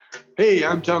Hey,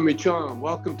 I'm Tommy Chong.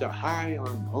 Welcome to High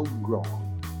on Homegrown.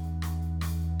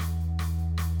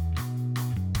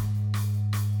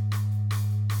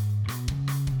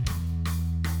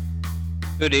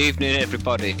 Good evening,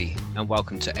 everybody, and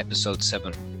welcome to episode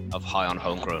 7 of High on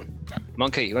Homegrown.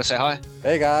 Monkey, you want to say hi?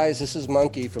 Hey guys, this is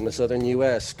Monkey from the Southern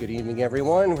U.S. Good evening,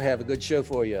 everyone. We have a good show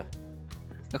for you.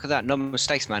 Look at that, no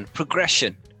mistakes, man.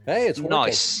 Progression. Hey, it's working.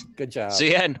 Nice. Good job.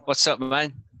 ZN, what's up,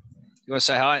 man? You want to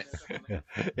say hi?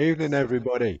 Evening,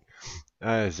 everybody.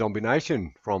 Zombie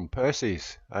Nation from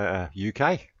Percy's,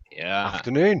 UK. Yeah.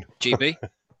 Afternoon. GB?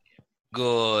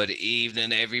 Good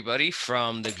evening, everybody,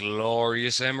 from the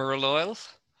glorious Emerald Isle.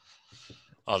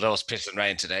 Although it's pissing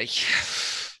rain today.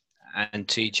 And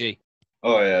TG.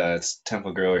 Oh yeah, it's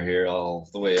Temple Grower here, all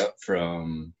the way up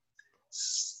from,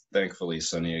 thankfully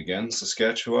sunny again,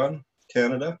 Saskatchewan,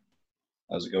 Canada.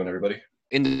 How's it going, everybody?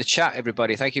 In the chat,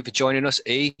 everybody, thank you for joining us.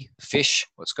 E, Fish,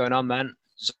 what's going on, man?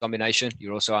 Zombie Nation,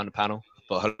 you're also on the panel,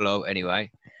 but hello anyway.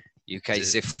 UK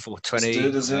Ziff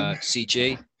 420,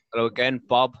 CG, hello again.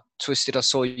 Bob, Twisted, I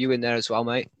saw you in there as well,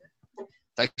 mate.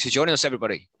 Thanks for joining us,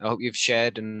 everybody. I hope you've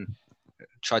shared and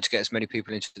tried to get as many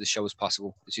people into the show as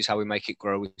possible. This is how we make it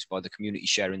grow, is by the community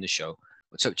sharing the show.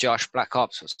 What's up, Josh? Black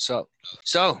Ops, what's up?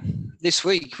 So, this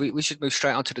week, we should move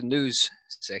straight on to the news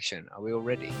section. Are we all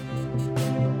ready?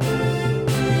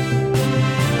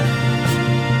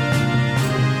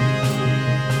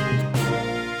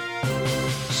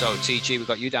 So, TG, we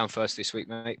got you down first this week,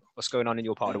 mate. What's going on in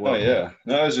your part of the world? Oh yeah,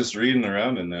 no, I was just reading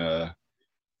around, and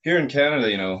here in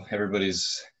Canada,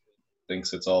 everybody's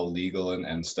thinks it's all legal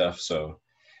and stuff. So,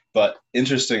 but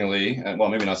interestingly, well,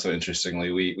 maybe not so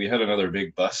interestingly, we had another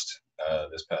big bust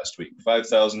this past week.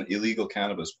 5,000 illegal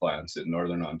cannabis plants in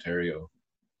Northern Ontario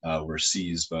were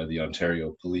seized by the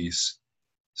Ontario police.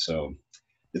 So,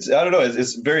 I don't know.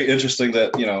 It's very interesting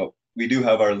that we do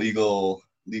have our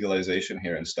legalization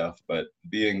here and stuff, but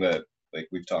being that, like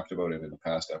we've talked about it in the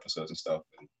past episodes and stuff,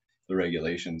 and the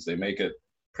regulations, they make it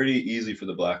pretty easy for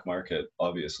the black market,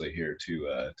 obviously, here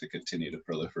to continue to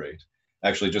proliferate.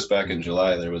 Actually, just back in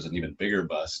July, there was an even bigger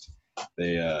bust.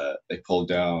 They pulled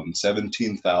down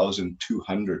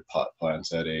 17,200 pot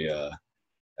plants at a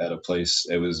place.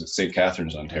 It was St.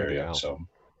 Catharines, Ontario. Wow. So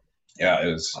yeah,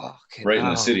 it was right in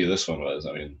the city. This one was.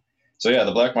 I mean, so yeah,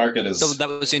 the black market is. So that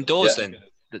was indoors then.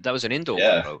 That was an indoor.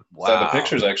 Yeah. Road. Wow. So the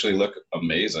pictures actually look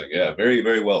amazing. Yeah, very,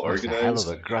 very well That's a organized.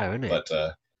 hell of a grow, isn't it?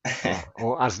 But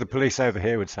or as the police over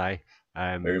here would say,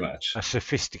 very much. a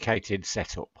sophisticated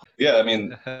setup. Yeah, I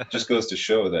mean, just goes to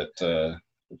show that the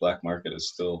black market is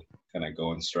still kind of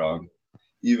going strong,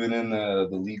 even in the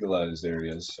legalized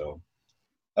areas. So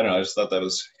I don't know. I just thought that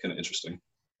was kind of interesting.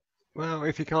 Well,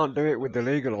 if you can't do it with the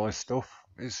legalised stuff,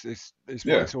 it's what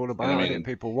Yeah. it's all about. I mean, isn't it?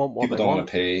 People want what People they don't want want.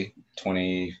 to pay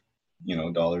 $20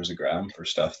 a gram for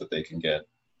stuff that they can get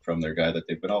from their guy that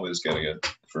they've been always getting it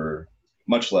for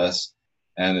much less,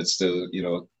 and it's still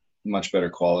much better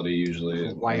quality usually,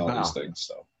 and Way all these better. things.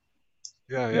 So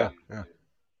Yeah. There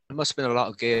must have been a lot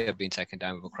of gear being taken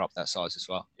down with a crop that size as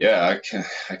well. yeah, I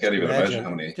can't even imagine how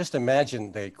many. Just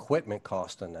imagine the equipment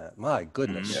cost on that. My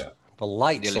goodness. Yeah. The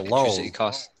lights The electricity alone.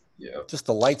 cost. Yeah, Just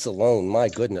the lights alone. My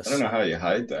goodness. I don't know how you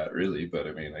hide that really, but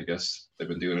I mean, I guess they've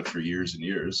been doing it for years and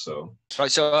years. So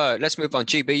Right, so let's move on.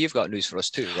 GB, you've got news for us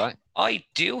too, right? I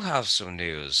do have some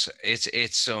news. It's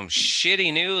some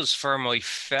shitty news for my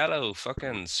fellow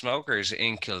fucking smokers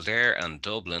in Kildare and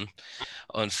Dublin.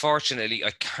 Unfortunately, I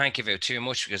can't give out too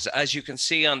much because, as you can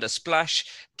see on the splash,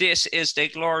 this is the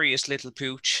glorious little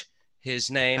pooch. His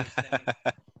name,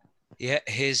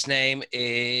 his name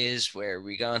is, where are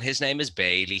we gone? His name is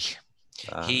Bailey.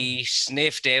 He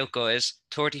sniffed out, guys,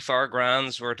 34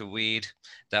 grams worth of weed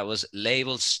that was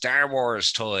labeled Star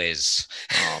Wars toys.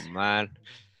 Oh man,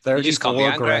 you just can't be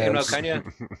 34 angry at him, now, grams. can you?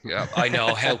 Yeah, I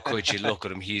know. How could you look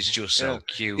at him? He's just so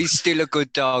cute. He's still a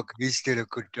good dog. He's still a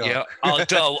good dog. Yeah,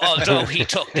 although he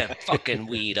took the fucking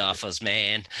weed off us,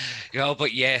 man.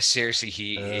 But yeah, seriously,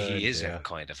 he is a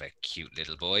kind of a cute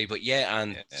little boy. But yeah,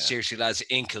 and seriously, lads,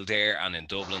 in Kildare and in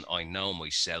Dublin, I know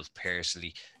myself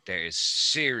personally, there is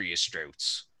serious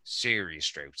droughts.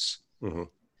 Mhm.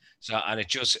 So, and it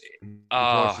just,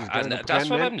 prices and going up that's again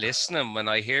what then? I'm listening when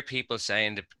I hear people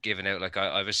saying that giving out, like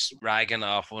I was ragging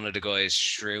off one of the guys,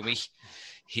 Shroomy.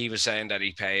 He was saying that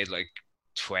he paid like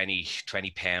 20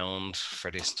 pound for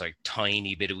this like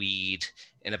tiny bit of weed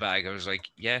in a bag. I was like,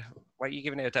 yeah, why are you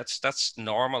giving out? That's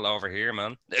normal over here,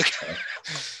 man.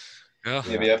 Yeah.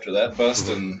 maybe after that bust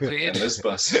and this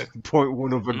bust.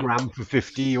 0.1 of a gram for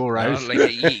 €50. No,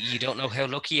 like you don't know how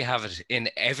lucky you have it in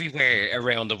everywhere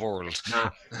around the world. Nah.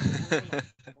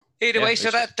 Either Yeah, way, so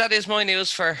it's- that is my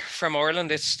news from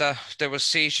Ireland. It's that there was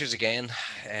seizures again.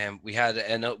 We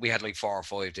had like 4 or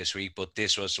 5 this week, but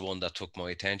this was the one that took my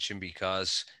attention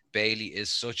because Bailey is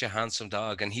such a handsome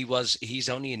dog, and he's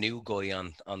only a new guy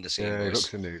on the scene. Yeah, he boys.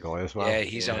 looks a new guy as well. Yeah,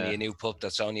 he's Yeah. only a new pup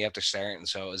that's only after starting,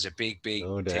 so it was a big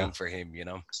Oh, dear. thing for him, you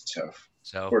know. It's tough.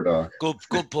 So Poor dog.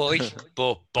 good boy,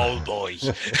 but bold boy.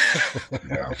 Yeah.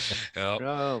 Yeah.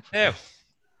 No. Yeah.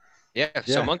 Yeah.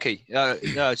 So Yeah. Monkey. No,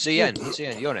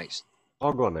 CN, you're next.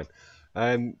 I'll go on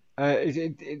then.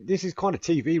 This is kind of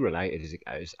TV related as it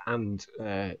goes, and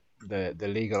the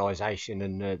legalization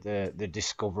and the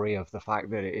discovery of the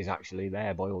fact that it is actually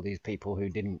there by all these people who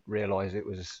didn't realize it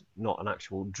was not an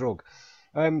actual drug.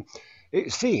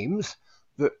 It seems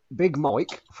that Big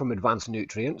Mike from Advanced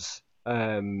Nutrients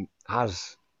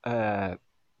has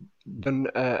done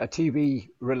a TV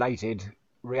related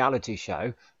reality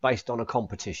show based on a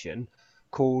competition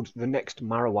called The Next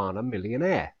Marijuana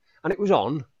Millionaire. And it was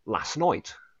on last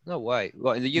night. No way.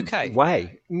 What, in the UK?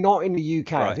 Not in the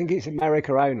UK. I Right. think it's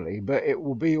America only, but it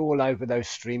will be all over those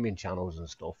streaming channels and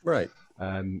stuff. Right.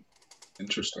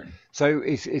 Interesting. So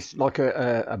it's like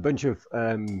a bunch of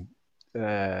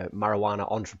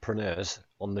marijuana entrepreneurs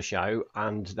on the show,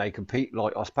 and they compete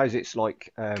like, I suppose it's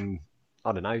like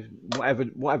I don't know,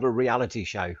 whatever reality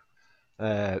show.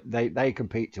 They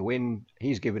compete to win.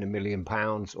 He's given £1 million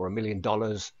or $1 million.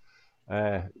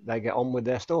 They get on with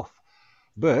their stuff.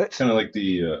 But Kind of like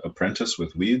the Apprentice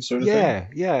with weed sort of thing.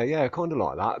 yeah, kind of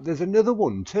like that. There's another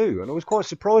one too, and I was quite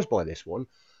surprised by this one.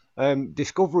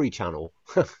 Discovery Channel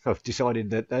have decided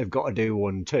that they've got to do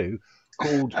one too,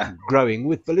 called Growing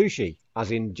with Belushi,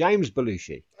 as in James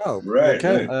Belushi. Oh, Right,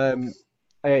 okay.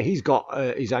 right. He's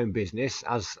got his own business,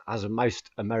 as most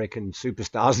American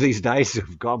superstars these days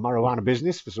have got a marijuana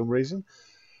business for some reason.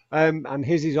 And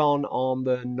his is on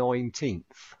the 19th.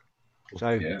 So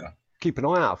Yeah. keep an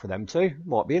eye out for them too.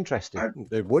 Might be interesting.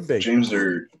 It would be. James,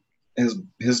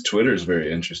 his Twitter is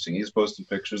very interesting. He's posted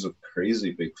pictures of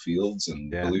crazy big fields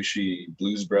and Yeah. Belushi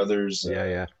Blues Brothers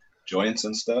Yeah. joints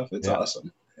and stuff. It's Yeah.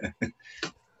 awesome.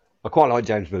 I quite like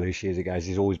James Belushi as it goes.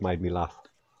 He's always made me laugh.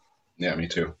 Yeah, me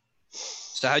too.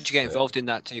 So how'd you get involved in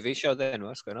that TV show then?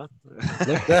 What's going on?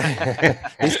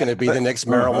 He's going to be the next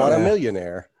marijuana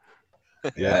millionaire.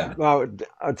 Yeah. Well,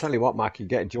 I'll tell you what, Mac, you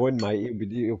get joined, mate.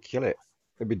 You'll kill it.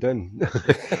 It'll be done.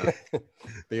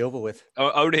 Be over with.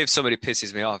 Only if somebody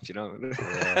pisses me off, you know.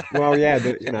 Well, yeah,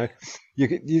 but you know,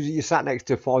 you sat next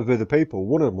to 5 other people.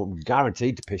 One of them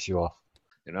guaranteed to piss you off.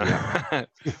 You know.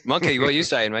 Monkey, what are you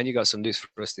saying, man? You got some news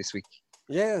for us this week.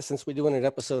 Yeah, since we're doing an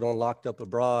episode on Locked Up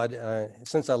Abroad,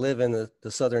 since I live in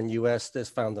the southern U.S., this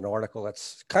found an article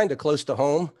that's kind of close to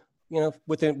home, you know,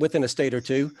 within a state or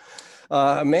two.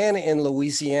 A man in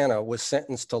Louisiana was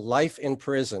sentenced to life in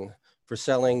prison for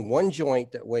selling one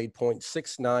joint that weighed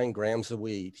 0.69 grams of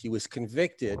weed. He was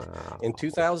convicted in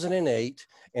 2008,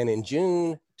 and in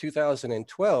June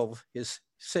 2012, his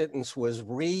sentence was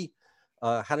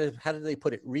how did they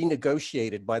put it?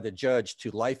 Renegotiated by the judge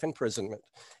to life imprisonment,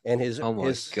 and his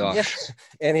gosh.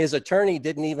 and his attorney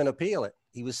didn't even appeal it.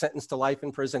 He was sentenced to life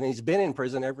in prison, and he's been in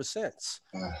prison ever since.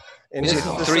 And Is this it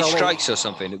is the 3 selling- strikes or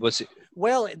something? Was it?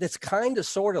 Well, it's kind of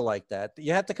sort of like that.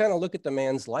 You have to kind of look at the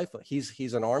man's life.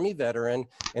 He's an Army veteran,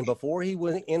 and before he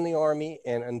was in the Army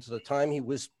and until the time he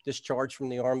was discharged from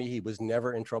the Army, he was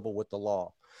never in trouble with the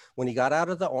law. When he got out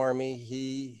of the Army,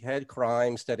 he had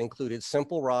crimes that included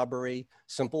simple robbery,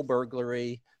 simple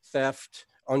burglary, theft,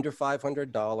 under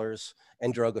 $500,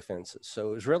 and drug offenses.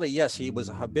 So it was really, yes, he was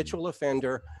a habitual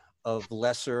offender of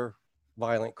lesser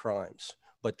violent crimes.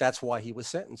 But that's why he was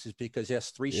sentenced, is because,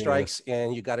 yes, 3 strikes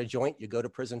and you got a joint, you go to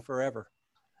prison forever.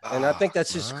 And I think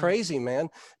that's just crazy, man.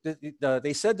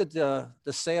 They said that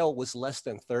the sale was less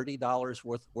than $30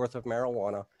 worth of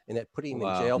marijuana, and it put him in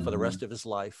jail for the rest of his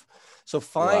life. So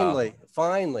finally,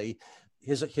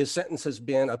 his sentence has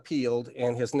been appealed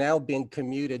and has now been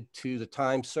commuted to the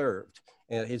time served.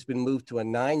 And he's been moved to a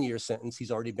 9-year sentence.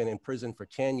 He's already been in prison for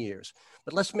 10 years.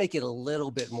 But let's make it a little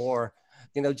bit more,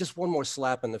 you know, just one more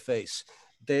slap in the face.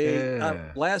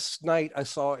 Last night I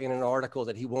saw in an article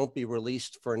that he won't be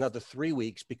released for another 3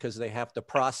 weeks because they have to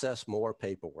process more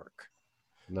paperwork.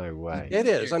 No way. It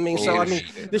is. I mean,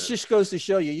 this just goes to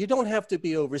show you don't have to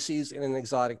be overseas in an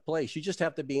exotic place. You just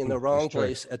have to be in the wrong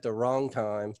place at the wrong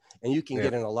time, and you can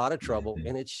get in a lot of trouble.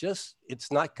 And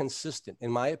it's not consistent.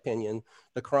 In my opinion,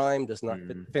 the crime does not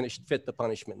fit the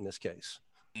punishment in this case.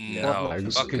 No,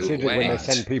 consider when they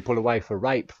send people away for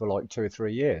rape for like 2 or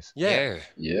 3 years. Yeah.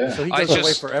 Yeah. So he goes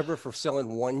away forever for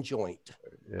selling one joint.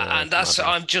 And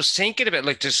I'm just thinking about,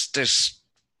 like, there's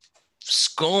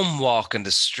scum walking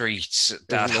the streets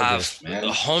that Isn't it have just, man?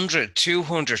 100,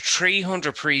 200,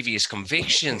 300 previous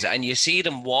convictions, and you see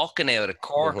them walking out of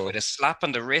court with a slap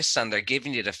on the wrist, and they're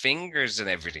giving you the fingers and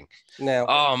everything. Now,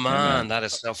 Oh man, that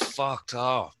is so fucked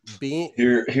up.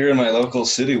 Here in my local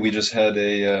city, we just had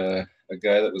a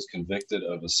guy that was convicted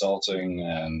of assaulting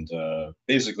and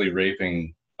basically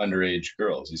raping underage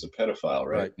girls. He's a pedophile,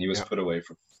 right? And he was put away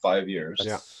for 5 years.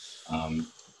 Yeah.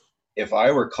 If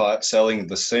I were caught selling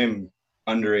the same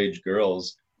underage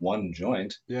girls one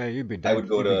joint, Yeah, you'd be dead. I'd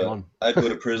go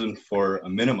to prison for a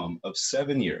minimum of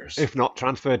 7 years. If not,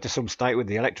 transferred to some state with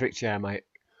the electric chair, mate.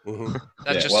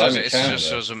 That just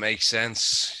doesn't make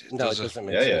sense. No, it doesn't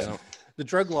make sense. Yeah. The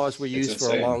drug laws were used for a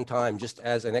insane. long time just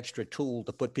as an extra tool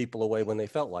to put people away when they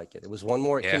felt like it. It was one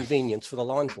more convenience for the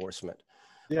law enforcement.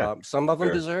 Yeah. Some of them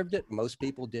Sure. deserved it. Most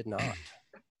people did not.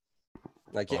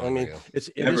 Like, I mean, it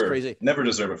is crazy. Never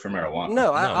deserve it for marijuana.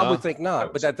 No, I would think not.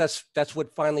 I But would that's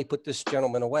what finally put this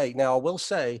gentleman away. Now, I will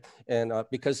say, and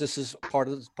because this is part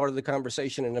of the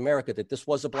conversation in America, that this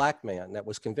was a black man that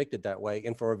was convicted that way,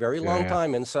 and for a very long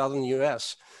time in southern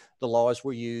U.S., the laws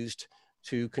were used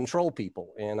to control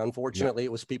people, and unfortunately,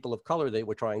 it was people of color they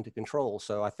were trying to control.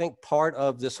 So I think part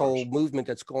of this whole movement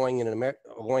that's going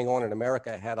on in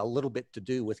America had a little bit to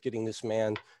do with getting this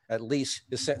man at least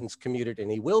his sentence commuted, and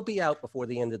he will be out before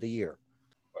the end of the year.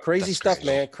 Crazy stuff,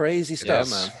 man. Crazy stuff.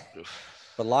 Yeah, man.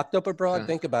 But locked up abroad,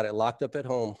 think about it. Locked up at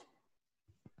home.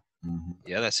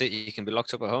 Yeah, that's it. You can be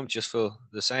locked up at home just for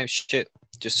the same shit.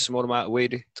 Just a small amount of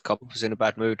weed. The cop was in a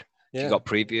bad mood. Yeah. You got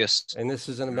previous. And this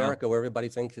is in America where everybody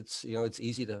thinks it's, it's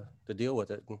easy to deal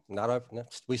with it.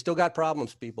 We still got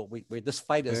problems, people. This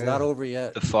fight is not over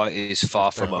yet. The fight is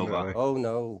far from over. Oh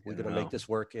no, we're going to make this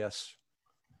work. Yes.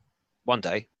 One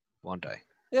day.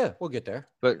 Yeah, we'll get there.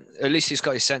 But at least he's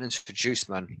got his sentence reduced,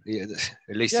 man.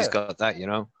 At least he's got that,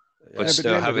 But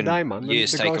still having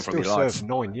years taken from your life.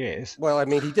 9 years. Well, I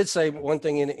mean, he did say one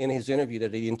thing in his interview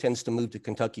that he intends to move to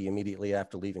Kentucky immediately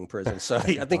after leaving prison. So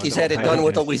I think he's had it done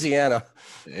with Louisiana.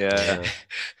 Yeah.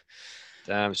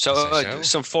 Damn. So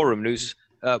some forum news.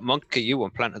 Monkey, you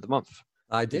won Plant of the Month.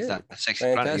 I did. That sexy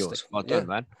plant of yours. Well done,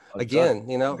 man. Well Again,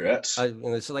 done. Congrats.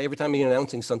 It's like every time you're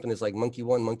announcing something, it's like monkey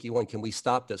one. Can we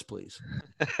stop this, please?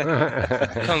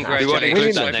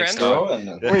 Congratulations, my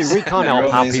friend. We can't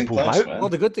help how people vote. Well,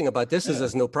 the good thing about this is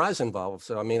there's no prize involved.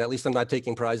 So, I mean, at least I'm not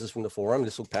taking prizes from the forum.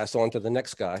 This will pass on to the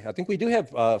next guy. I think we do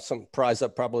have some prize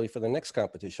up probably for the next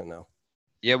competition, though.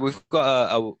 Yeah, we've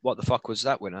got a what the fuck was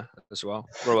that winner as well?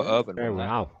 Grower Urban. Oh,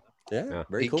 wow. Yeah,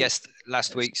 very cool. He guessed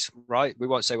last week's, right? We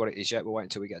won't say what it is yet. We'll wait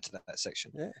until we get to that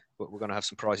section. Yeah. But we're going to have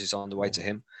some prizes on the way to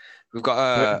him. We've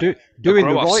got doing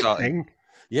the grow-off right starting. thing.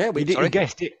 Yeah, He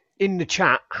guessed it in the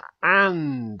chat,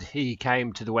 and he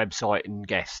came to the website and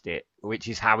guessed it, which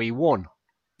is how he won.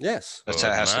 Yes. That's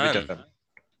how it has to be done.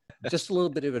 Just a little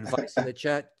bit of advice in the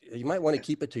chat. You might want to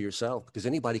keep it to yourself because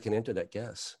anybody can enter that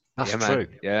guess. That's man. true.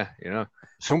 Yeah,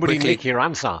 Somebody Quickly, nick your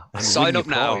answer. And sign win up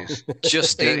your now, prize.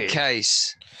 just in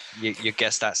case you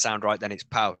guess that sound right. Then it's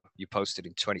pow. You posted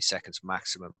in 20 seconds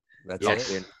maximum. That's Logged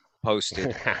it. in,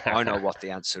 posted. I know what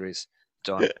the answer is.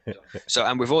 Done. So,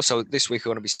 and we've also this week we're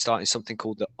going to be starting something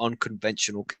called the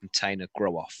unconventional container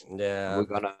grow off. Yeah. We're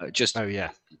going to just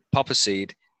pop a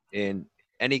seed in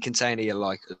any container you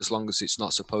like, as long as it's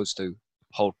not supposed to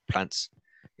hold plants.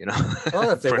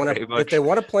 Well, if they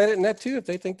want to plant it in that too, if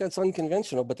they think that's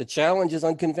unconventional, but the challenge is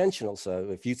unconventional. So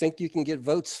if you think you can get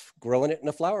votes growing it in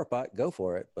a flower pot, go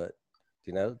for it. But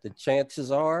the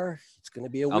chances are it's going to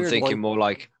be a weird one. I'm thinking more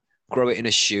like grow it in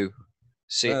a shoe.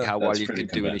 See how well you can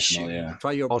do in a shoe. Yeah.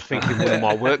 Try your. I was thinking one of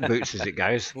my work boots as it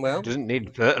goes. Well, doesn't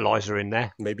need fertilizer in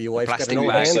there. Maybe your wife's got Plastic an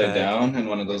old bag. handbag. Upside down in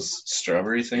one of those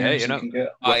strawberry things. Yeah, you can get.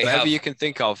 Whatever you can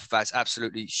think of that's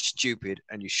absolutely stupid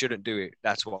and you shouldn't do it.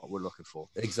 That's what we're looking for.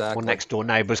 Exactly. Or next door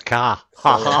neighbour's car.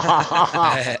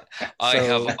 I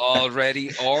have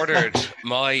already ordered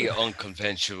my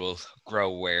unconventional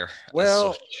growware.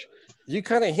 Well, you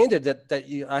kind of hinted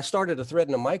that I started a thread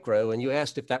in a micro and you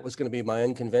asked if that was going to be my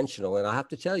unconventional. And I have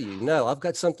to tell you, no, I've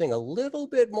got something a little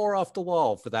bit more off the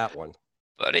wall for that one.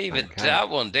 But even that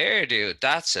one there, dude,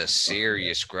 that's a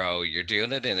serious grow. You're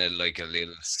doing it in a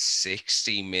little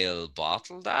 60 ml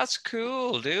bottle. That's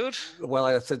cool, dude. Well,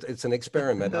 it's an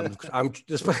experiment. I'm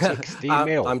just 60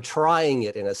 ml. I'm trying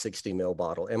it in a 60 ml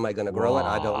bottle. Am I going to grow it?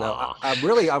 I don't know.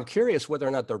 I'm curious whether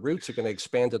or not the roots are going to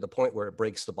expand to the point where it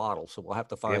breaks the bottle. So we'll have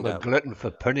to find You're out. a glutton for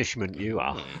punishment, you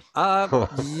are.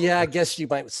 Yeah, I guess you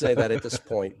might say that at this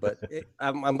point, but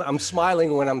I'm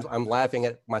smiling when I'm laughing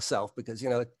at myself because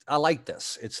I like this.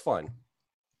 It's fun.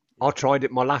 I tried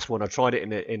it. My last one, I tried it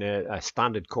in a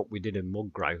standard cup. We did a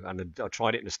mug grow, and I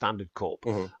tried it in a standard cup,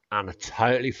 and I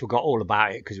totally forgot all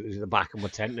about it because it was in the back of my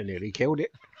tent and nearly killed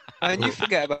it. And you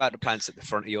forget about the plants at the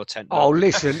front of your tent. Oh,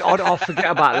 listen, I'll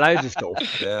forget about loads of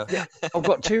stuff. Yeah. I've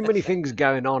got too many things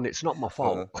going on. It's not my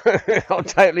fault. I'm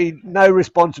totally no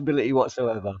responsibility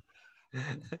whatsoever.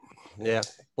 Yeah.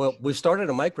 Well, we've started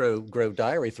a micro grow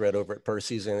diary thread over at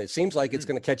Percy's, and it seems like it's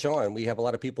going to catch on. We have a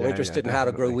lot of people interested in how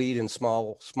to grow weed in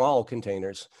small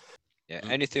containers. Yeah,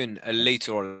 anything a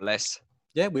liter or less.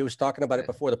 Yeah, we was talking about it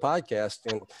before the podcast,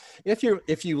 and if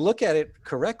you look at it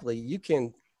correctly, you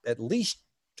can at least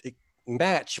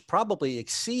match, probably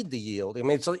exceed the yield. I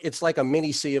mean, it's like a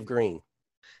mini sea of green.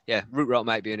 Yeah, root rot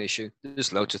might be an issue.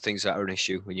 There's loads of things that are an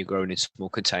issue when you're growing in small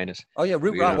containers. Oh yeah,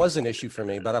 root rot was an issue for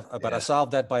me, but I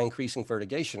solved that by increasing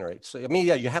fertigation rates. So, I mean,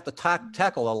 yeah, you have to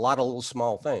tackle a lot of little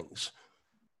small things.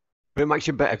 But it makes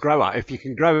you a better grower. If you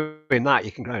can grow in that,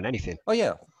 you can grow in anything. Oh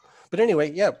yeah. But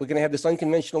anyway, yeah, we're going to have this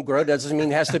unconventional grow. Doesn't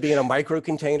mean it has to be in a micro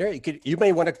container. You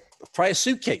may want to try a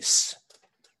suitcase,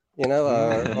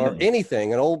 or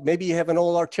anything. Maybe you have an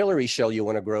old artillery shell you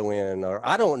want to grow in, or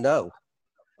I don't know.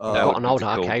 An old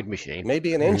arcade machine.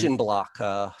 Maybe an engine block,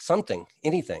 something,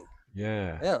 anything.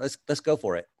 Yeah. Yeah, let's go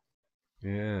for it.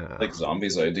 Yeah. Like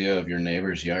Zombie's idea of your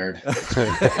neighbor's yard.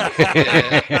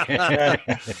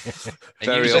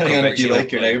 Very you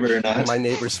like your neighbor or not? My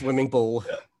neighbor's swimming pool.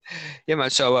 Yeah, man.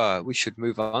 So we should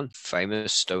move on.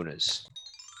 Famous stoners.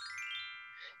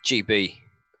 GB,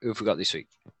 who have we got this week?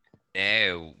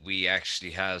 Now we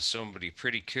actually have somebody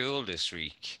pretty cool this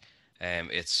week.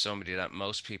 It's somebody that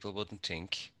most people wouldn't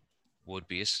think would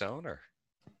be a stoner.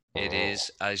 It is,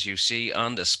 as you see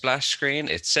on the splash screen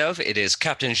itself, it is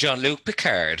Captain Jean-Luc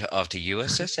Picard of the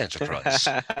USS Enterprise.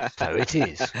 So it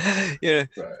is. Yeah.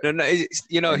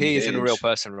 No, he isn't a real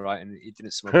person, right? And he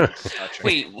didn't smoke.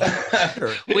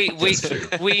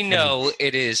 we know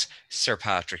it is Sir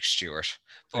Patrick Stewart,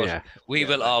 but we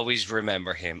will always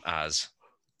remember him as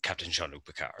Captain Jean-Luc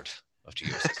Picard of the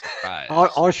USS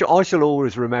Enterprise. I shall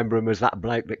always remember him as that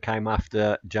bloke that came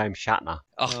after James Shatner.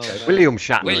 William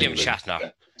Shatner. William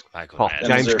Shatner.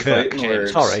 James Kirk.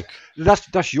 Sorry,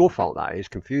 that's your fault. That is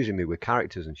confusing me with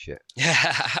characters and shit.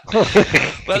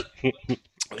 Well,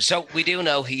 so we do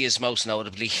know he is most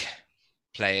notably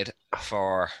played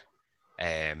for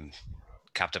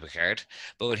Captain Picard,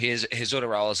 but his other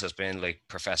roles has been like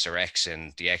Professor X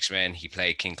in the X-Men. He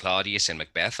played King Claudius in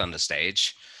Macbeth on the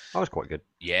stage. That was quite good.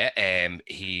 Yeah,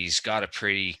 he's got a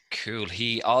pretty cool.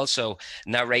 He also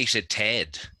narrated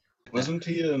Ted. Wasn't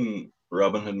he in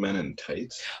Robin Hood Men in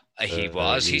Tights? He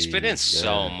was. He's been in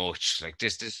so much. Like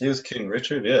this. He was King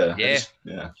Richard. Yeah.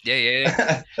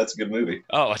 Yeah. That's a good movie.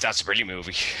 Oh, that's a brilliant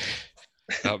movie.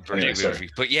 Brilliant movie.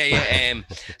 But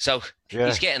so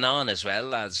he's getting on as well,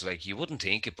 lads. Like you wouldn't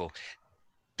think it, but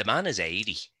the man is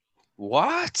 80.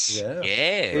 What?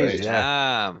 Yeah. Right.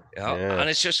 Damn. And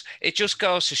it just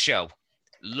goes to show.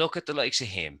 Look at the likes of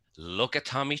him. Look at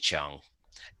Tommy Chong.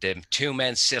 The two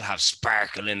men still have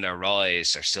sparkle in their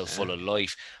eyes. They're still full of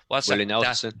life. What's Willie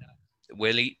Nelson?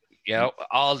 Willie,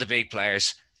 all the big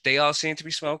players. They all seem to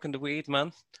be smoking the weed,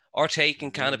 man, or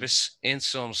taking cannabis in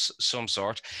some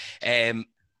sort. El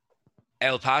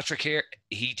Patrick here,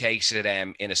 he takes it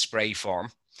in a spray form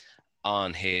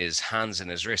on his hands and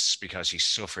his wrists because he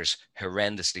suffers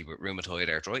horrendously with rheumatoid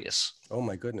arthritis. Oh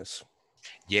my goodness.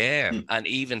 Yeah, and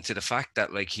even to the fact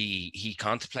that like he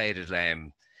contemplated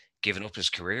giving up his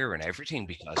career and everything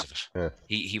because of it. Yeah.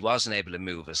 He wasn't able to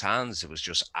move his hands. It was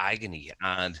just agony.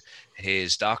 And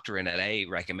his doctor in LA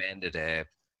recommended a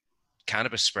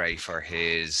cannabis spray for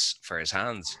his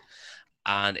hands.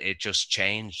 And it just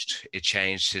changed. It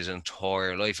changed his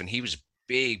entire life. And he was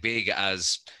big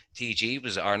as TG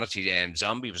was, or not TG,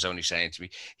 Zombie was only saying to me,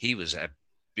 he was a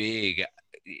big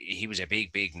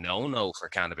no-no for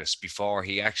cannabis before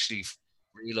he actually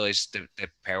realized the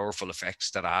powerful effects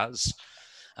that it has.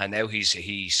 And now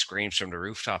he screams from the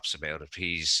rooftops about it.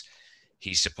 He's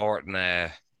supporting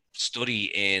a study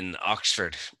in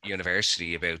Oxford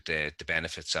University about the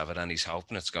benefits of it, and he's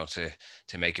hoping it's going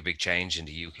to make a big change in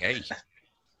the UK.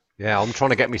 Yeah, I'm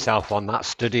trying to get myself on that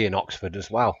study in Oxford as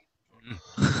well.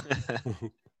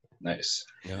 Nice.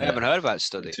 I haven't heard about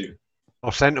study. Too.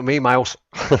 I've sent him emails.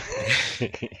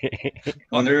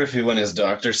 Wonder if when his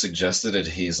doctor suggested it,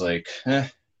 he's like,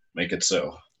 make it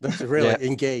so. That's really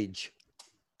engage.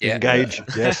 Yeah. Engage,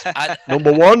 yes.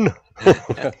 Number one.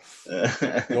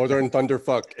 Northern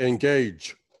Thunderfuck,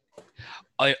 engage.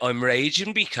 I'm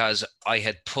raging because I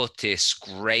had put this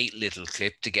great little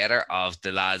clip together of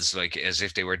the lads, like as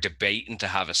if they were debating to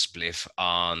have a spliff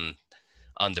on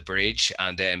on the bridge,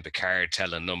 and then Picard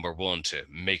telling number one to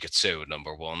make it so,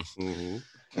 number one. Mm-hmm.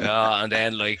 And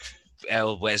then like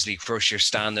Wesley Crusher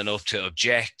standing up to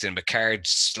object, and Picard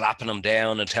slapping him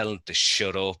down and telling him to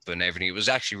shut up and everything. It was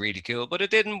actually really cool, but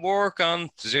it didn't work on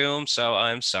Zoom, so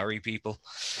I'm sorry, people.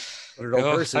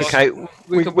 Okay,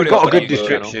 we got a good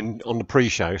description on the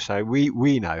pre-show, so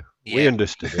we know. Yeah. We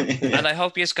understood it. And I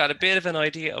hope you've got a bit of an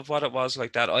idea of what it was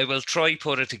like that. I will try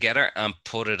put it together and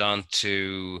put it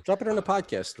onto... Drop it on the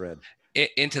podcast thread.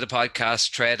 Into the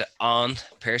podcast thread on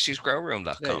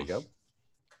percysgrowroom.com. There you go.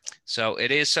 So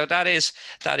it is. So that is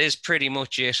pretty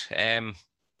much it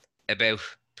about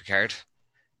Picard,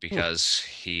 because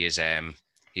he is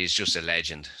just a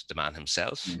legend, the man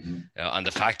himself, and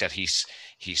the fact that he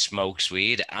smokes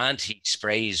weed and he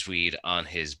sprays weed on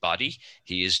his body,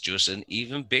 he is just an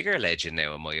even bigger legend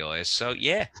now in my eyes. So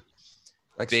yeah,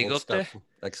 big up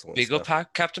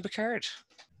Captain Picard.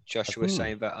 Joshua was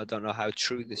saying that I don't know how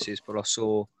true this is, but I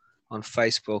saw on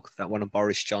Facebook that one of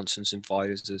Boris Johnson's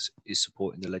advisors is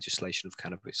supporting the legislation of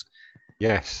cannabis.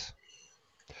 Yes.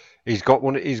 He's got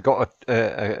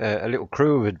a little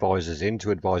crew of advisors in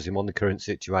to advise him on the current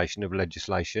situation of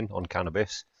legislation on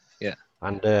cannabis. Yeah.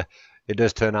 And it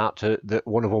does turn out that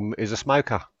one of them is a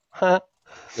smoker. Good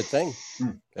thing.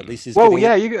 At least he's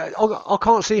I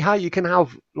can't see how you can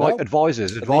have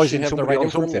advisors advising somebody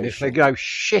on something if they go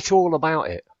shit all about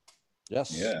it.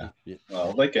 Yes. Yeah.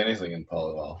 Well, like anything in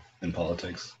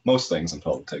politics, most things in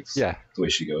politics. Yeah. The way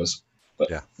she goes. But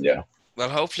yeah. Well,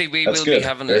 hopefully we'll be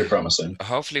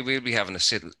having a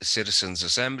citizens'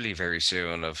 assembly very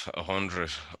soon of 100.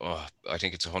 I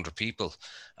think it's 100 people,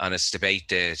 and it's debate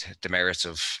the merits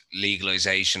of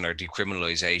legalization or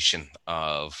decriminalization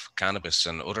of cannabis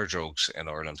and other drugs in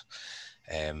Ireland.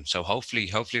 So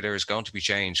hopefully there is going to be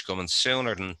change coming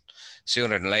sooner than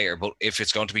later. But if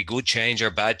it's going to be good change or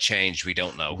bad change, we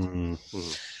don't know. Mm-hmm.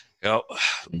 You know,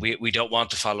 we don't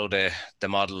want to follow the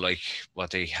model like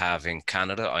what they have in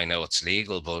Canada. I know it's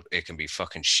legal, but it can be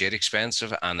fucking shit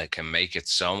expensive, and it can make it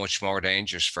so much more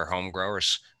dangerous for home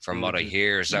growers, from what I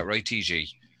hear. Is that right,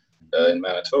 TG? In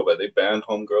Manitoba, they banned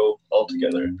home grow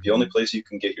altogether. The only place you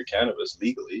can get your cannabis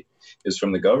legally is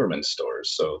from the government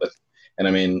stores. So and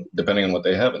I mean, depending on what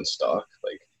they have in stock,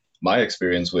 like my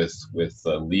experience with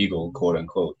legal quote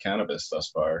unquote cannabis thus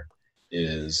far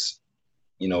is,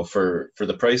 you know, for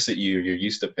the price that you're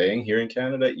used to paying here in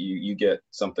Canada, you get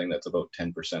something that's about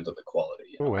 10% of the quality.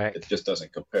 You know? It just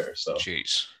doesn't compare. So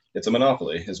it's a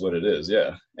monopoly is what it is.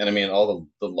 Yeah. And I mean, all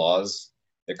the laws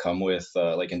that come with,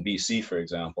 like in BC, for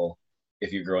example,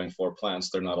 if you're growing 4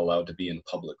 plants, they're not allowed to be in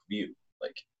public view.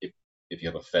 Like if you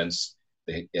have a fence,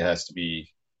 it has to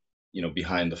be, you know,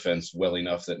 behind the fence well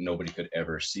enough that nobody could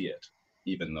ever see it,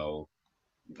 even though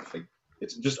like,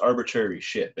 it's just arbitrary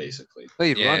shit, basically. Well,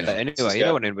 you'd want that anyway. You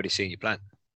don't want anybody seeing your plant.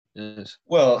 Yes.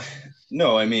 Well,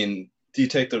 no, I mean, you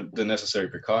take the necessary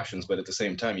precautions, but at the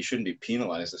same time, you shouldn't be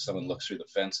penalized if someone looks through the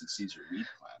fence and sees your weed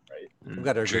plant, right? I've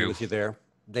got to agree with you there.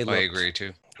 I agree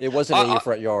too. It wasn't in your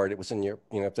front yard. It was in your,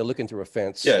 if they're looking through a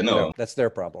fence, that's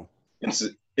their problem.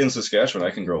 In Saskatchewan,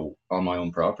 I can grow on my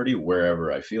own property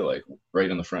wherever I feel like, right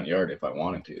in the front yard if I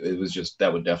wanted to. It was just,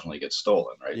 that would definitely get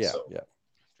stolen, right? Yeah, so, yeah.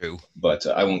 True. But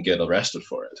I won't get arrested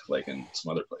for it, like in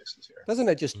some other places here. Doesn't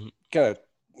that just kind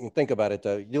of think about it,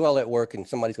 though? You do all that work and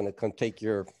somebody's going to come take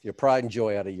your pride and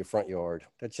joy out of your front yard.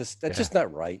 That's just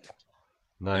not right.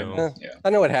 No.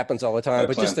 I know it happens all the time,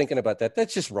 but just thinking about that,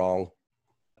 that's just wrong.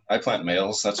 I plant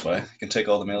males, that's why. You can take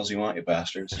all the males you want, you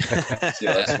bastards. See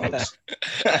how that smokes.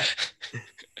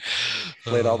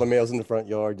 Plant all the males in the front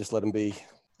yard, just let them be.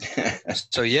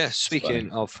 So yeah,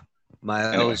 speaking of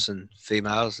males and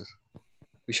females,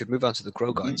 we should move on to the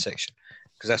Grow Guide section,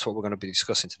 because that's what we're going to be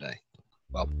discussing today.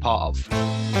 Well, part of.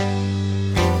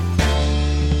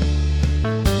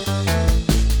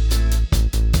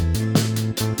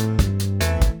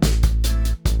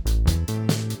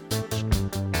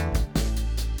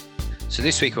 So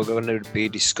this week we're going to be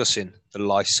discussing the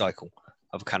life cycle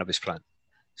of a cannabis plant.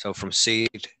 So from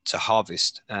seed to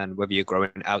harvest, and whether you're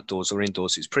growing outdoors or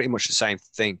indoors, it's pretty much the same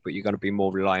thing, but you're going to be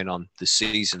more relying on the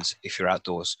seasons if you're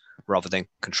outdoors rather than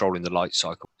controlling the light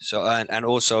cycle. So, and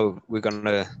also we're going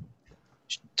to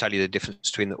tell you the difference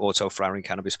between the auto-flowering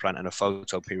cannabis plant and a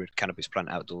photo-period cannabis plant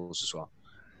outdoors as well,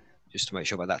 just to make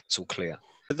sure that that's all clear.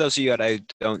 For those of you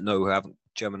that don't know, who haven't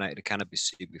germinated a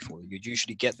cannabis seed before, you'd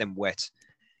usually get them wet,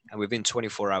 and within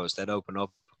 24 hours they'd open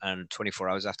up, and 24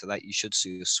 hours after that you should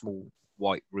see a small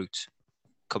white root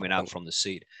coming out from the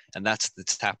seed, and that's the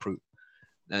taproot.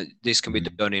 This can be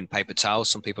done in paper towels.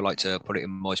 Some people like to put it in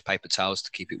moist paper towels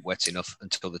to keep it wet enough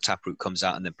until the taproot comes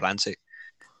out and then plant it.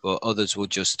 but others will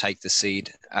just take the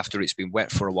seed after it's been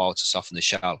wet for a while to soften the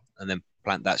shell, and then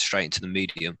plant that straight into the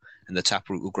medium, and the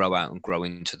taproot will grow out and grow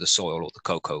into the soil or the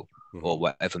cocoa or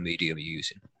whatever medium you're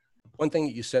using. One thing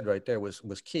that you said right there was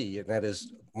key, and that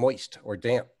is moist or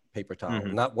damp paper towel,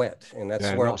 not wet. And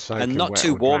that's where and not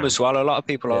too warm as well. A lot of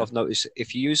people I've noticed,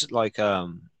 if you use like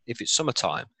if it's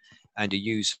summertime and you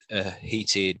use a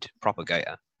heated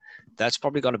propagator, that's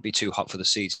probably going to be too hot for the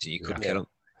seeds and you could kill them.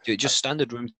 Just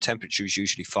standard room temperature is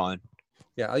usually fine.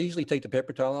 Yeah, I usually take the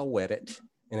paper towel, I'll wet it,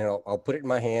 and then I'll put it in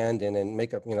my hand and then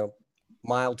make a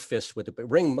mild fist with it, but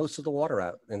wring most of the water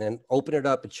out and then open it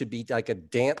up. It should be like a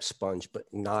damp sponge, but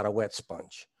not a wet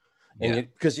sponge. And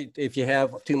because if you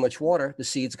have too much water, the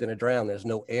seed's going to drown. There's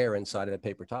no air inside of the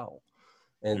paper towel.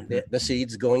 And the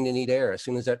seed's going to need air. As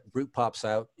soon as that root pops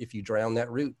out, if you drown that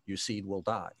root, your seed will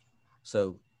die.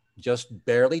 So just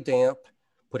barely damp,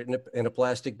 put it in a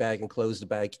plastic bag and close the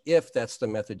bag if that's the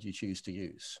method you choose to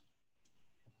use.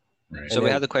 Right. So we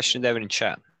had a question there in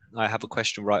chat. I have a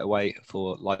question right away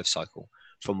for life cycle.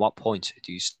 From what point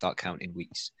do you start counting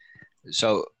weeks?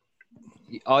 So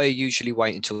I usually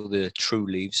wait until the true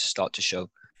leaves start to show.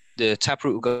 The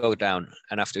taproot will go down,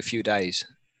 and after a few days,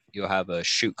 you'll have a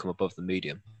shoot come above the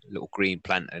medium, a little green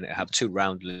plant, and it have 2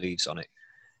 round leaves on it.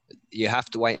 You have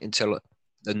to wait until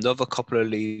another couple of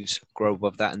leaves grow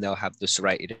above that, and they'll have the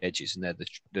serrated edges, and they're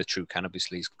the true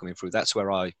cannabis leaves coming through. That's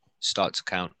where I start to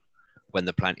count when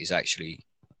the plant is actually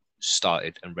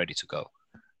started and ready to go.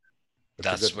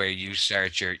 That's where you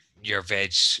start your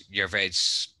veg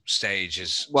stage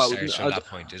is starts from that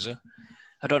point, is it?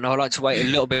 I don't know. I like to wait a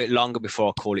little bit longer before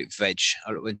I call it veg,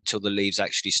 until the leaves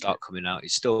actually start coming out.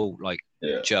 It's still like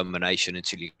germination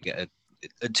until you get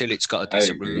until it's got a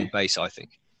decent root base, I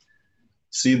think.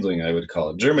 Seedling, I would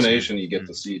call it. Germination, you get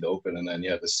the seed open, and then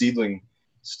the seedling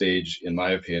stage, in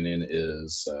my opinion,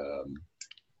 is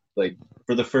like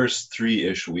for the first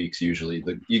 3-ish weeks, usually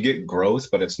you get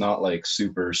growth, but it's not like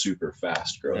super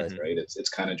fast growth, right? It's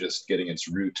kind of just getting its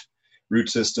root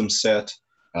system set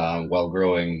while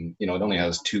growing. It only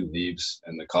has 2 leaves,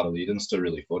 and the cotyledons to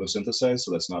really photosynthesize,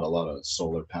 so that's not a lot of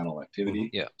solar panel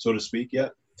activity, so to speak,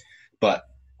 yet. But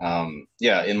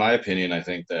in my opinion, I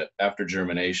think that after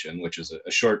germination, which is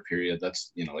a short period,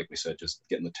 that's like we said, just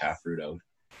getting the taproot out.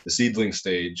 The seedling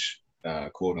stage,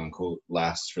 quote unquote,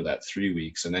 lasts for that 3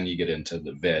 weeks, and then you get into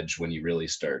the veg when you really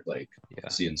start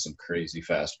seeing some crazy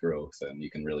fast growth, and you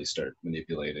can really start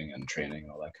manipulating and training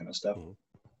and all that kind of stuff.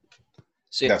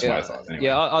 So, that's my thought. Anyway.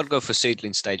 Yeah, I'd go for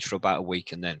seedling stage for about a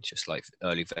week, and then just like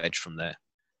early veg from there.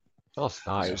 I'll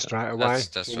start it straight away.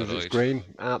 That's it's green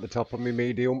out the top of my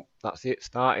medium. That's it.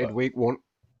 Started week 1.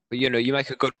 But you make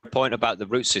a good point about the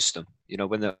root system.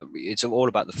 When it's all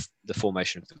about the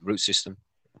formation of the root system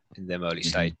in them early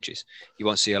stages. You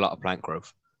won't see a lot of plant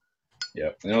growth.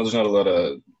 Yeah, there's not a lot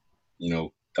of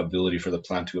ability for the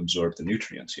plant to absorb the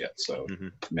nutrients yet, so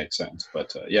it makes sense.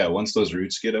 But once those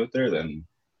roots get out there, then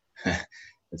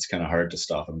it's kind of hard to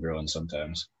stop them growing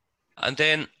sometimes. And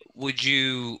then would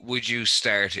you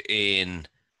start in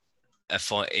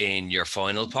your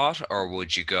final pot, or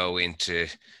would you go into,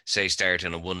 say, start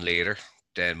in a 1 liter,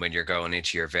 then when you're going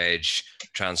into your veg,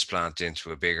 transplant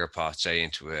into a bigger pot, say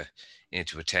into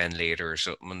a 10 liter or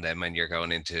something, and then when you're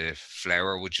going into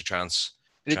flower, would you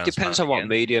It depends on what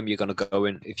medium you're going to go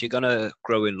in. If you're going to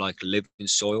grow in like living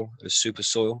soil, a super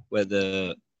soil, where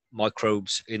the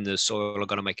microbes in the soil are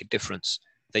going to make a difference,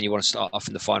 then you want to start off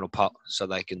in the final pot so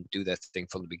they can do their thing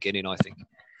from the beginning, I think.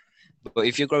 But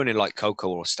if you're growing in like cocoa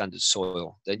or standard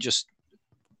soil, then just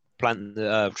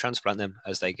transplant them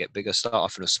as they get bigger. Start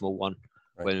off in a small one,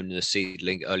 when the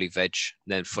seedling, early veg.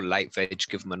 Then for late veg,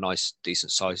 give them a nice,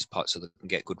 decent sized pot so they can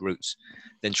get good roots.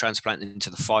 Then transplant them into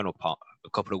the final pot a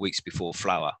couple of weeks before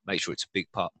flower. Make sure it's a big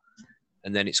pot.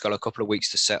 And then it's got a couple of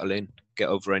weeks to settle in, get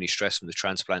over any stress from the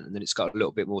transplant. And then it's got a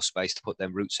little bit more space to put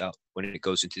them roots out when it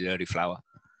goes into the early flower.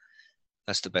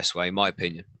 That's the best way, in my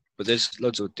opinion. But there's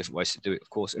loads of different ways to do it, of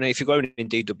course. And if you're growing in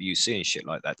DWC and shit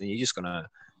like that, then you're just going to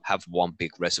have one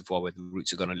big reservoir where the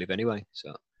roots are going to live anyway.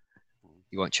 So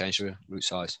you won't change the root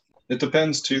size. It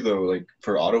depends too, though. Like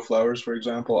for autoflowers, for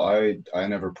example, I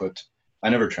never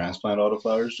transplant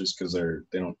autoflowers just because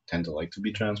they don't tend to like to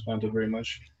be transplanted very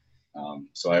much.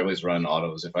 So I always run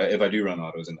autos if I do run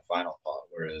autos in the final pot.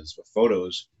 Whereas with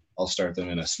photos, I'll start them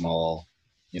in a small,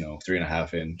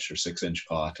 3.5 inch or 6 inch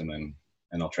pot, and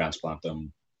I'll transplant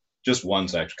them just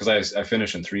once, actually, because I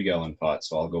finish in 3-gallon pots,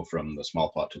 so I'll go from the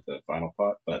small pot to the final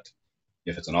pot. But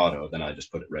if it's an auto, then I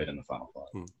just put it right in the final pot.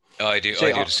 Oh, I do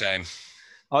the same.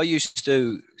 I used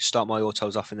to start my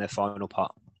autos off in their final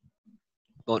pot,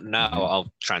 but now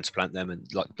I'll transplant them and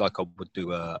like I would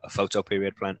do a photo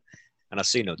period plant, and I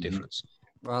see no difference.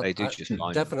 Well, They do I just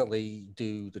fine. definitely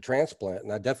do the transplant,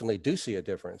 and I definitely do see a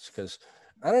difference because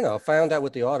I don't know. I found out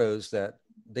with the autos that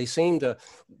they seem to,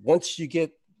 once you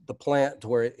get the plant to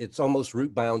where it's almost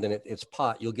root bound in its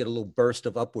pot, you'll get a little burst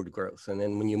of upward growth. And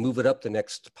then when you move it up the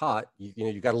next pot,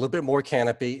 you got a little bit more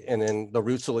canopy, and then the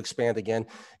roots will expand again.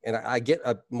 And I get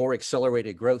a more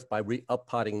accelerated growth by up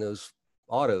potting those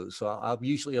autos. So I'll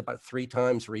usually about 3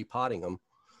 times repotting them.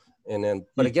 And then,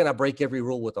 but again, I break every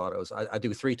rule with autos. I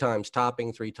do 3 times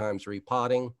topping, 3 times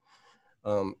repotting.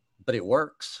 But it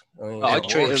works. I mean,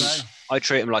 I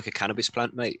treat them like a cannabis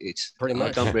plant, mate. It's pretty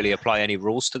much. I don't really apply any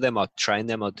rules to them. I train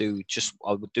them. I would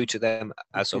do to them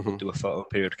as I would do a photo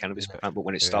period cannabis plant. But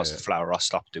when it starts to flower, I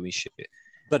stop doing shit.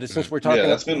 But since we're talking,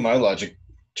 that's been my logic.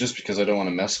 Just because I don't want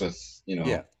to mess with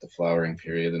the flowering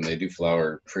period, and they do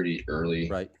flower pretty early,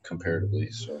 right, comparatively.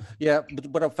 So but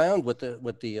what I found with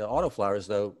the auto flowers,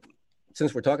 though,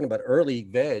 since we're talking about early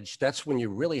veg, that's when you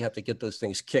really have to get those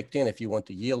things kicked in if you want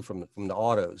the yield from the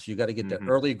autos. You got to get the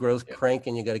early growth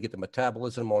cranking. You got to get the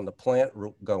metabolism on the plant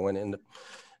going. And the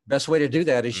best way to do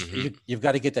that is you've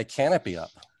got to get that canopy up.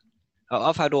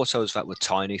 I've had autos that were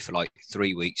tiny for like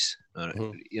 3 weeks.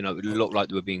 It looked like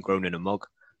they were being grown in a mug.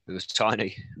 It was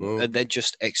tiny, and they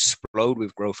just explode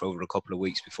with growth over a couple of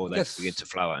weeks before they begin to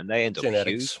flower, and they end up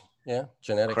genetics. huge. Yeah,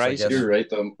 genetics. Crazy. I guess. You're right,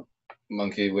 though,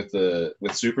 Monkey. With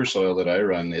super soil that I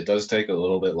run, it does take a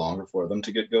little bit longer for them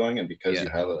to get going, and because you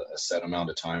have a set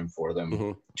amount of time for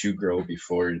them to grow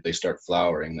before they start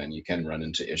flowering, then you can run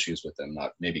into issues with them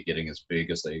not maybe getting as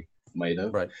big as they might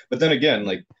have. Right. But then again,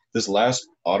 like this last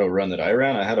auto run that I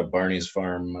ran, I had a Barney's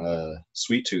Farm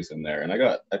sweet tooth in there, and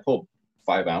I pulled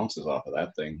 5 ounces off of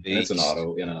that thing. And it's an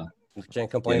auto You can't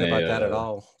complain about that at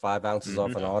all. 5 ounces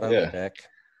off an auto. Yeah. Heck.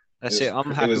 That's it.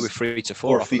 I'm happy with 3 to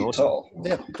 4 feet tall.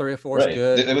 Yeah, 3 or 4 is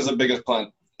good. It was the biggest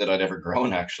plant that I'd ever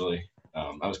grown, actually.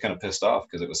 I was kind of pissed off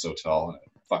because it was so tall and it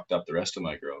fucked up the rest of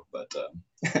my grow. But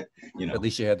at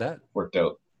least you had that. Worked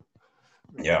out.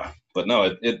 Yeah, but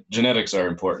no, genetics are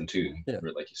important too,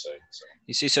 like you say. So.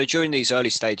 You see, so during these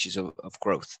early stages of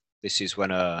growth, this is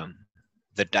when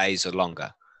the days are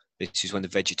longer. This is when the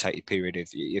vegetative period,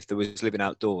 if there was living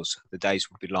outdoors, the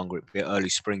days would be longer. It'd be early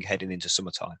spring heading into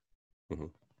summertime.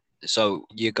 So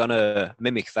you're going to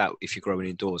mimic that if you're growing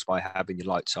indoors by having your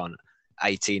lights on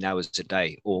 18 hours a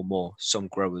day or more. Some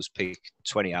growers pick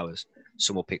 20 hours.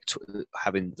 Some will pick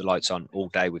having the lights on all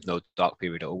day with no dark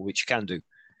period at all, which you can do.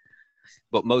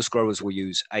 But most growers will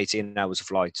use 18 hours of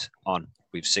light on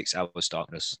with 6 hours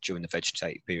darkness during the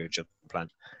vegetative period of the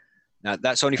plant. Now,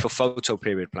 that's only for photo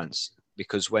period plants,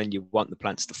 because when you want the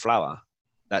plants to flower,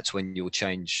 that's when you'll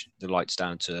change the lights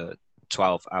down to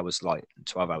 12 hours light and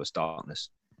 12 hours darkness.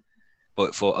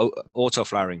 But for auto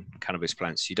flowering cannabis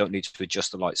plants, you don't need to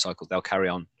adjust the light cycle. They'll carry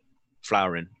on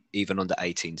flowering even under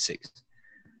 18.6.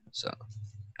 So,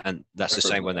 and that's the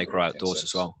same when they grow outdoors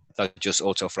as well. They'll just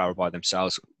auto flower by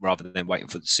themselves rather than waiting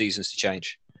for the seasons to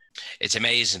change. It's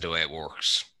amazing the way it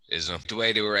works, isn't it? The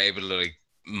way they were able to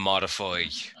modify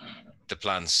the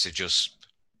plants to just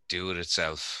do it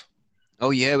itself. Oh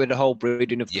yeah, with the whole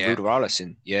breeding of the ruderalis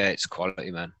in. Yeah, it's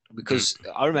quality, man. Because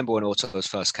I remember when autos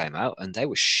first came out and they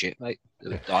were shit, mate. They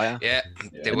were dire. Yeah.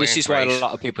 And this is why a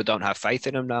lot of people don't have faith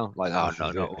in them now. Like,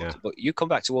 no. Yeah. But you come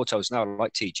back to autos now,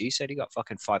 like TG said, he got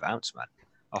fucking 5 ounce, man,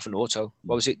 off an auto.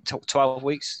 What was it, 12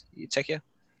 weeks you take you?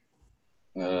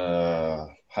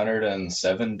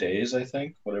 107 days, I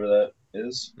think, whatever that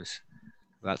is. It's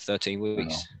about 13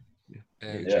 weeks. Yeah.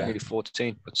 Maybe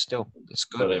 14, but still, it's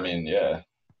good. But I mean,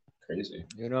 crazy.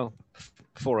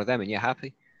 4 of them and you're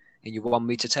happy. And you 1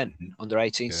 meter 10 under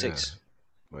 18.6.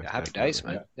 Yeah. Happy days,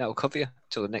 man. That'll cover you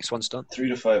till the next one's done. 3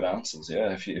 to 5 ounces.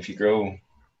 Yeah. If you grow,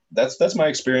 that's my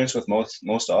experience with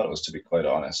most autos, to be quite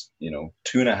honest.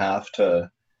 2.5 to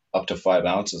up to 5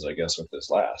 ounces, I guess, with this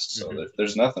last. So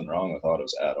there's nothing wrong with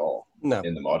autos at all. No.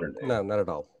 In the modern day. No, not at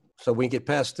all. So we get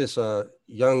past this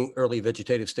young, early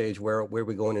vegetative stage. Where are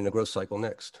we going in the growth cycle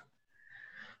next?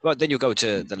 Well, then you'll go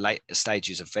to the later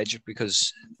stages of veg,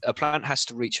 because a plant has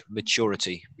to reach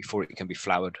maturity before it can be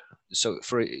flowered. So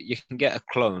you can get a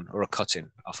clone or a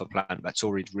cutting off a plant that's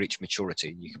already reached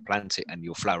maturity. You can plant it and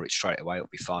you'll flower it straight away. It'll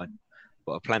be fine.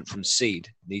 But a plant from seed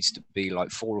needs to be like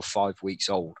 4 or 5 weeks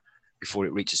old before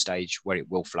it reaches a stage where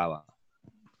it will flower.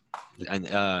 And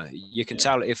you can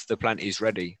tell if the plant is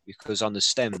ready, because on the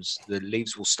stems, the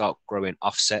leaves will start growing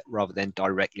offset rather than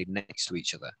directly next to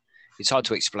each other. It's hard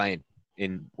to explain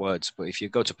in words, but if you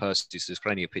go to Percy's, there's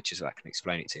plenty of pictures that can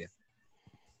explain it to you.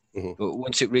 But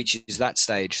once it reaches that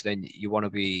stage, then you want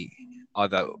to be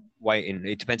either waiting.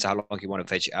 It depends on how long you want to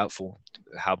veg it out for,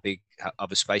 how big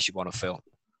of a space you want to fill.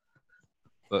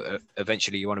 But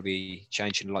eventually you want to be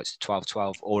changing the lights to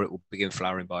 12-12, or it will begin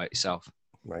flowering by itself.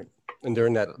 Right. And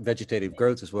during that vegetative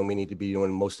growth is when we need to be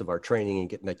doing most of our training and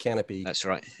getting that canopy That's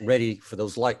right. ready for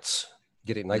those lights.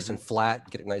 Get it nice and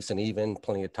flat, get it nice and even,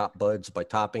 plenty of top buds by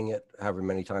topping it however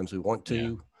many times we want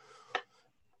to.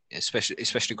 Yeah.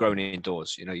 Especially growing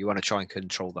indoors, you want to try and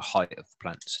control the height of the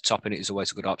plants. Topping it is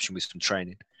always a good option with some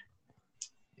training.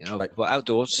 Right. But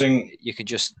outdoors, you can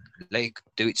just let it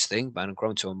do its thing, man, and grow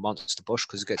into a monster bush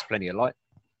because it gets plenty of light.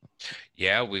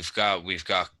 Yeah, we've got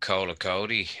Cola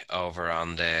Cody over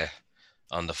on the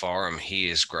forum. He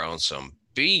has grown some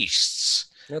beasts.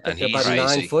 I think they're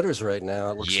about 9 footers right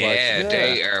now. It looks like. Yeah,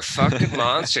 they are fucking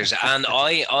monsters. And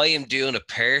I am doing a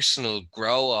personal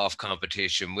grow off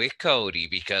competition with Cody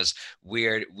because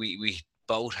we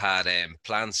both had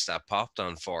plants that popped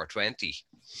on 420.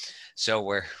 So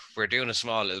we're doing a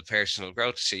small little personal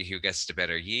growth to see who gets the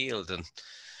better yield. And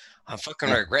I'm fucking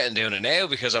regretting doing it now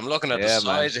because I'm looking at the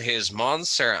size of his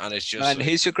monster and it's just. And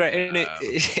he's regretting it.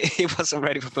 He wasn't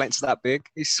ready for plants that big.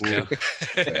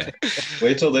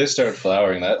 Wait till they start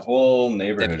flowering. That whole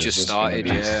neighborhood They've just started.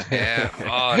 Yeah.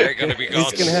 Oh, they're going to be gone.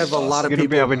 He's going to have a lot of people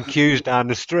people having queues down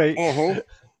the street.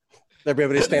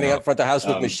 Everybody standing out front of the house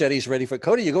with machetes ready for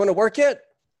Cody. You going to work yet?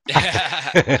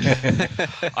 I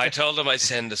told him I'd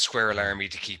send the squirrel army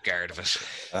to keep guard of it.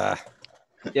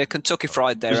 Yeah, Kentucky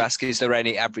Fried there asking, is there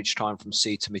any average time from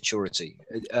seed to maturity?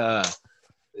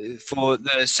 For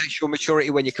the sexual maturity,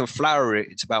 when you can flower it,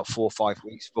 it's about 4 or 5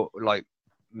 weeks. But like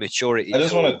maturity, I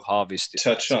just want to harvest.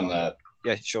 Touch on that.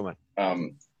 Yeah, sure,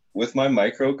 man. With my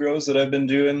micro grows that I've been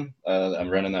doing, I'm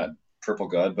running that Purple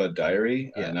Godbud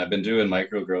Diary, and I've been doing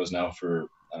micro grows now for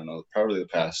probably the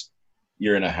past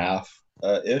year and a half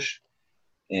ish.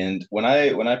 And when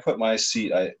I put my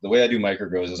seed, the way I do micro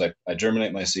grows is I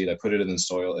germinate my seed, I put it in the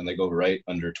soil, and they go right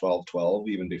under 12-12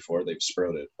 even before they've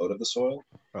sprouted out of the soil.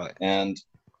 Right. And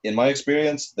in my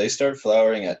experience, they start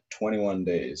flowering at 21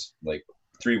 days, like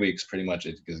 3 weeks, pretty much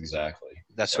exactly.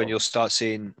 That's when you'll start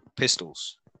seeing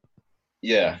pistils.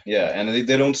 Yeah, and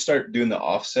they don't start doing the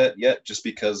offset yet, just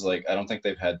because like I don't think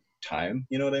they've had time.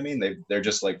 You know what I mean? They're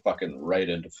just like fucking right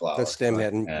into flower. That stem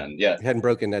hadn't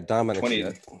broken that dominance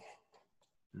yet.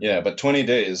 Yeah, but 20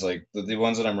 days, like the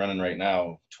ones that I'm running right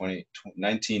now,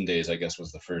 19 days, I guess,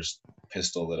 was the first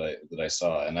pistil that I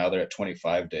saw, and now they're at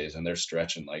 25 days, and they're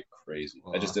stretching like crazy.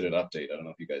 Wow. I just did an update. I don't know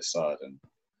if you guys saw it, and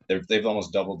they've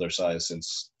almost doubled their size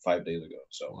since 5 days ago.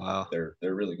 So wow. They're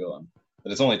really going,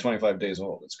 but it's only 25 days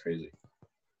old. It's crazy.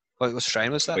 What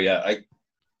strain was that? But yeah,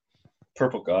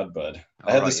 Purple Godbud.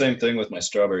 I had the same thing with my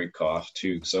strawberry cough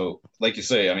too. So, like you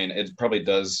say, I mean, it probably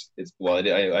does.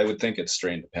 I would think it's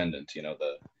strain dependent. You know,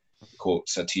 the quote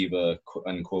sativa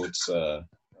unquotes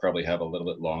probably have a little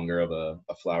bit longer of a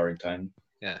flowering time.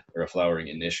 Yeah. Or a flowering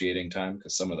initiating time,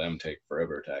 because some of them take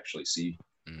forever to actually see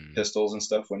pistils and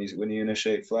stuff when you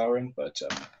initiate flowering. But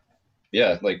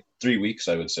yeah, like 3 weeks,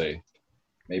 I would say,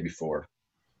 maybe 4.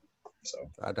 So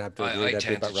I'd have to agree. I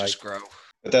tend to just grow.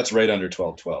 But that's right under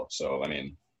 12-12. So I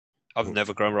mean, I've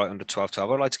never grown right under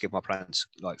 12-12. I'd like to give my plants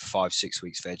like 5-6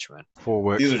 weeks veg, man. 4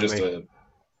 weeks. These are just an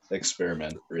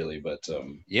experiment, really. But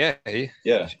yeah.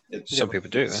 Some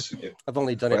people do. I've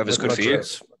only done whatever's good for you.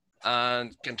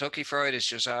 And Kentucky Fried is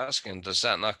just asking, does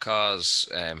that not cause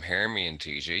hermy in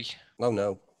TG? Oh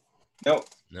no. No,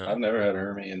 I've never had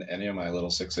hermy in any of my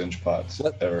little 6-inch pots.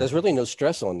 Ever. There's really no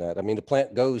stress on that. I mean, the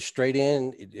plant goes straight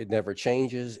in. It never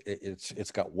changes.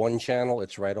 It's got one channel.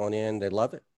 It's right on in. They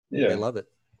love it. Yeah, they love it.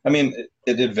 I mean,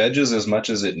 it veges as much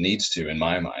as it needs to, in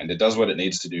my mind. It does what it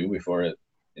needs to do before it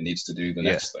needs to do the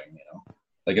next thing. You know,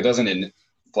 like it doesn't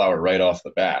flower right off the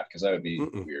bat, because that would be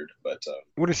weird. But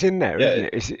well, it's in there,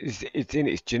 isn't it? It's in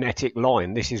its genetic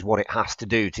line. This is what it has to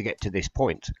do to get to this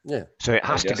point. Yeah. So it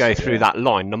has to go through that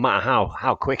line, no matter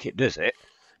how quick it does it.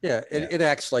 Yeah, it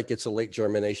acts like it's a late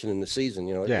germination in the season.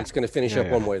 You know, it's going to finish up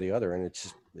one way or the other, and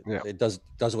it does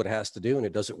what it has to do, and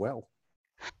it does it well.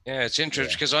 Yeah, it's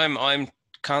interesting because I'm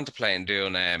contemplating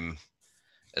doing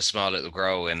a small little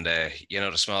grow in the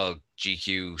small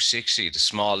GQ60, the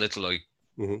small little like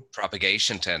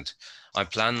propagation tent. I'm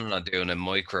planning on doing a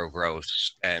micro growth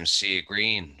sea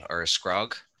green or a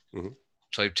scrog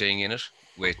type thing in it,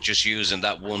 with just using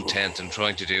that one tent and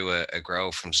trying to do a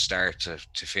grow from start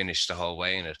to finish the whole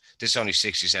way in it. This is only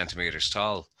 60 centimeters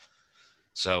tall,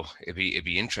 so it'd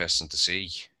be interesting to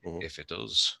see if it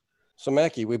does. So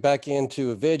Mackie, we're back into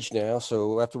a veg now.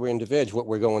 So after we're into veg, what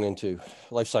we're going into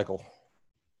life cycle?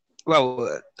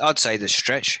 Well, I'd say the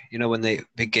stretch, when it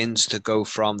begins to go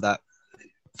from that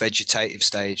vegetative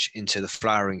stage into the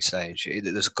flowering stage.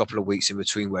 There's a couple of weeks in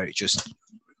between where it just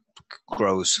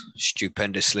grows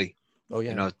stupendously. Oh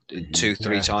yeah. You know,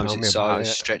 2-3 Yeah, times tell me its about size,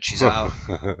 it. stretches out.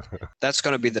 That's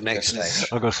going to be the next stage.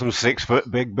 I've got some 6 foot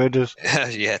big bidders.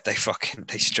 Yeah, they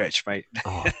stretch, mate.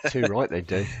 Oh, too right they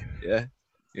do. Yeah.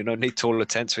 You don't need taller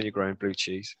tents when you're growing blue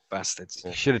cheese, bastards.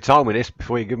 You should have told me this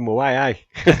before you give them away, eh?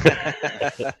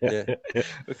 Yeah.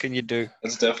 What can you do?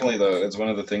 It's definitely it's one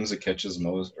of the things that catches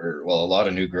most, or well, a lot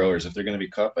of new growers. If they're going to be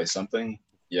caught by something,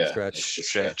 yeah, Stretch. it's the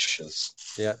Stretch.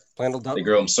 'cause Yeah. Plant will They double.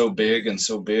 grow them so big, and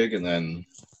then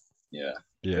Yeah.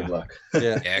 good luck.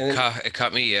 Yeah. Yeah, And it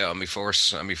caught me on my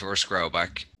first grow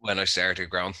back when I started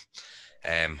growing.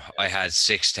 I had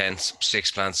 6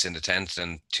 plants in the tent,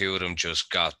 and 2 of them just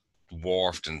got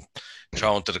dwarfed and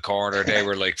thrown to the corner. They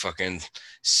were like fucking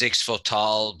 6 foot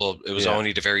tall, but it was Yeah.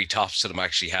 only the very tops of them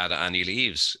actually had any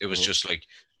leaves. It was just like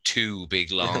 2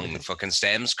 big long fucking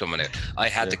stems coming out. I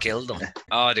had to kill them.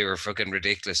 Oh, they were fucking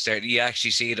ridiculous. You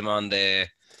actually see them on the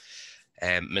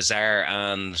Mazar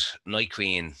and Night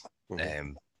Queen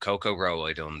cocoa grow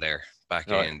I done there back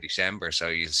in December. So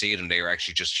you can see them. They were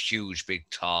actually just huge, big,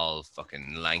 tall,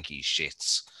 fucking lanky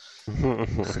shits.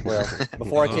 well,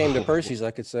 before I came to Percy's, I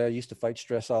could say I used to fight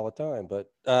stress all the time,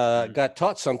 but got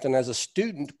taught something as a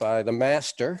student by the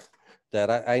master that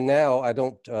I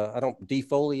don't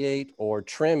defoliate or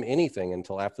trim anything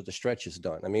until after the stretch is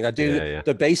done. I mean, I do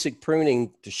the basic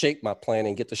pruning to shape my plant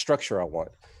and get the structure I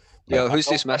want. Yeah, who's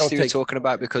this master you're talking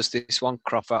about? Because this one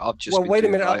crop out I've just wait a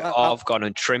minute. I've gone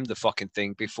and trimmed the fucking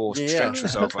thing before stretch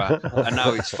was over, and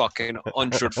now it's fucking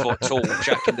 100-foot tall,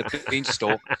 Jack in the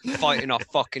Beanstalk, fighting off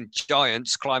fucking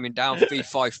giants, climbing down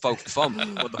V5 folk thumb.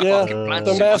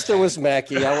 The master was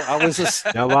Mackie. I was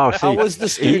I was the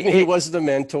student. He was the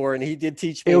mentor, and he did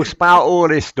teach me. He'll spout all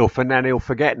this stuff, and then he'll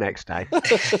forget next day.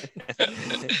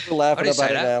 We're laughing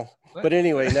about it now. But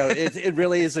anyway, no, it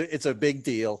really is. It's a big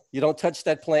deal. You don't touch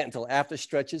that plant until after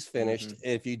stretch is finished. Mm-hmm.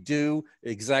 If you do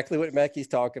exactly what Mackie's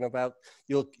talking about,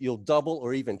 you'll double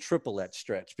or even triple that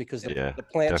stretch because the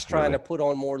plant's trying to put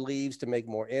on more leaves to make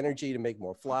more energy, to make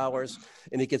more flowers,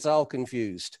 and it gets all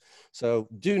confused. So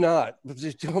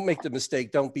don't make the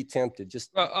mistake. Don't be tempted.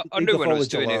 Just I knew when I was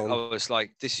doing it, I was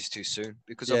like, this is too soon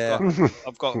because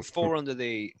I've got 4 under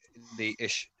the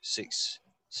ish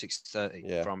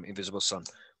 630 from Invisible Sun.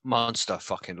 Monster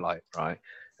fucking light, right?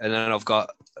 And then I've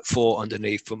got 4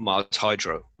 underneath from Mars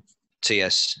Hydro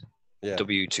TS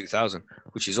W2000,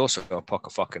 which is also a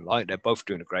pocket fucking light. They're both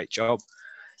doing a great job,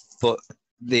 but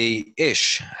the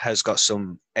ish has got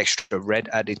some extra red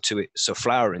added to it, so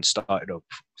flowering started up.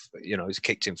 It's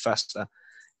kicked in faster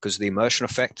because of the immersion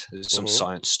effect. There's some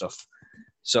science stuff.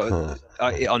 So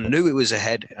I knew it was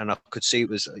ahead, and I could see it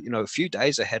was, a few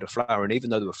days ahead of flowering, even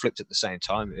though they were flipped at the same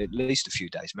time, at least a few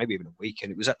days, maybe even a week.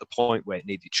 And it was at the point where it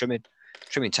needed trimming.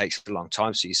 Trimming takes a long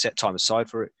time, so you set time aside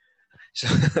for it. So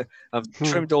I've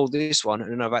trimmed all this one,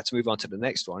 and then I've had to move on to the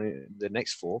next one, the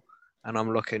next 4. And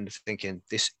I'm thinking,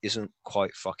 this isn't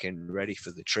quite fucking ready for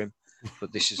the trim,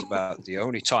 but this is about the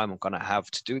only time I'm going to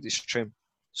have to do this trim.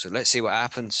 So let's see what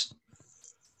happens.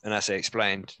 And as I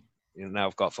explained, now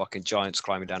I've got fucking giants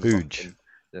climbing down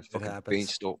the fucking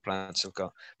beanstalk plants I've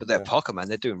got. But they're pocket, man.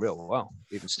 They're doing real well,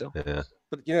 even still. Yeah.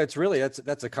 But it's really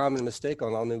that's a common mistake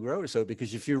on all new growers. So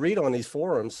because if you read on these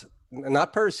forums,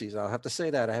 not Percy's, I'll have to say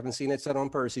that I haven't seen it said on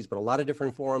Percy's, but a lot of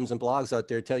different forums and blogs out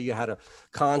there tell you how to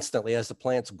constantly, as the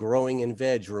plant's growing in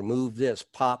veg, remove this,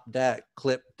 pop that,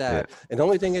 clip that, and the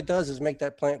only thing it does is make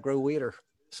that plant grow weeder.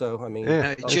 So I mean,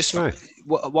 just right.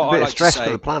 what I like to say,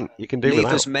 for the plant. You can do leave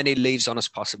without. as many leaves on as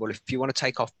possible. If you want to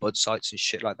take off bud sites and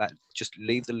shit like that, just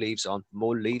leave the leaves on. The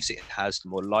more leaves it has, the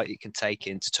more light it can take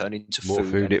in to turn into more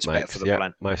food it it's makes. better for the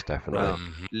plant. Most definitely.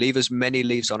 Leave as many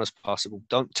leaves on as possible.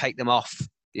 Don't take them off.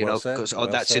 Because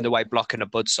that's in the way, blocking a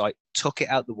bud site. Tuck it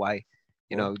out the way.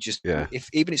 If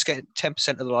even it's getting 10%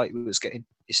 of the light it was getting,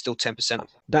 it's still 10%.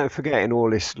 Don't forget in all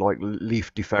this like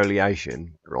leaf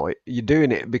defoliation, right? You're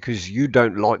doing it because you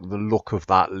don't like the look of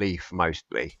that leaf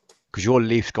mostly, because your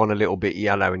leaf's gone a little bit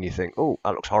yellow and you think, oh,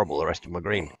 that looks horrible. The rest of my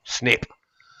green, snip.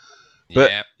 But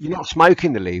you're not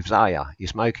smoking the leaves, are you? You're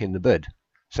smoking the bud.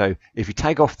 So if you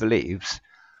take off the leaves,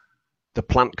 the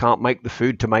plant can't make the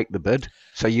food to make the bud,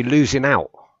 so you're losing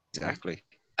out. Exactly.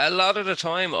 A lot of the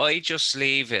time, I just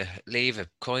leave it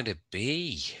kind of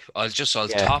be. I'll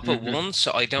top it once.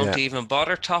 I don't even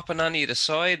bother topping any of the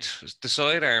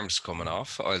side arms coming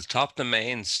off. I'll top the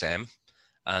main stem,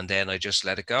 and then I just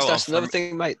let it go. That's another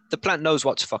thing, mate. The plant knows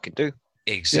what to fucking do.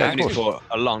 Exactly. For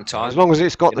a long time. As long as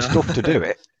it's got the stuff to do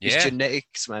it. It's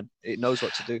genetics, man. It knows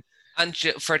what to do. And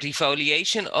for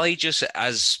defoliation, I just,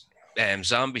 as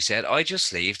Zombie said, I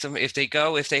just leave them. If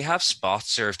they have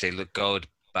spots or if they go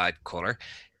bad color,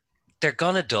 they're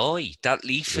gonna die. That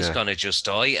leaf is Yeah. gonna just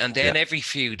die, and then Yeah. every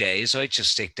few days I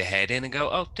just stick the head in and go,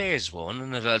 "Oh, there's one,"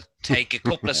 and it'll take a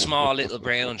couple of small little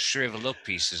brown shriveled up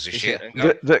pieces of shit. And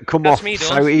go, That come "That's off me so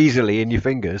done." easily in your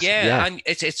fingers. Yeah, and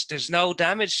it's there's no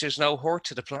damage, there's no hurt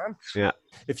to the plant. Yeah.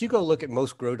 If you go look at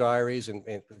most grow diaries and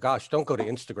gosh, don't go to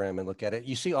Instagram and look at it.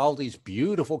 You see all these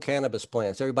beautiful cannabis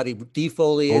plants. Everybody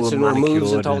defoliates and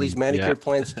removes into all these manicured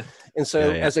plants. And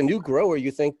so as a new grower,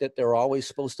 you think that they're always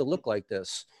supposed to look like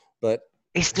this. But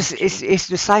it's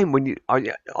the same when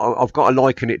I've got to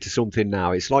liken it to something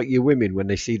now. It's like your women when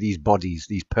they see these bodies,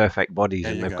 these perfect bodies,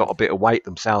 and they've got a bit of weight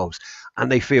themselves, and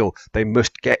they feel they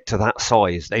must get to that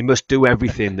size. They must do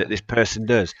everything that this person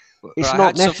does. It's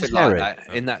not necessary. Like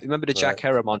that in that. Remember the Jack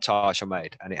Herer montage I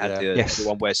made, and it had the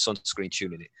one where sunscreen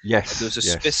tuning it. Yes. There was a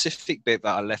specific bit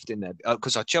that I left in there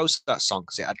because I chose that song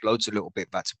because it had loads of little bit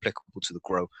that's applicable to the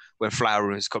grow. When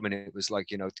flowering was coming, it was like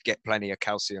to get plenty of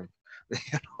calcium.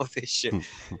 All this shit,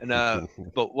 and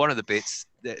but one of the bits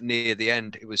that near the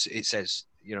end, it says,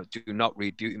 do not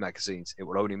read beauty magazines. It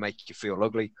will only make you feel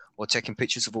ugly. Or taking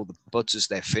pictures of all the buds as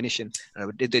they're finishing,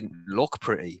 and it didn't look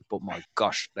pretty, but my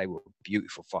gosh, they were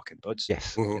beautiful fucking buds.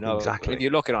 Yes, exactly. If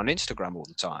you're looking on Instagram all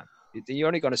the time, you're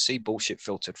only going to see bullshit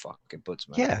filtered fucking buds,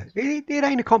 man. Yeah, it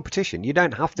ain't a competition. You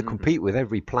don't have to compete with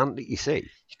every plant that you see.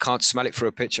 You can't smell it through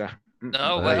a picture.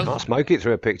 No, you can't smoke it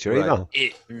through a picture either.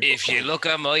 If you look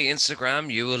at my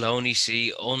Instagram, you will only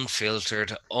see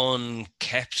unfiltered,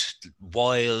 unkept,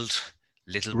 wild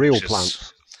little real bushes.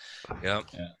 Plants. Yeah.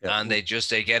 And they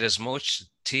get as much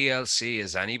TLC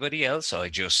as anybody else. I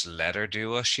just let her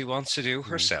do what she wants to do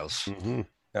herself. Mm-hmm.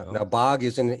 Now Bog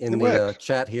is in the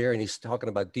chat here, and he's talking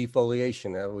about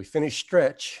defoliation. We finished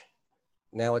stretch.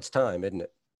 Now it's time, isn't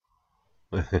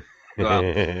it? Well,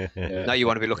 now you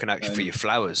want to be looking out for your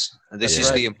flowers, and this is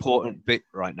the important bit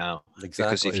right now. Exactly.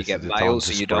 Because if you get males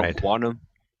and you don't want them,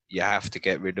 you have to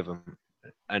get rid of them.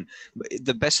 And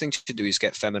the best thing to do is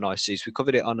get feminized seeds. We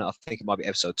covered it on, I think it might be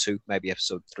episode 2, maybe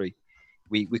episode 3.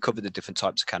 We covered the different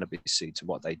types of cannabis seeds and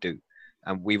what they do.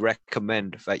 And we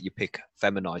recommend that you pick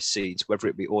feminized seeds, whether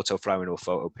it be auto flowering or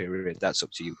photo period. That's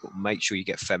up to you. But make sure you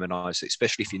get feminized,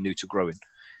 especially if you're new to growing,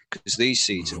 because these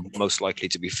seeds are most likely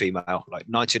to be female, like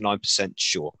 99%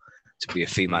 sure to be a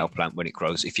female plant when it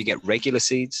grows. If you get regular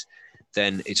seeds,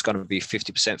 then it's going to be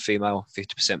 50% female,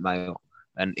 50% male.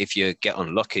 And if you get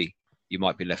unlucky, you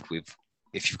might be left with,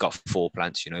 if you've got 4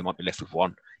 plants, you might be left with 1.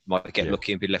 You might get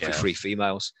lucky and be left with 3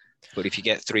 females. But if you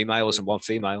get 3 males and 1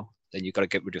 female, then you've got to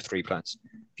get rid of 3 plants.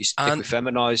 If you stick with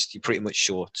feminized, you're pretty much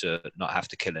sure to not have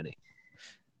to kill any.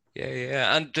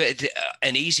 Yeah. And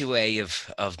an easy way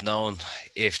of knowing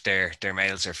if they're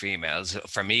males or females,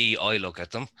 for me, I look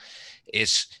at them,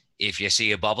 is if you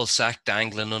see a bobble sack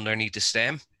dangling underneath the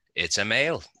stem, it's a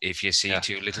male. If you see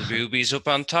 2 little boobies up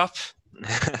on top,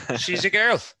 she's a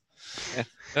girl.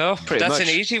 Yeah. That's an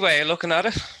easy way of looking at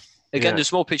it. Again,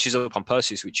 there's more pictures up on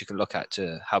Perseus which you can look at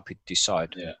to help you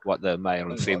decide what the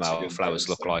male and female flowers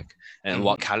look like, and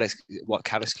what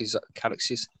calyxes.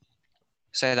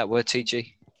 Say that word,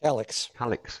 TG. Calyx.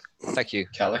 Thank you.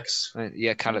 Calyx.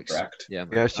 Yeah, calyx. Yeah,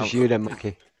 it's just you then,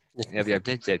 Mackie.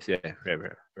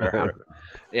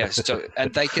 Yeah. So,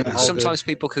 and they can sometimes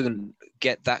people can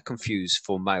get that confused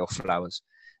for male flowers,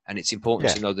 and it's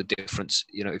important to know the difference.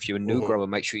 If you're a new grower,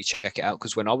 make sure you check it out.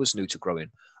 Because when I was new to growing,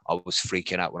 I was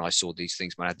freaking out when I saw these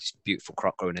things. Man, I had this beautiful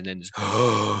crop growing, and then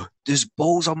there's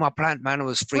balls on my plant. Man, I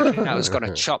was freaking out. I was going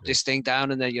to chop this thing down,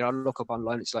 and then I look up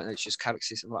online. It's like it's just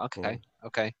calyxes. I'm like,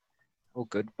 okay. All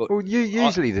good, but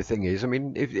usually the thing is, I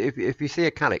mean, if you see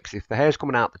a calyx, if the hair's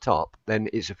coming out the top, then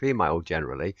it's a female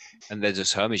generally. And there's a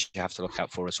hermes you have to look out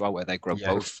for as well, where they grow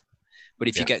both. But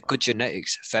if you get good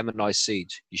genetics, feminized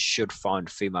seeds, you should find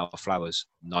female flowers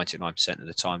 99% of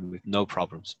the time with no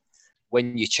problems.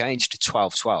 When you change to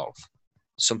 12-12,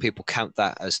 some people count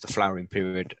that as the flowering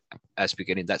period as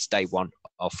beginning. That's day 1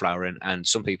 of flowering, and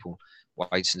some people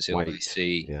wait until they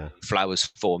see flowers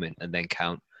forming and then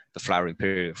count the flowering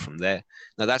period from there.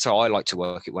 Now that's how I like to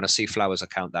work it. When I see flowers, I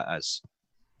count that as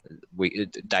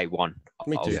day 1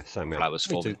 of flowers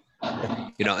forming.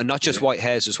 And not just white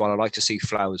hairs as well. I like to see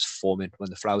flowers forming. When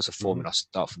the flowers are forming, I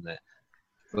start from there.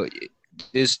 But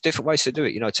there's different ways to do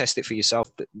it. Test it for yourself.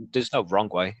 There's no wrong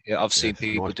way. I've seen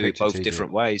people do it both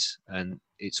different ways, and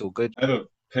it's all good. I have a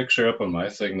picture up on my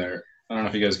thing there. I don't know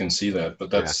if you guys can see that, but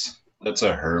that's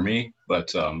a hermy,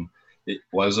 but it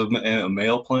was a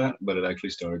male plant, but it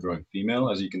actually started growing female.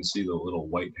 As you can see, the little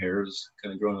white hairs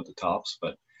kind of growing at the tops,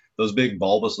 but those big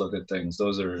bulbous looking things,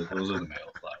 those are the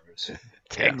male flowers.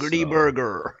 Integrity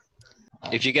burger.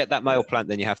 If you get that male plant,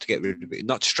 then you have to get rid of it.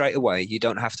 Not straight away. You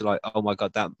don't have to like, oh my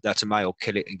God, that's a male,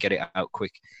 kill it and get it out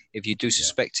quick. If you do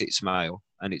suspect it's male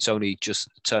and it's only just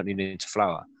turning into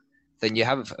flower, then you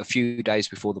have a few days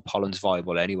before the pollen's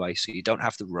viable anyway. So you don't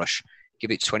have to rush.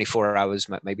 Give it 24 hours,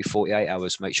 maybe 48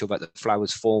 hours. Make sure that the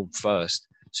flowers form first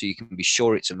so you can be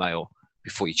sure it's a male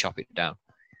before you chop it down.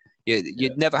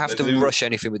 You'd never have to rush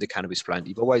anything with the cannabis plant.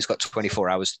 You've always got 24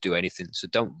 hours to do anything. So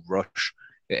don't rush.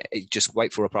 Just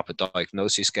wait for a proper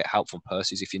diagnosis. Get help from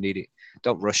Percy's if you need it.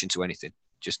 Don't rush into anything.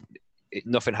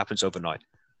 Nothing happens overnight,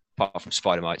 apart from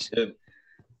spider mites.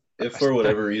 If for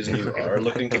whatever reason you are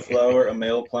looking to flower a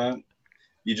male plant,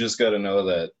 you just got to know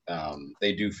that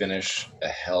they do finish a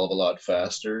hell of a lot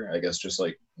faster. I guess just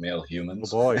like male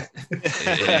humans. Oh boy.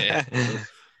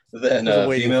 Than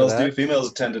females do.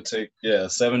 Females tend to take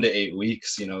 7 to 8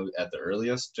 weeks, at the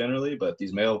earliest generally. But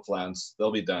these male plants, they'll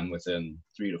be done within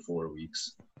 3 to 4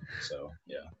 weeks. So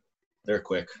yeah, they're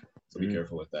quick. So be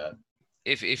careful with that.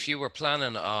 If you were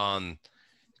planning on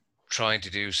trying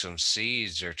to do some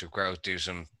seeds or to do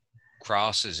some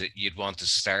crosses, you'd want to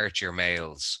start your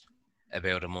males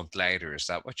about a month later. Is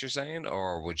that what you're saying?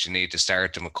 Or would you need to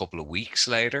start them a couple of weeks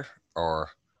later? Or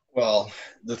well,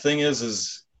 the thing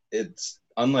is it's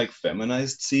unlike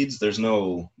feminized seeds, there's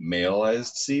no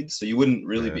maleized seeds, so you wouldn't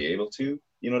really be able to,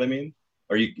 you know what I mean?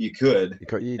 Or you could,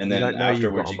 and then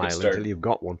afterwards you could start until you've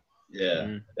got one.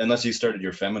 Yeah, unless you started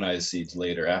your feminized seeds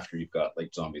later after you've got,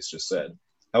 like Zombies just said.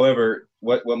 However,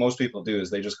 what most people do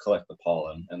is they just collect the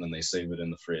pollen and then they save it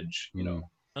in the fridge,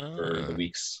 for the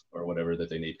weeks or whatever that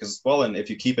they need. Because pollen, if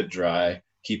you keep it dry,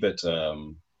 keep it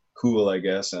cool, I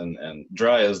guess, and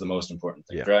dry is the most important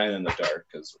thing. Dry and in the dark,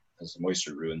 because the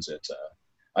moisture ruins it.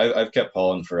 I've kept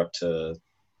pollen for up to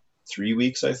 3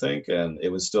 weeks, I think, and it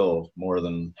was still more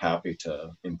than happy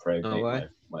to impregnate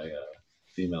my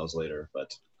females later.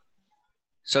 But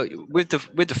so with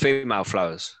the female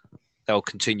flowers, they'll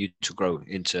continue to grow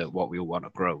into what we all want to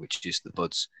grow, which is the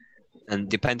buds. And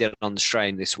depending on the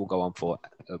strain, this will go on for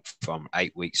from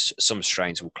 8 weeks. Some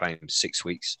strains will claim 6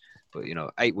 weeks, but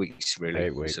 8 weeks really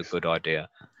is a good idea.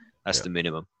 That's the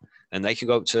minimum. And they can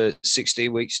go up to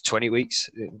 16 weeks, 20 weeks,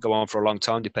 go on for a long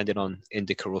time, depending on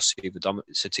indica or sativa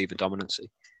dominancy.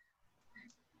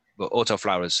 But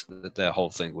autoflowers, their whole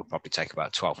thing will probably take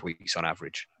about 12 weeks on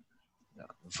average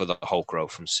for the whole grow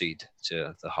from seed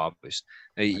to the harvest.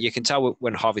 You can tell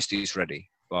when harvest is ready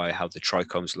by how the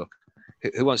trichomes look.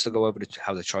 Who wants to go over to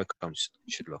how the trichomes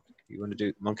should look? You want to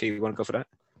do, Monkey, you want to go for that?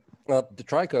 Well, the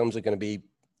trichomes are going to be,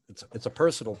 it's a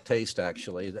personal taste,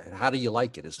 actually. How do you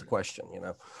like it is the question,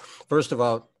 First of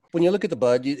all, when you look at the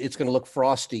bud, it's going to look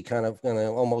frosty, kind of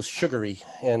almost sugary.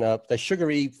 And the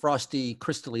sugary, frosty,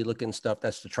 crystally looking stuff,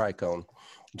 that's the trichome.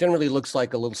 It generally looks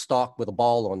like a little stalk with a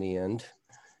ball on the end.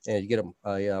 And you get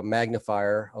a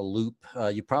magnifier, a loop.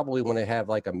 You probably want to have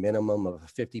like a minimum of a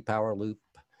 50 power loop.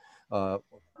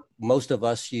 Most of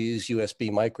us use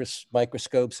USB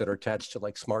microscopes that are attached to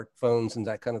like smartphones and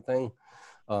that kind of thing.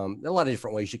 There are a lot of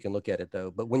different ways you can look at it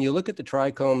though. But when you look at the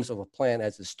trichomes of a plant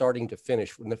as it's starting to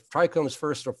finish, when the trichomes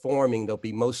first are forming, they'll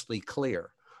be mostly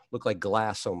clear, look like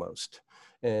glass almost.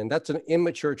 And that's an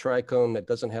immature trichome that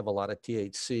doesn't have a lot of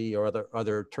THC or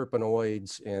other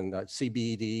terpenoids and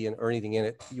CBD or anything in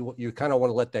it. You kind of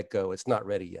want to let that go. It's not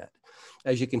ready yet.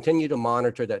 As you continue to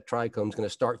monitor, that trichome is going to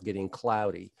start getting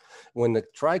cloudy. When the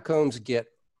trichomes get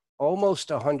almost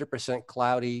 100%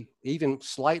 cloudy, even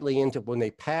slightly into when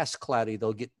they pass cloudy,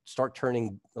 they'll start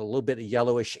turning a little bit of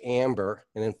yellowish amber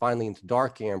and then finally into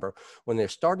dark amber. When they're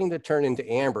starting to turn into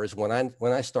amber is when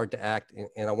I start to act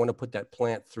and I want to put that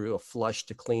plant through a flush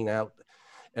to clean out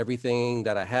everything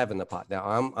that I have in the pot.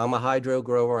 Now I'm a hydro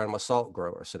grower, I'm a salt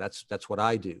grower. So that's what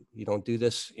I do. You don't do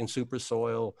this in super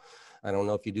soil. I don't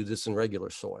know if you do this in regular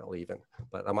soil even,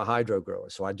 but I'm a hydro grower.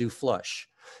 So I do flush.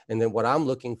 And then what I'm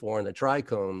looking for in the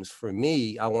trichomes, for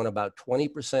me, I want about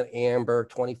 20% amber,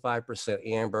 25%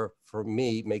 amber. For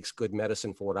me, makes good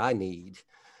medicine for what I need.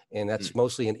 And that's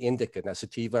mostly an indica. Now,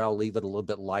 sativa, I'll leave it a little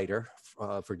bit lighter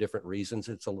for different reasons.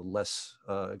 It's a little less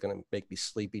going to make me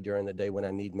sleepy during the day when I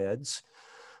need meds.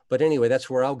 But anyway, that's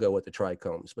where I'll go with the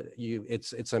trichomes. But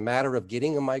it's a matter of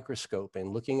getting a microscope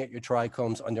and looking at your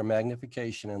trichomes under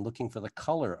magnification and looking for the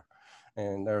color.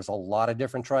 And there's a lot of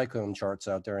different trichome charts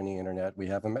out there on the internet. We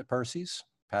have them at Percy's.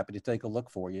 Happy to take a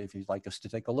look for you if you'd like us to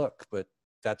take a look. But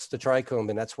that's the trichome,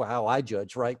 and that's how I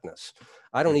judge ripeness.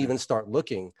 I don't even start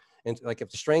looking. And like if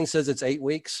the strain says it's 8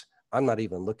 weeks, I'm not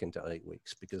even looking till 8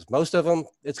 weeks because most of them,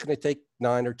 it's going to take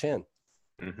 9 or 10.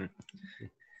 Mm-hmm.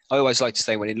 I always like to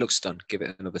say when it looks done, give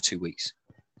it another 2 weeks.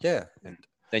 Yeah. And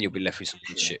then you'll be left with some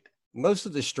good shit. Most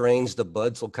of the strains, the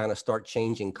buds will kind of start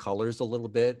changing colors a little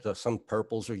bit. Some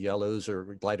purples or yellows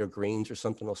or lighter greens or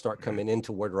something will start coming in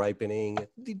toward ripening.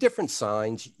 The different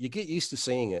signs, you get used to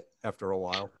seeing it after a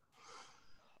while.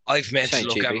 I've meant to Shane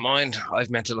look at Chibi. mine. I've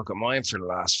meant to look at mine for the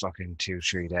last fucking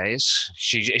 2-3 days.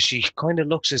 She kind of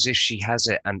looks as if she has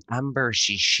an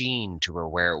ambersy sheen to her,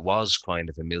 where it was kind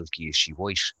of a milky-ishy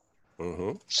white.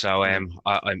 Mm-hmm. So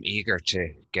I'm eager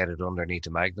to get it underneath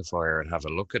the magnifier and have a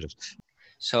look at it.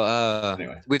 So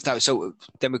Anyway. with that, so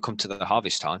then we come to the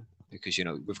harvest time, because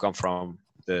we've gone from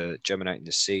the germinating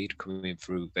the seed, coming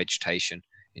through vegetation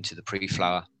into the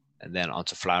pre-flower, and then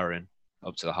onto flowering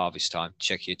up to the harvest time.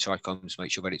 Check your trichomes, make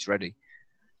sure that it's ready,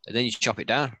 and then you chop it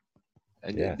down.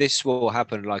 And this will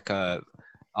happen like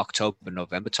October,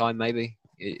 November time, maybe.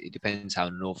 It depends how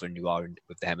northern you are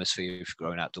with the hemisphere. If you're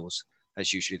growing outdoors,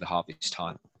 that's usually the harvest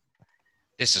time.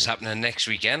 This is happening next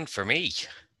weekend for me.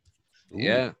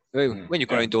 Yeah, when you're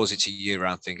growing indoors, it's a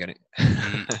year-round thing, isn't it?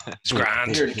 It's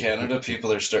grand. Here in Canada,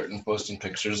 people are starting posting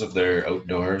pictures of their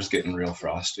outdoors getting real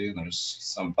frosty, and there's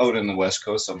some out in the West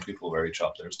Coast. Some people have already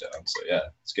chopped theirs down. So yeah,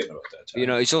 it's getting about that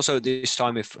time. It's also this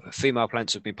time, if female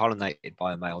plants have been pollinated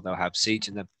by a male, they'll have seeds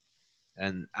in them.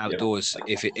 And outdoors,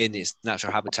 if it in its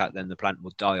natural habitat, then the plant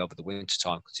will die over the winter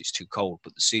time because it's too cold.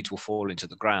 But the seeds will fall into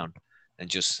the ground and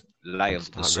just lay on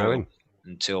the soil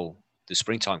until the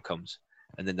springtime comes.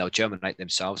 And then they'll germinate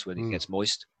themselves when it gets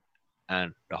moist,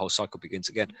 and the whole cycle begins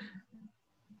again.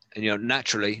 And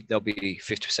naturally they'll be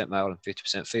 50% male and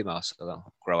 50% female, so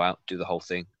they'll grow out, do the whole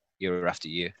thing year after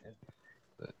year.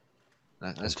 But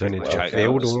that's pretty much how it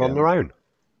field all on their own.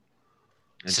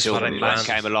 Until the man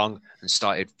came along and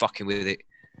started fucking with it.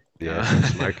 Yeah,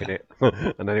 smoking it,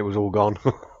 and then it was all gone.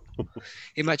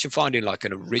 Imagine finding like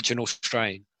an original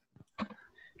strain,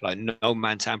 like no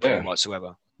man tampering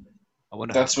whatsoever. I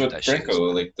wonder. That's what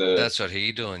Franco That's what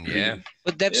he doing, yeah.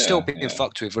 But they've still been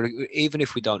fucked with, even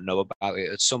if we don't know about it.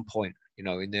 At some point, in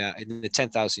the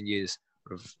 10,000 years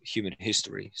of human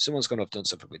history, someone's going to have done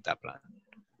something with that plant.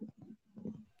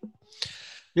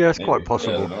 Yeah, it's quite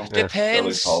possible.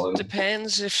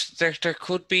 Depends if there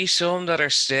could be some that are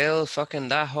still fucking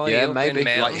that high. Yeah, up maybe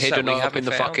in like hidden up in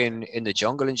the found. fucking in the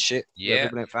jungle and shit. Yeah,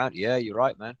 found. Yeah, you're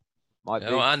right, man. Might be.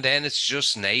 And then it's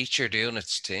just nature doing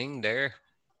its thing there.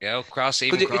 Cross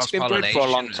it's been bred for a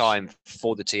long is... time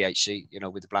for the THC,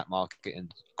 with the black market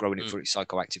and growing it for its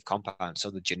psychoactive compound.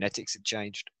 So the genetics have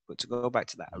changed. But to go back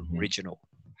to that original,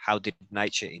 how did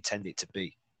nature intend it to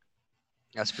be?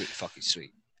 That's pretty fucking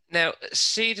sweet. Now,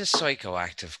 see the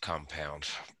psychoactive compound.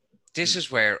 This is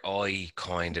where I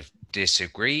kind of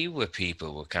disagree with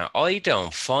people. I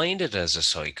don't find it as a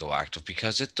psychoactive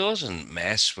because it doesn't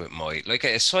mess with a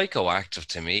psychoactive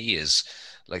to me is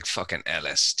like fucking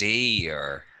LSD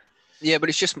or... Yeah, but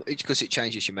it's just because it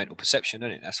changes your mental perception,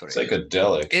 isn't it? That's what it is.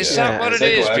 Psychedelic. Is that what it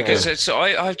is? Because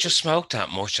I've just smoked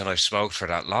that much and I've smoked for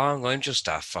that long. I'm just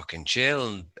that fucking chill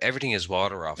and everything is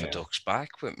water off a duck's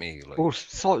back with me. Well,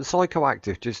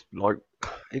 psychoactive, just like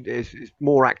it's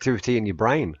more activity in your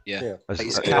brain. Yeah.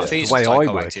 Caffeine the way I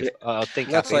work it. I think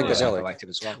caffeine is psychoactive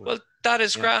as well. Well, that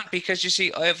is grand because you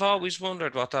see, I've always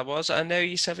wondered what that was, and now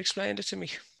you have explained it to me.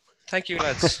 Thank you,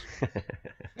 lads.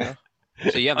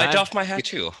 So yeah, man, I doff my hat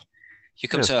to you. You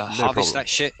come to harvest that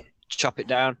shit, chop it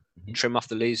down, trim off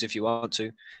the leaves if you want to.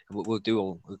 And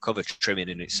we'll cover trimming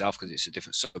in itself because it's a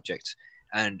different subject.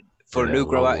 And for a new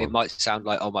grower, it might sound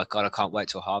like, oh my God, I can't wait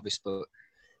till harvest. But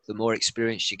the more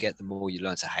experience you get, the more you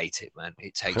learn to hate it, man.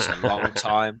 It takes a long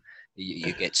time.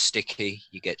 You get sticky,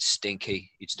 you get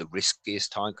stinky. It's the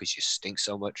riskiest time because you stink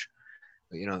so much.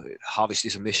 But, harvest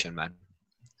is a mission, man.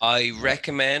 I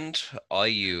recommend I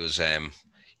use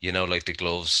like the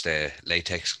gloves, the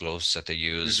latex gloves that they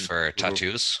use for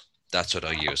tattoos. That's what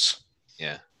I use.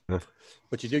 Yeah.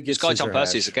 But you do get Guides on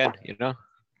Percy's again,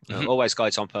 always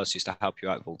Guides on Percy's to help you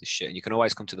out with all this shit. And you can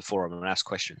always come to the forum and ask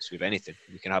questions with anything.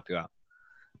 We can help you out.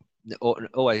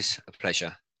 Always a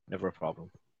pleasure. Never a problem.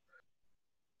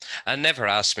 And never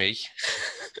ask me,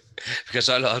 because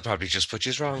I'll probably just put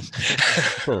you wrong.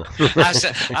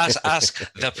 ask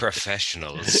the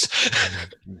professionals.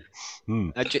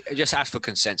 Just ask for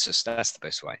consensus. That's the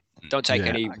best way. Don't take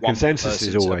any one consensus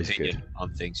is always opinion good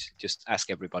on things. Just ask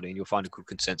everybody, and you'll find a good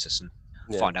consensus and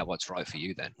find out what's right for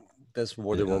you. Then that's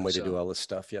more than one way to do all this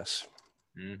stuff. Yes.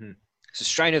 It's a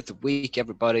strain of the week,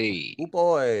 everybody. Oh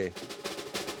boy.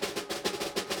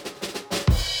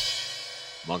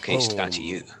 Monkey, start to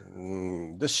you.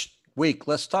 This week,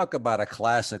 let's talk about a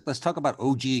classic. Let's talk about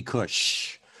OG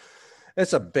Kush.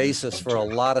 It's a basis for a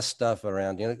lot of stuff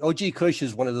around. You know, OG Kush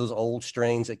is one of those old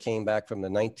strains that came back from the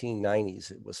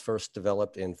 1990s. It was first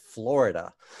developed in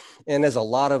Florida. And there's a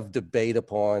lot of debate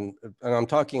upon, and I'm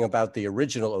talking about the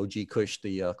original OG Kush,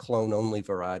 the clone-only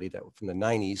variety that from the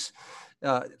 90s.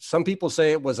 Some people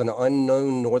say it was an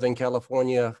unknown Northern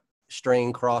California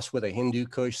strain crossed with a Hindu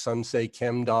Kush. Some say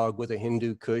Chem Dog with a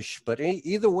Hindu Kush. But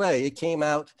either way, it came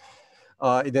out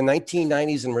in the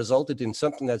 1990s and resulted in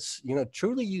something that's, you know,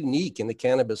 truly unique in the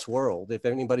cannabis world. If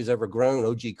anybody's ever grown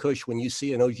OG Kush, when you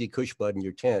see an OG Kush bud in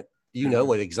your tent, you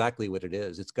know exactly what it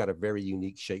is. It's got a very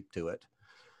unique shape to it.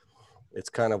 It's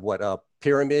kind of what a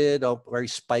pyramid, a very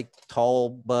spiked tall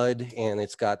bud, and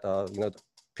it's got you know,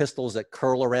 pistils that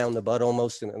curl around the bud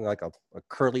almost in like a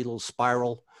curly little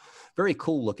spiral. Very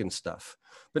cool looking stuff.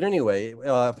 But anyway,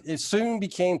 it soon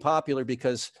became popular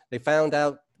because they found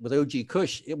out with OG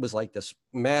Kush, it was like this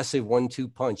massive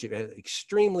 1-2 punch. It had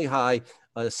extremely high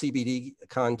CBD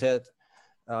content,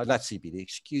 not CBD,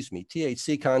 excuse me,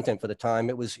 THC content for the time.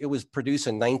 It was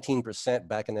producing 19%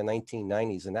 back in the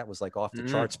 1990s, and that was like off the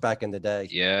charts back in the day.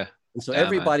 Yeah. And so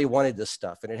everybody wanted this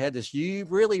stuff, and it had this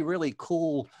really, really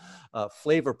cool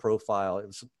flavor profile. It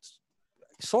was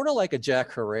sort of like a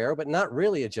Jack Herrera, but not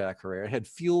really a Jack Herrera. It had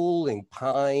fuel and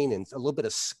pine and a little bit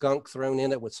of skunk thrown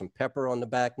in it with some pepper on the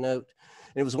back note.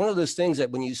 And it was one of those things that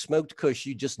when you smoked Kush,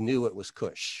 you just knew it was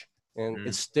Kush. And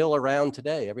it's still around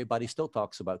today. Everybody still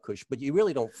talks about Kush, but you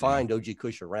really don't find OG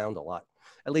Kush around a lot,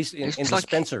 at least in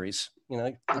dispensaries. You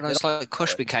know, and it's like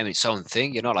Kush became its own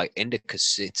thing. You know, like indica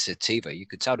sativa. You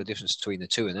could tell the difference between the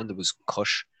two, and then there was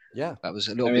Kush. Yeah, that was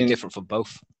a little bit different for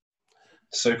both.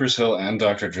 Cypress Hill and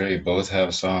Dr. Dre both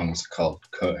have songs called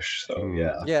Kush. So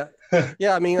yeah.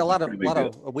 I mean, a lot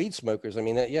of weed smokers. I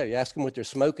mean, you ask them what they're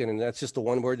smoking, and that's just the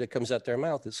one word that comes out their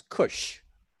mouth is Kush.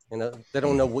 You know, they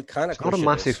don't know what kind of. It's not a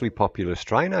massively popular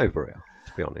strain over here,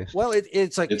 to be honest. Well,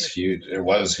 it's like it's huge. It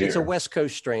was here. It's a West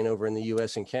Coast strain over in the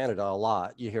U.S. and Canada a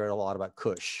lot. You hear a lot about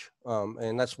Kush,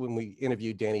 and that's when we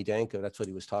interviewed Danny Danko. That's what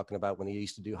he was talking about when he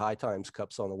used to do High Times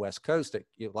cups on the West Coast. That,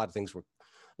 a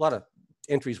lot of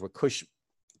entries were Kush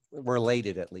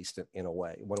related, at least in a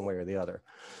way, one way or the other.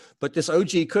 But this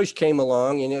OG Kush came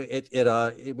along, and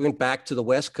it went back to the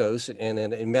West Coast, and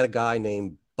it met a guy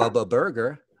named Bubba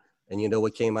Burger, and you know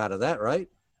what came out of that, right?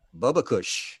 Bubba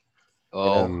Kush.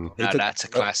 Oh, that's a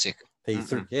classic. He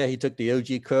took the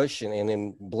OG Kush and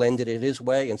then blended it his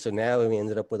way, and so now we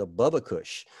ended up with a Bubba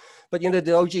Kush. But you know,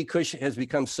 the OG Kush has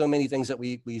become so many things that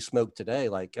we smoke today,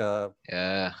 like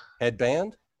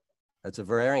Headband. That's a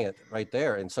variant right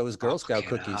there. And so is Girl Scout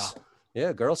cookies.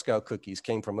 Yeah, Girl Scout cookies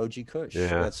came from OG Kush.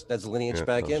 Yeah. So that's lineage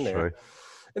back in there. True.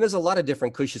 And there's a lot of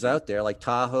different Kushes out there, like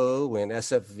Tahoe and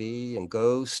SFV and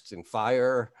Ghost and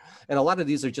Fire. And a lot of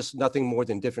these are just nothing more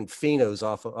than different phenos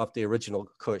off the original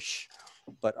Kush.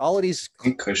 But all of these... I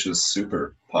think Kush is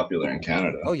super popular in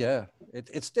Canada. Oh, yeah.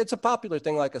 It's a popular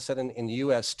thing, like I said, in the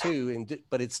U.S. too,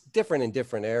 but it's different in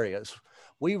different areas.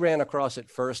 We ran across it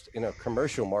first in a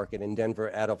commercial market in Denver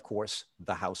at, of course,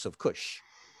 the House of Kush.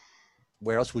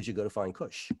 Where else would you go to find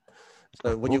Kush?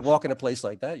 So when you walk in a place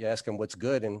like that, you ask them what's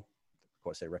good, and of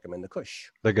course they recommend the Kush.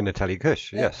 They're going to tell you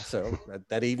Kush, yes. So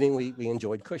that evening we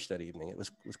enjoyed Kush that evening. It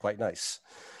was quite nice.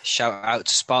 Shout out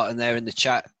to Spartan there in the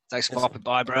chat. Thanks for popping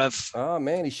by, bruv. Oh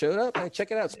man, he showed up. Hey,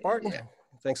 check it out, Spartan. Yeah.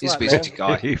 Thanks a lot, man.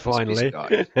 Guy. He finally.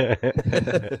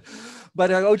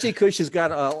 But OG Kush has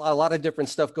got a lot of different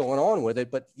stuff going on with it.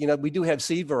 But you know, we do have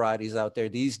seed varieties out there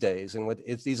these days, and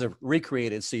these are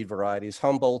recreated seed varieties.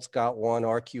 Humboldt's got one,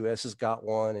 RQS has got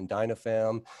one, and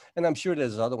Dynafem, and I'm sure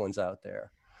there's other ones out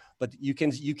there. But you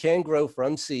can grow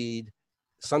from seed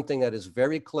something that is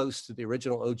very close to the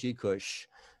original OG Kush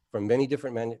from many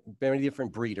different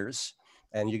breeders,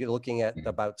 and you're looking at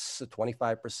about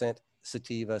 25%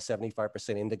 sativa,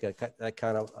 75% indica, that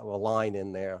kind of a line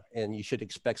in there. And you should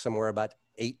expect somewhere about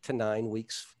 8 to 9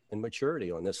 weeks in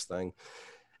maturity on this thing.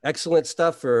 Excellent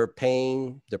stuff for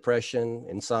pain, depression,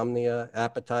 insomnia,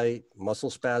 appetite, muscle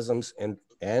spasms,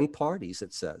 and parties,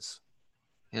 it says.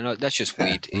 You know, that's just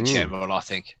weed in general, I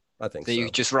think. I think so. You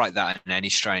just write that in any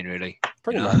strain, really.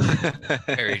 Pretty much.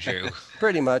 Very true.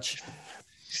 Pretty much.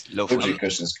 OG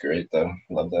Kush is great, though.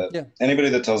 Love that. Yeah. Anybody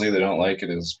that tells you they don't like it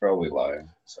is probably lying.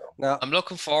 So now, I'm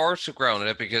looking forward to growing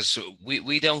it because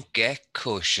we don't get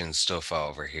Kush and stuff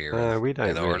over here we don't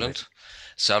in Ireland.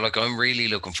 So like I'm really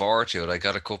looking forward to it. I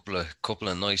got a couple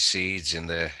of nice seeds in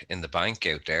the bank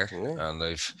out there, and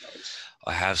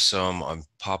I have some. I'm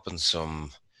popping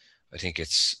some. I think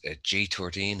it's a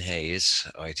G13 haze.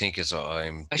 I think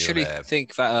I'm actually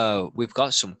think that we've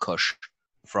got some Kush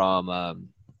from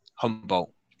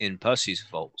Humboldt in Percy's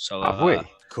vault. So have we?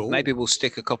 Cool. Maybe we'll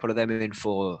stick a couple of them in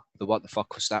for the what the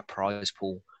fuck was that prize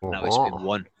pool. Now it's been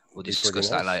won. We'll discuss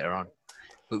that later on.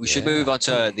 But we should move on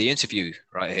to the interview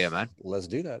right here, man. Let's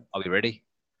do that. Are we ready?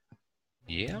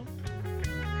 Yeah.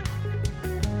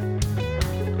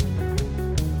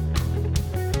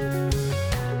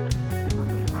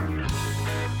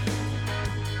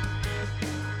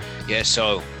 Yeah,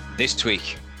 so this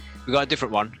week we got a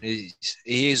different one. He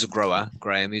is a grower,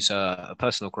 Graham. He's a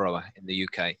personal grower in the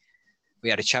UK. We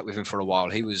had a chat with him for a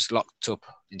while. He was locked up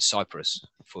in Cyprus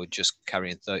for just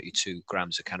carrying 32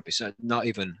 grams of cannabis. So not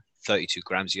even 32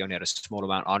 grams. He only had a small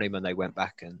amount on him, and they went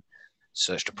back and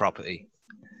searched the property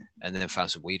and then found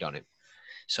some weed on him.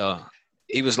 So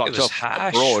he was locked up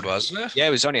hash, abroad. Wasn't it? Yeah,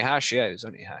 it was only hash. Yeah, it was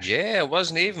only hash. Yeah, it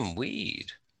wasn't even weed.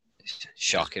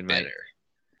 Shocking, mate.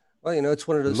 Well, it's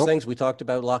one of those things we talked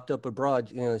about locked up abroad.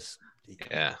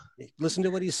 Yeah. Listen to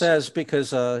what he says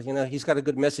because he's got a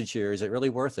good message here. Is it really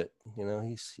worth it?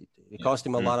 It cost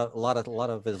him a lot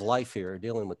of his life here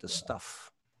dealing with this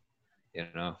stuff.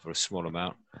 For a small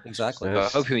amount. Exactly. I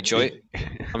hope you enjoy it.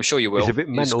 I'm sure you will. It's a bit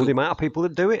mental, the amount of people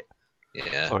that do it.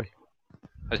 Yeah. Sorry.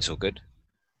 That's all good.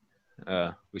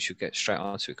 We should get straight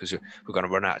onto it because we're going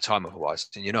to run out of time otherwise.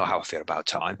 And you know how I feel about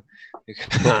time.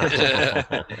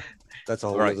 That's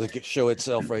all right. The show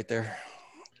itself right there.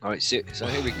 All right, so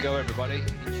here we go, everybody.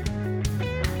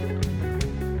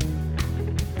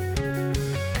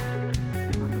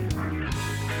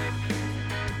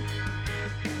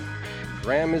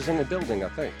 Graham is in the building, I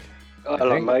think.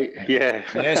 Hello, mate. Yeah.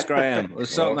 Yes, Graham.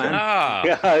 What's up, man?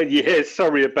 Yeah,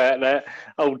 sorry about that.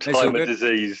 Old-timer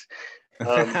disease.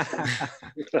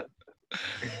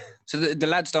 So the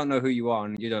lads don't know who you are,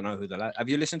 and you don't know who the lads. Have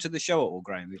you listened to the show at all,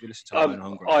 Graham? Have you listened to High on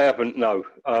Homegrown? I haven't, no.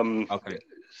 Okay.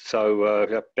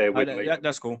 So bear with me. Yeah,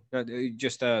 that's cool.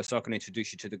 Just so I can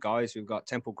introduce you to the guys. We've got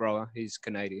Temple Grower. He's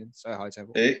Canadian. Say hi,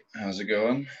 Temple. Hey, how's it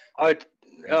going?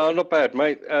 Not bad,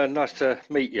 mate. Nice to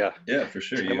meet you. Yeah, for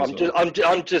sure.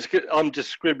 I'm just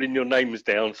scribbling your names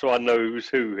down so I know who's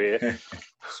who here.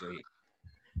 Sweet.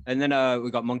 And then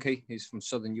we got Monkey. He's from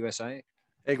Southern USA.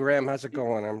 Hey, Graham, how's it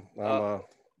going? I'm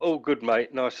all good,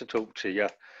 mate. Nice to talk to you.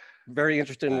 Very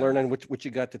interested in learning what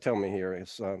you got to tell me here. It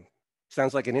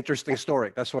sounds like an interesting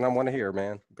story. That's what I want to hear,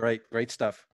 man. Great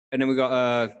stuff. And then we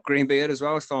got Greenbeard as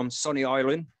well from Sunny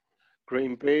Island.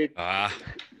 Greenbeard.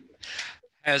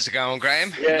 How's it going,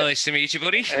 Graham? Yeah. Nice to meet you,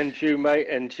 buddy. And you, mate,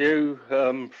 and you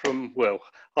I'm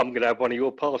going to have one of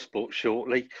your passports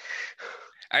shortly.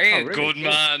 Hey, really? Good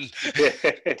man.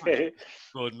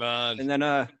 Good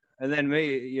man. And then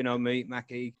me,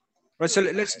 Mackie. Right, so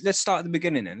let's start at the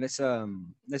beginning then.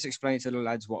 Let's explain to the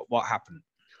lads what happened.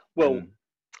 Well,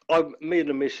 me and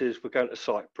the missus were going to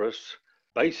Cyprus.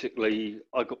 Basically,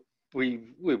 we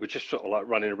were just sort of like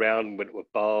running around, went to a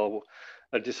bar,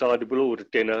 and decided we'll order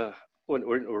dinner. Went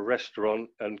into a restaurant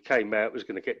and came out. Was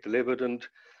going to get delivered, and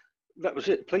that was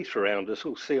it. Police were around us,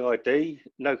 all CID,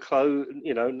 no clothes,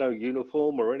 no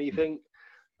uniform or anything.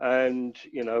 And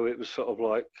it was sort of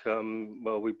like,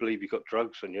 we believe you got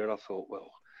drugs on you. And I thought, well,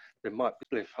 there might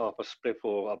be half a spliff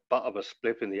or a butt of a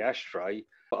spliff in the ashtray.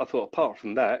 But I thought, apart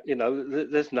from that,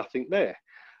 there's nothing there.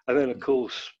 And then, of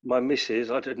course, my missus,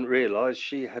 I didn't realise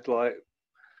she had I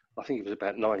think it was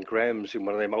about 9 grams in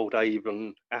one of them old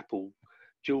Avon Apple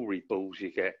jewellery balls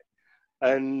you get.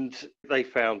 And they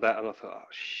found that, and I thought, oh,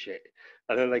 shit.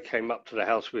 And then they came up to the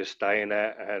house we were staying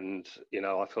at, and,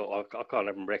 I thought, I can't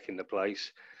have them wrecking the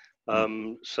place.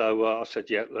 So I said,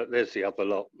 yeah, look, there's the other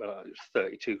lot. It's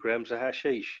 32 grams of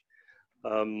hashish.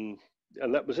 And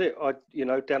that was it.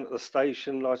 Down at the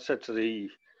station, I said to the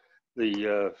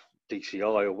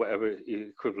DCI or whatever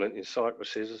equivalent in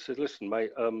Cyprus is, I said, listen,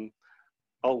 mate,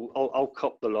 I'll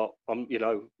cop the lot.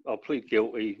 I'll plead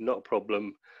guilty, not a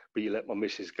problem, but you let my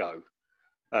missus go.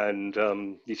 And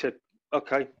he said,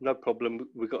 okay, no problem.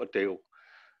 We got a deal.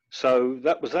 So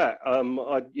that was that. I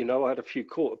had a few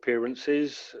court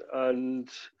appearances, and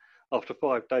after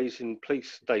 5 days in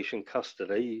police station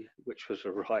custody, which was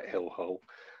a right hellhole,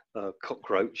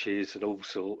 cockroaches and all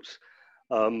sorts,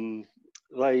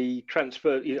 they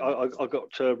transferred. I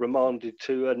got remanded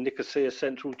to Nicosia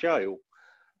Central Jail,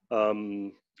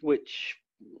 which,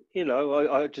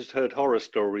 I just heard horror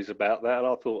stories about that, and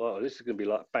I thought, oh, this is going to be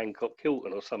like Bangkok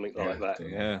Hilton or something like that.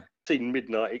 Yeah. Seen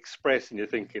Midnight Express, and you're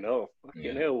thinking, oh,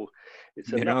 fucking hell.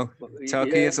 It's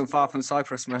Turkey isn't far from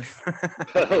Cyprus, man.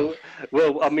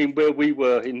 well, I mean, where we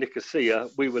were in Nicosia,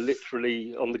 we were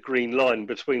literally on the green line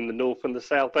between the north and the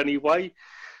south anyway.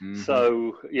 Mm-hmm.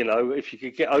 So, if you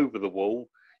could get over the wall,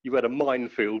 you had a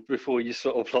minefield before you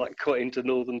sort of like got into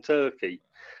northern Turkey.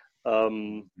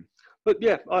 But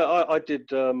yeah, I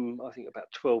did, I think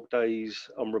about 12 days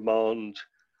on remand.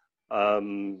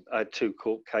 I had 2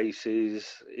 court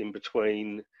cases in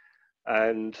between,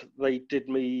 and they did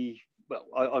me. Well,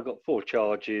 I got 4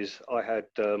 charges. I had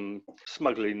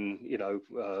smuggling,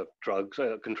 drugs,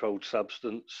 controlled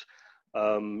substance,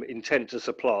 intent to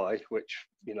supply, which,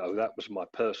 that was my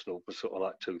personal for sort of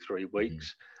like 2-3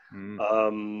 weeks.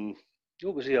 Mm.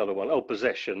 What was the other one? Oh,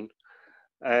 possession.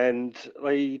 And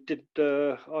they did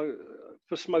for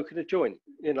smoking a joint.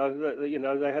 They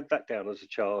had that down as a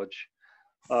charge.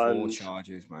 4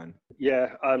 charges, man.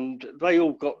 Yeah, and they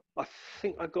all got. I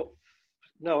think I got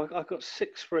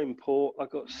 6 for import. I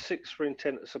got 6 for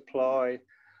intent to supply.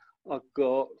 I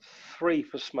got 3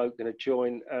 for smoking a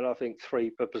joint, and I think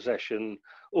 3 for possession,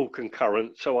 all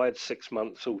concurrent. So I had 6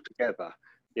 months altogether.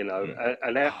 And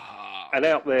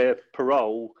out there,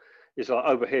 parole is like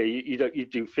over here. You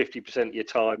do 50% of your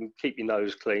time, keep your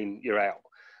nose clean, you're out.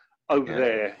 Over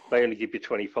there, they only give you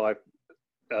 25%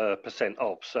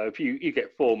 off. So if you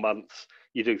get 4 months,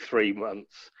 you do 3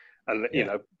 months, and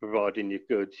providing you're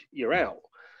good, you're out.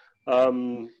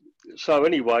 So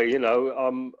anyway,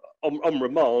 on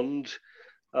remand,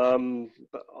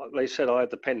 but they said I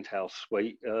had the penthouse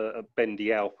suite at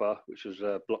Bendy Alpha, which was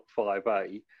block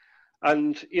 5A.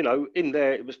 And, in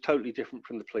there, it was totally different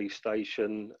from the police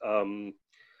station. I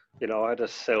had a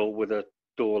cell with a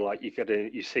door like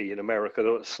you see in America,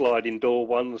 the sliding door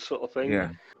one sort of thing.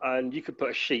 Yeah. And you could put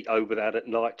a sheet over that at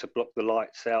night to block the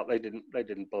lights out. They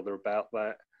didn't bother about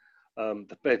that.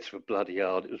 The beds were bloody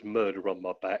hard. It was murder on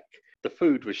my back. The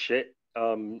food was shit.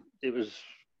 It was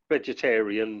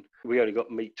vegetarian. We only got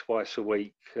meat twice a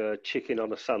week, chicken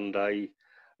on a Sunday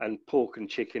and pork and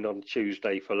chicken on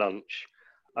Tuesday for lunch.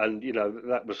 And,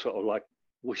 that was sort of like,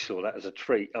 we saw that as a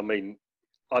treat. I mean,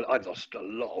 I lost a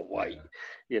lot of weight,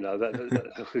 I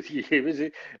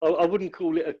wouldn't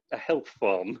call it a health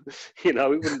farm, it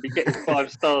wouldn't be getting 5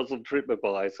 stars on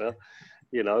TripAdvisor,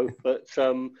 but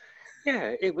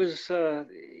it was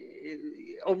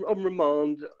on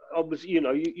remand. I was,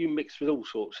 you mixed with all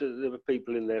sorts. There were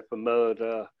people in there for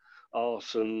murder,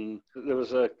 arson. There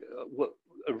was a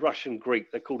Russian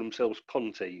Greek, they called themselves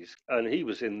Pontes, and he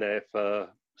was in there for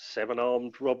 7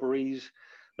 armed robberies,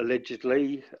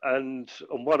 allegedly, and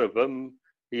on one of them,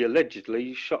 he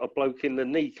allegedly shot a bloke in the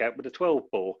kneecap with a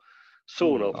 12-bore,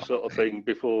 sawn off sort of thing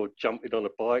before jumping on a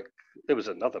bike. There was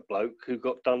another bloke who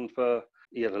got done for,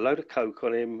 he had a load of coke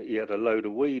on him, he had a load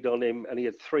of weed on him, and he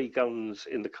had 3 guns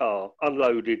in the car,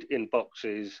 unloaded in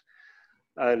boxes,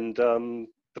 and the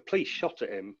police shot at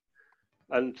him.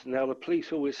 And now the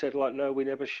police always said, like, no, we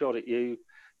never shot at you.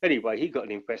 Anyway, he got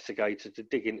an investigator to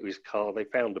dig into his car. They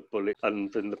found a bullet,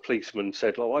 and then the policeman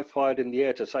said, "Oh, I fired in the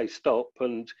air to say stop."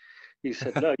 And he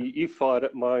said, "No, you fired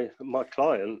at my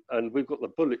client, and we've got the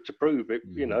bullet to prove it."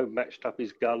 Matched up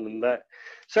his gun and that.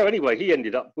 So anyway, he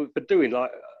ended up for doing like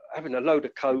having a load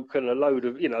of coke and a load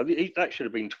of that should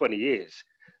have been 20 years,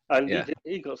 and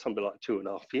he got something like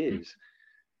 2.5 years.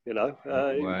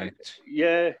 Right. It's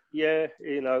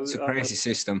a crazy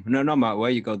system. No matter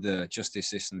where you go, the justice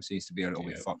system seems to be a little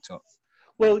bit fucked up.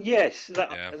 Well, yes,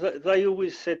 they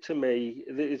always said to me,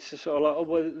 it's sort of like, oh,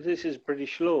 well, this is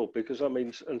British law, because I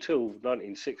mean, until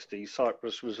 1960,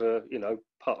 Cyprus was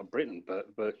part of Britain, but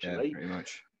virtually. Yeah, pretty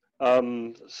much.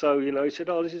 So he said,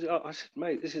 oh, this is. I said,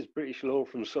 mate, this is British law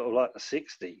from sort of like the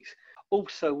 60s.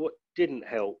 Also, what didn't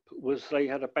help was they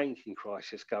had a banking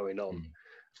crisis going on.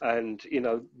 And,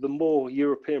 the more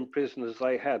European prisoners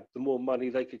they had, the more money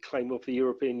they could claim off the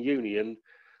European Union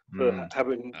for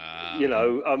having,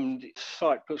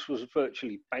 Cyprus was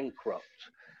virtually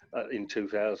bankrupt in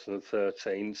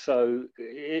 2013. So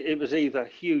it was either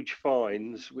huge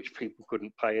fines, which people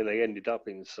couldn't pay and they ended up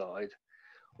inside,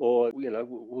 or,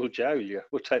 we'll jail you,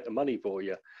 we'll take the money for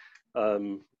you.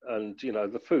 And,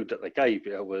 the food that they gave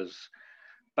you was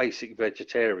basic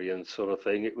vegetarian sort of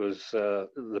thing. It was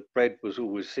the bread was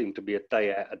always seemed to be a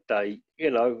day out of date.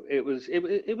 It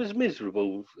was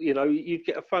miserable. You'd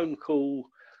get a phone call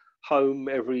home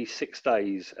every 6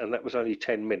 days, and that was only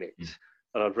 10 minutes.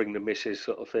 And I'd ring the missus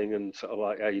sort of thing, and sort of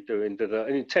like, how you doing?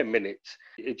 And in 10 minutes,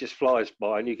 it just flies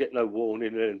by, and you get no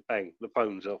warning, and then bang, the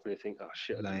phone's off, and you think, oh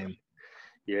shit. Lame.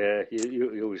 Yeah,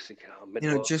 you always think,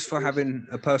 oh, just for having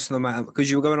a personal amount, because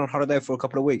you were going on holiday for a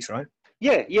couple of weeks, right?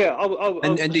 Yeah.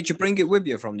 And did you bring it with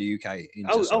you from the UK?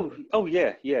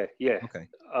 Yeah. Okay.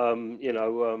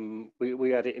 We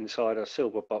had it inside a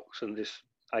silver box and this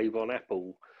Avon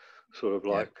apple sort of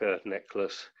like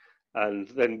necklace, and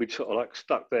then we sort of like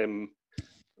stuck them.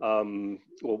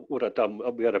 What I'd done,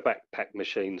 we had a backpack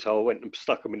machine, so I went and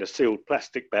stuck them in a sealed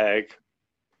plastic bag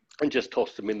and just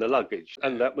tossed them in the luggage,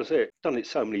 and that was it. Done it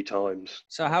so many times.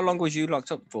 So how long was you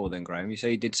locked up for then, Graham? You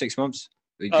say you did 6 months?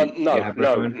 No.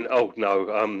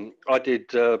 I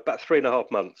did about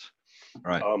 3.5 months.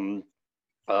 Right.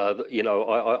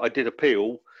 I did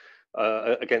appeal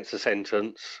against the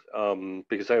sentence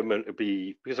because they were meant to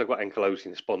be, because I've got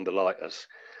ankylosing spondylitis.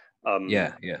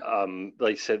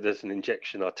 They said there's an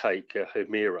injection I take,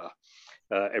 Humira,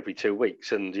 every 2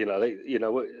 weeks, and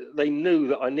they knew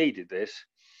that I needed this,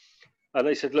 and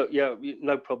they said, look, yeah,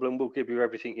 no problem, we'll give you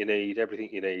everything you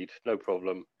need, no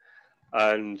problem.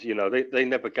 And they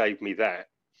never gave me that,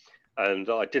 and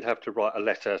I did have to write a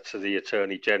letter to the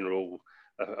Attorney General,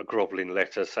 a grovelling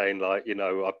letter saying, like,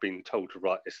 I've been told to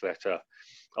write this letter.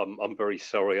 I'm very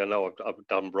sorry. I know I've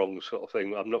done wrong, sort of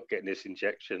thing. I'm not getting this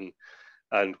injection,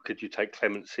 and could you take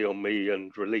clemency on me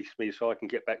and release me so I can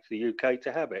get back to the UK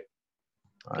to have it?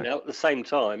 Right. Now, at the same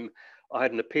time, I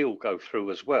had an appeal go through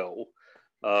as well,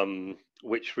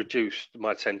 which reduced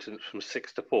my sentence from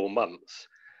 6 to 4 months.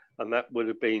 And that would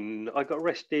have been, I got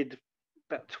arrested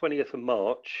about 20th of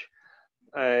March,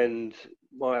 and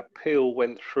my appeal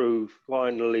went through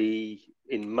finally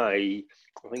in May.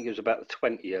 I think it was about the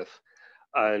 20th.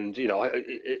 And,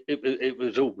 it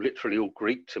was all literally all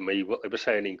Greek to me, what they were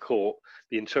saying in court.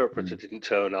 The interpreter didn't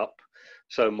turn up.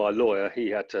 So my lawyer, he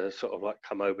had to sort of like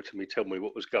come over to me, tell me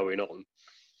what was going on.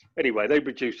 Anyway, they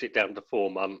reduced it down to 4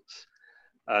 months.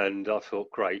 And I thought,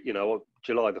 great,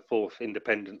 July the 4th,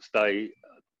 Independence Day,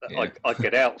 I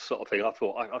get out, sort of thing. I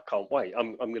thought, I can't wait.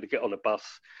 I'm going to get on a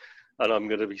bus and I'm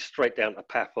going to be straight down to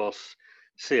Paphos,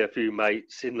 see a few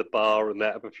mates in the bar and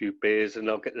that, have a few beers, and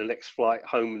I'll get the next flight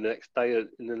home in the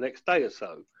next day or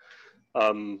so.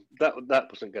 That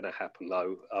wasn't going to happen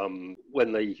though.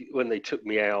 When they took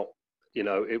me out,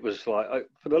 it was like,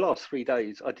 for the last 3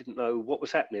 days, I didn't know what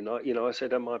was happening. I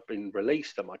said, am I being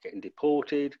released? Am I getting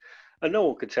deported? And no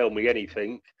one could tell me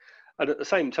anything. And at the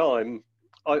same time,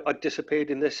 I disappeared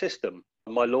in their system.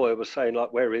 My lawyer was saying,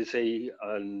 like, where is he?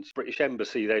 And British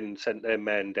Embassy then sent their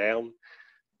man down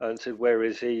and said, where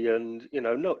is he? And,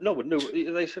 no one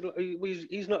knew. They said,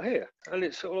 he's not here. And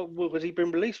it's sort of, well, has he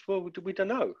been released? Well, we don't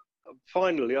know.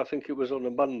 Finally, I think it was on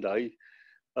a Monday,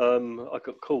 I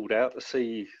got called out to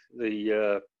see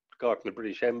the guy from the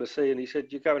British Embassy, and he said,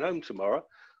 you're going home tomorrow?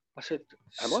 I said,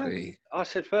 am I? I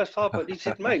said, first time. But he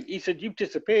said, mate, you've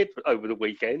disappeared over the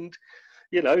weekend.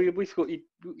 We thought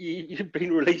you'd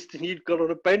been released and you'd gone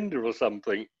on a bender or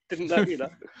something. Didn't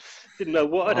know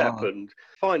what had happened.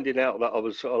 Finding out that I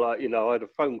was sort of like, I had a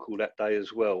phone call that day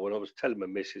as well, and I was telling my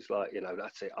missus, like,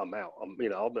 that's it, I'm out. I'm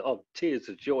tears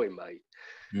of joy, mate.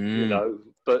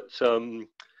 But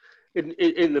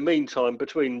in the meantime,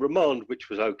 between remand, which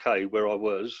was okay where I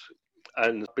was,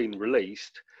 and being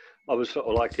released, I was sort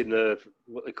of like in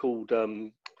what they called,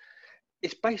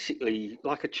 it's basically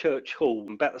like a church hall,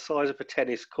 about the size of a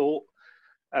tennis court.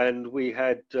 And we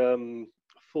had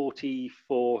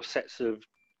 44 sets of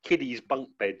kiddies' bunk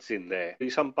beds in there.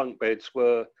 Some bunk beds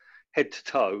were head to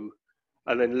toe,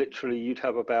 and then literally you'd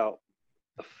have about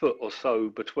a foot or so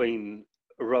between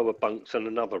a row of bunks and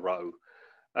another row.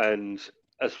 And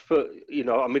as for,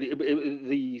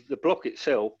 the block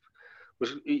itself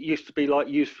it used to be like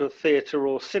used for theatre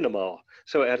or cinema.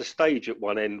 So it had a stage at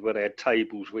one end where they had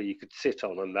tables where you could sit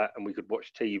on and that, and we could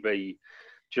watch TV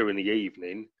during the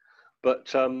evening.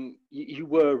 But you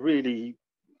were really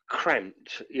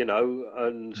cramped, and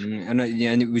and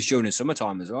it was during the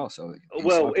summertime as well. So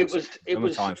it was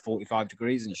summertime, 45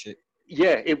 degrees and shit.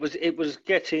 Yeah, it was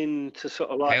getting to sort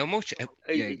of like, how much?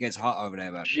 Yeah, it gets hot over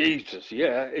there, man. Jesus,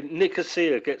 yeah.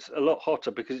 Nicosia gets a lot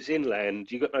hotter because it's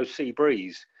inland. You got no sea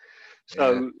breeze.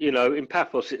 So, in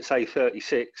Paphos, it's say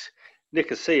 36.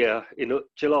 Nicosia in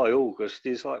July, August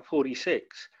is like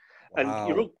 46. Wow. And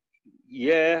you're all,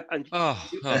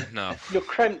 no. You're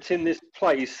cramped in this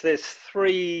place. There's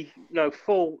three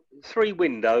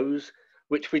windows,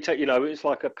 which we take, it's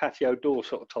like a patio door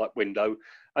sort of type window.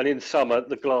 And in summer,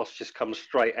 the glass just comes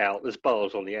straight out. There's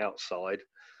bars on the outside.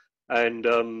 And,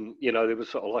 there was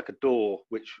sort of like a door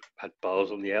which had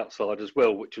bars on the outside as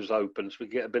well, which was open, so we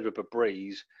get a bit of a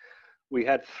breeze. We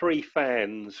had 3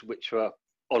 fans, which were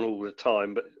on all the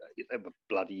time, but they were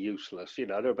bloody useless.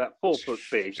 They're about 4 foot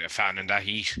big. A fan in that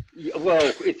heat. Yeah, well,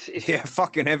 it's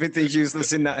fucking everything's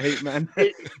useless in that heat, man.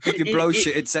 You blow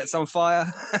shit, it sets on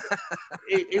fire.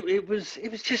 it was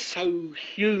just so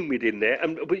humid in there,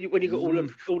 and when you got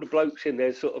all the blokes in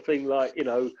there, sort of thing, like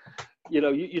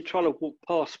you're trying to walk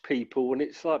past people, and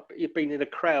it's like you've been in a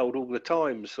crowd all the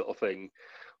time, sort of thing.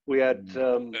 We had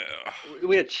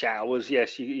showers.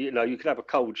 Yes, you could have a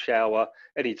cold shower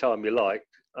anytime you liked.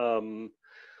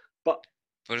 But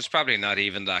But it's probably not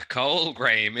even that cold,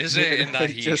 Graham, is it? In that It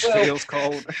heat. just feels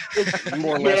cold.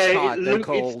 More or less hot than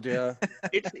cold, yeah.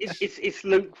 It's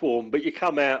lukewarm, but you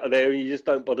come out of there and you just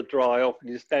don't bother dry off, and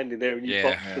you're standing there in your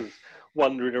boxers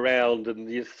wandering around, and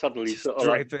you suddenly just sort of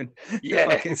dripping. Yeah.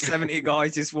 Fucking 70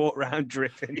 guys just walk around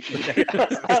dripping.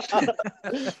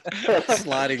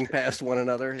 Sliding past one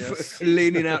another, yes.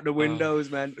 Leaning out the windows,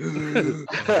 man.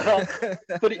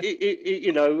 But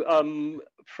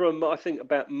from I think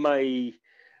about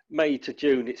May to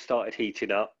June, it started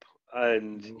heating up,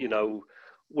 and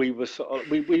we were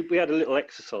we had a little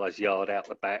exercise yard out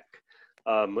the back,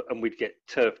 and we'd get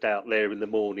turfed out there in the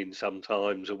morning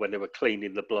sometimes, or when they were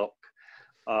cleaning the block,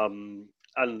 and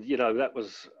that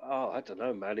was I don't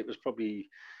know, man, it was probably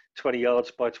 20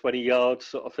 yards by 20 yards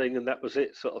sort of thing, and that was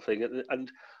it sort of thing,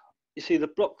 and you see, the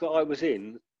block that I was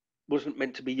in wasn't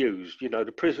meant to be used.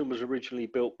 The prison was originally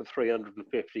built for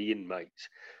 350 inmates.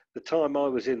 The time I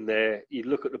was in there, you'd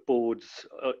look at the boards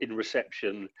in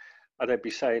reception, and they'd be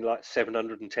saying like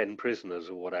 710 prisoners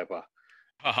or whatever.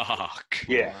 Fuck.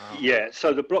 Yeah, yeah.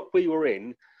 So the block we were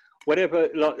in, whenever,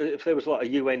 like, if there was like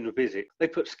a UN visit, they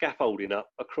put scaffolding up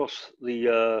across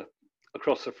the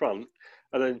front,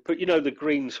 and then put, the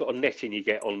green sort of netting you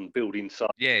get on building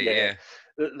sites. Yeah.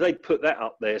 They'd put that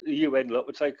up there. The UN lot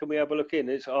would say, "Can we have a look in?"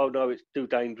 It's, "Oh no, it's too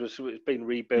dangerous. It's been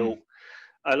rebuilt."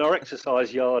 And our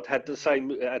exercise yard had the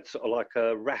same. It had sort of like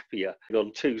a rapier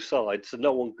on two sides, so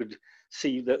no one could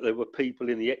see that there were people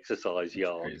in the exercise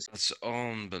yard. That's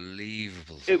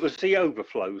unbelievable. It was the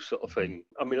overflow sort of thing.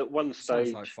 I mean, at one stage,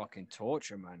 sounds like fucking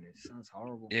torture, man. It sounds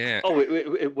horrible. Yeah. Oh,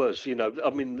 it was. I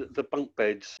mean, the bunk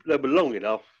beds, they were long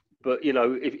enough. But,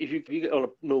 if you get on a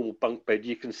normal bunk bed,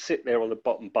 you can sit there on the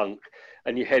bottom bunk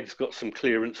and your head's got some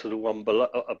clearance of the one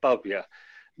above you.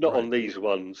 Not on these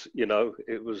ones,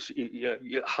 it was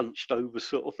you're hunched over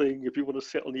sort of thing if you want to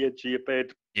sit on the edge of your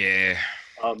bed. Yeah.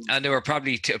 And they were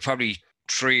probably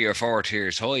 3 or 4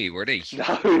 tiers high, were they?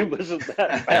 No, it wasn't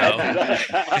that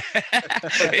bad.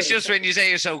 It's just when you say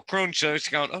you're so crunched, I was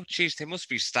going, oh, geez, they must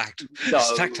be stacked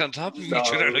on top of each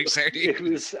other like sardines. It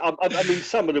was, I mean,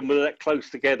 some of them were that close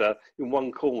together in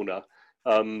one corner,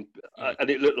 and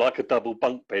it looked like a double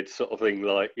bunk bed sort of thing,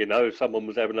 like, someone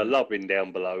was having a loving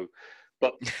down below.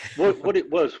 But what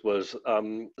it was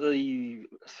the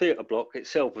theatre block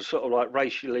itself was sort of like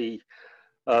racially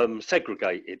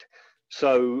segregated.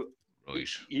 So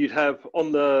you'd have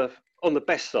on the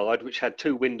best side, which had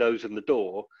 2 windows and the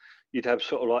door, you'd have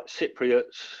sort of like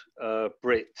Cypriots,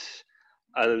 Brits,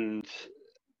 and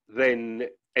then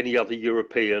any other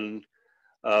European,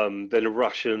 then the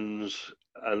Russians,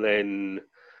 and then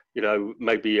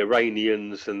maybe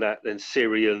Iranians and that, then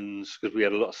Syrians, because we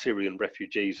had a lot of Syrian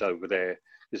refugees over there,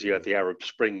 because you had the Arab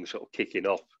Spring sort of kicking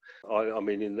off. I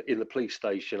mean, in the police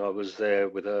station, I was there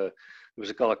with there was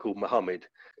a guy called Mohammed.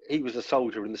 He was a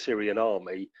soldier in the Syrian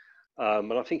army,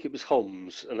 and I think it was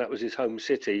Homs, and that was his home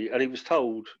city. And he was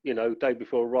told, day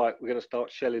before, right, we're going to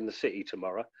start shelling the city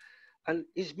tomorrow. And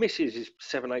his missus is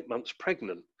 7-8 months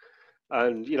pregnant,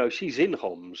 and she's in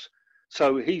Homs.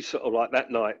 So he's sort of like,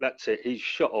 that night, that's it. He's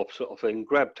shot off sort of thing,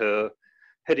 grabbed her,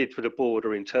 headed for the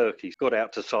border in Turkey, got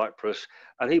out to Cyprus,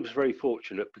 and he was very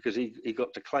fortunate because he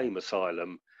got to claim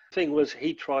asylum. The thing was,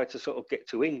 he tried to sort of get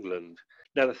to England.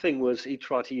 Now, the thing was, he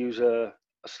tried to use a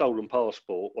stolen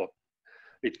passport, or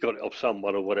he'd got it off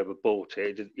someone or whatever, bought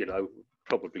it,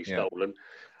 probably stolen.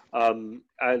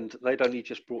 And they'd only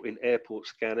just brought in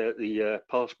the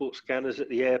passport scanners at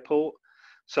the airport.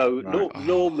 So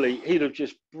normally he'd have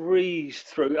just breezed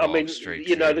through. I mean,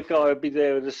 the guy would be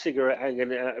there with a cigarette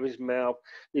hanging out of his mouth.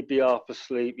 He'd be half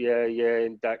asleep. Yeah,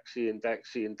 in Daxi.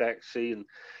 And,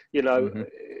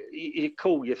 he'd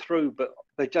call you through, but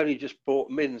they'd only just brought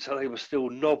them in. So they were still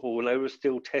novel and they were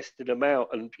still testing them out.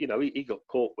 And, he got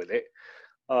caught with it.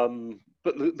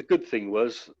 But the good thing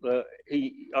was that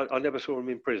I never saw him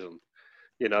in prison,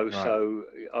 so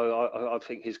I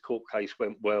think his court case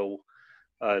went well.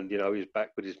 And, he was back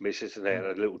with his missus, and they had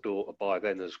a little daughter by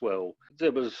then as well.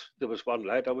 There was one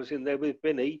lad, I was in there with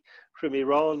Vinny from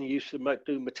Iran. He used to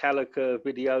do Metallica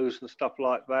videos and stuff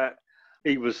like that.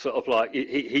 He was sort of like,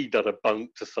 he done a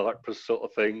bunk to Cyprus sort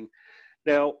of thing.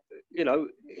 Now,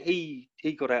 he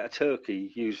got out of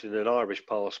Turkey using an Irish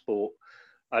passport,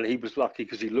 and he was lucky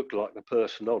because he looked like the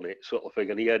person on it sort of thing.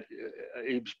 And he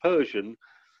was Persian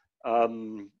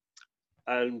and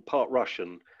part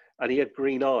Russian. And he had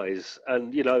green eyes,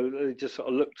 and they just sort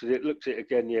of looked at it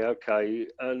again. Yeah, okay.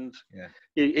 And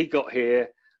he got here,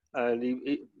 and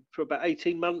he for about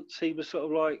 18 months he was sort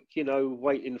of like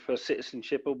waiting for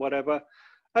citizenship or whatever.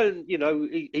 And, you know,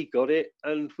 he got it.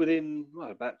 And within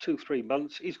about 2-3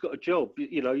 months, he's got a job.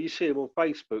 You know, you see him on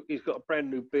Facebook. He's got a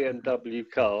brand new BMW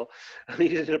car and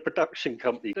he's in a production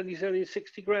company. And he's earning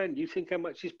 60 grand. You think how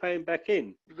much he's paying back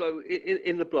in? So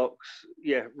in the blocks,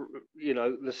 yeah, you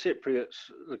know, the Cypriots,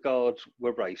 the guards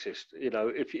were racist. You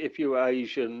know, if you were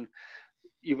Asian,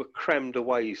 you were crammed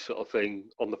away sort of thing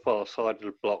on the far side of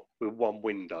the block with one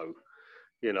window,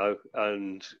 you know,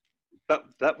 and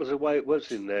that was the way it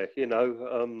was in there, you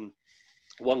know.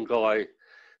 One guy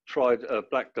tried, a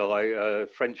black guy, a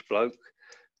French bloke,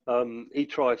 he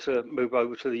tried to move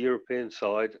over to the European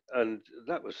side, and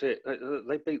that was it.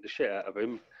 They beat the shit out of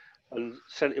him and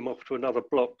sent him off to another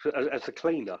block as a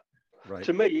cleaner. Right.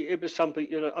 To me, it was something,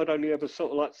 you know, I'd only ever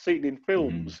sort of like seen in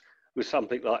films with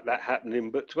something like that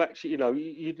happening, but to actually, you know,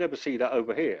 you'd never see that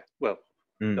over here. Well,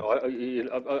 no,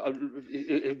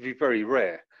 it'd be very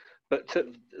rare. But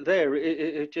there,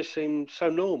 it just seemed so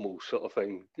normal, sort of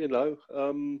thing, you know.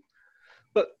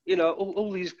 But you know,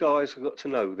 all these guys I got to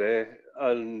know there,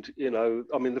 and you know,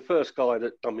 I mean, the first guy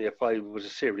that done me a favour was a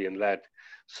Syrian lad,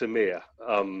 Samir.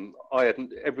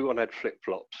 Everyone had flip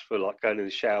flops for like going in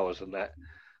the showers and that.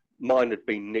 Mine had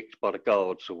been nicked by the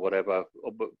guards or whatever.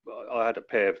 But I had a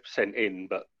pair sent in,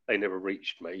 but they never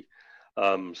reached me.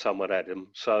 Someone had them,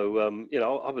 so you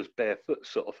know, I was barefoot,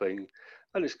 sort of thing.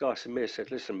 And this guy Samir said,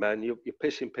 "Listen, man, you're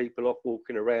pissing people off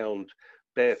walking around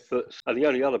barefoot." And the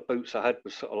only other boots I had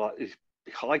was sort of like these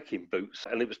hiking boots,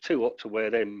 and it was too hot to wear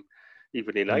them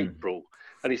even in April.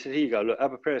 And he said, "Here you go, look,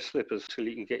 have a pair of slippers till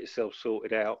you can get yourself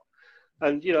sorted out."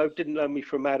 And you know, didn't know me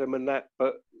from Adam and that,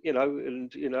 but you know,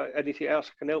 and you know, anything else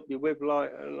I can help you with,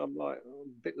 like, and I'm like, I'm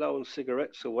a bit low on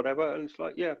cigarettes or whatever, and it's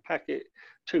like, yeah,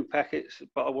 2 packets,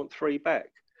 but I want 3 back.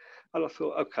 And I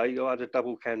thought, okay, I had a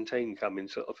double canteen coming,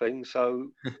 sort of thing.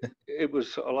 So it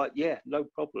was sort of like, yeah, no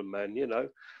problem, man, you know.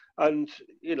 And,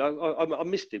 you know, I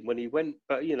missed him when he went,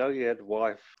 but, you know, he had a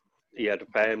wife, he had a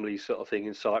family, sort of thing,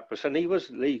 in Cyprus. And he was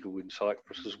legal in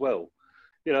Cyprus as well.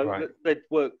 You know, they'd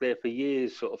worked there for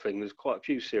years, sort of thing. There's quite a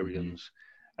few Syrians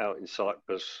out in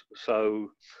Cyprus.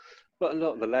 So, but a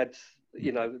lot of the lads,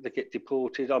 you know, they get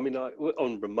deported. I mean,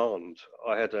 on remand,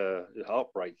 I had a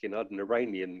heartbreaking, I had an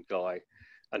Iranian guy,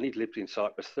 and he'd lived in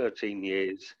Cyprus 13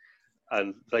 years,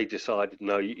 and they decided,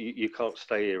 no, you can't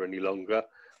stay here any longer.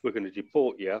 We're going to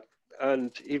deport you.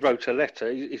 And he wrote a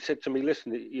letter. He said to me,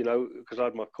 listen, you know, because I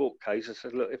had my court case, I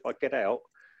said, look, if I get out,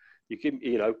 you give me,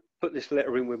 you know, put this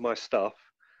letter in with my stuff,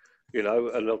 you know,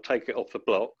 and I'll take it off the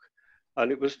block.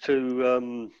 And it was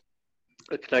to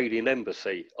a Canadian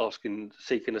embassy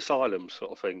seeking asylum,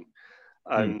 sort of thing.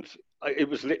 And it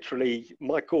was literally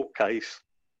my court case.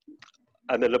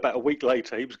 And then about a week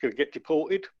later, he was going to get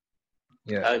deported.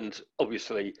 Yeah. And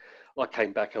obviously, I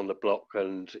came back on the block,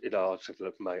 and you know, I said,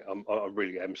 "Look, mate, I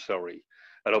really am sorry."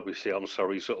 And obviously, I'm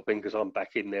sorry, sort of thing, because I'm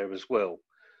back in there as well.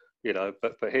 You know,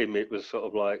 but for him, it was sort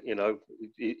of like, you know,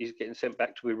 he's getting sent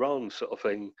back to Iran, sort of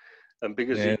thing. And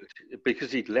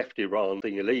because he'd left Iran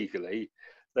thing illegally,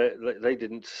 they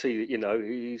didn't see. You know,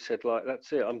 he said like,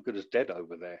 "That's it, I'm good as dead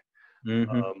over there."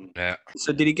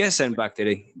 So did he get sent back? Did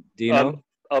he? Do you know?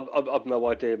 I've no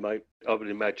idea, mate. I would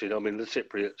imagine. I mean, the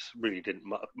Cypriots really didn't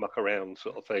muck around,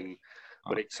 sort of thing,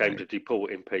 when it came to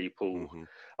deporting people.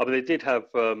 I mean, they did have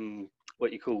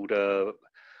what you called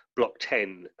Block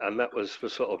 10, and that was for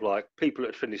sort of like people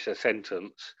that finished their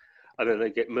sentence, and then they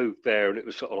get moved there, and it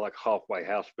was sort of like halfway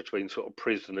house between sort of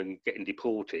prison and getting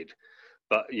deported.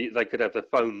 But they could have their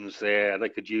phones there, and they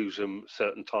could use them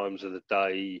certain times of the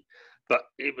day. But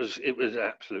it was an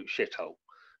absolute shithole,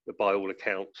 by all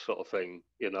accounts, sort of thing,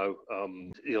 you know,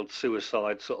 the odd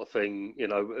suicide sort of thing, you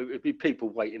know, it'd be people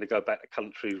waiting to go back to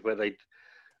countries where they'd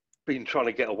been trying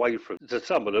to get away from. To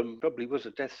some of them, probably was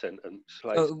a death sentence.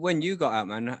 Like, when you got out,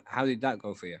 man, how did that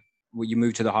go for you? Were you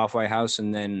moved to the halfway house,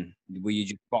 and then were you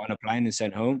just put on a plane and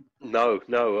sent home? No.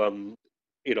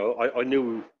 You know, I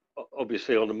knew,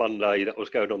 obviously, on the Monday that was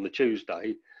going on the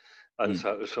Tuesday. And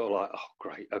so it was sort of like, oh,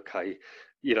 great, okay.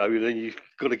 You know, then you've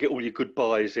got to get all your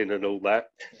goodbyes in and all that.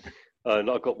 And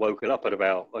I got woken up at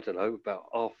about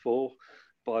 4:30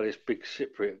 by this big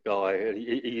Cypriot guy. And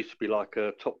he used to be like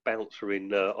a top bouncer in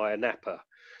Ayia Napa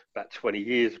about 20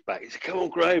 years back. He said, "Come on,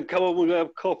 Graham, come on, we're going to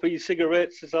have coffee,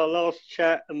 cigarettes. It's our last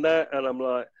chat and that." And I'm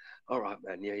like, "All right,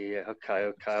 man, yeah,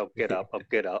 okay, I'll get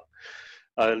up.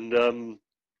 And,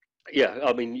 yeah,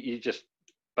 I mean, you just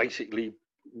basically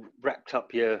wrapped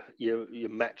up your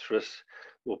mattress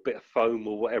or bit of foam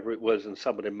or whatever it was, and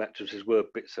some of the mattresses were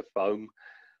bits of foam,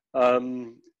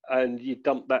 and you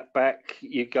dump that back,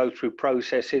 you go through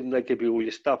processing, they give you all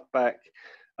your stuff back.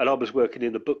 And I was working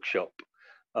in a bookshop,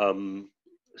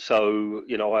 So,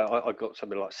 you know, I got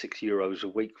something like €6 a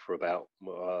week for about,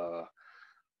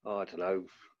 I don't know,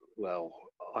 well,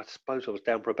 I suppose I was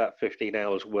down for about 15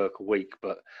 hours work a week,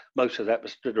 but most of that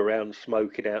was stood around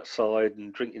smoking outside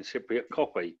and drinking Cypriot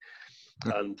coffee.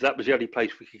 And that was the only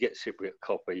place we could get Cypriot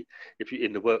coffee if you're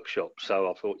in the workshop. So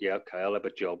I thought, yeah, okay, I'll have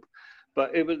a job.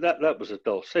 But it was that was a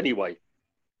DOS. Anyway,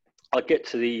 I get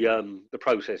to the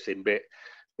processing bit.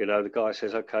 You know, the guy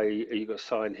says, okay, you got to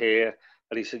sign here.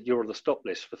 And he said, you're on the stop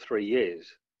list for 3 years.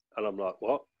 And I'm like,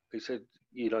 what? He said,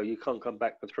 you know, you can't come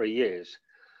back for 3 years.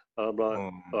 And I'm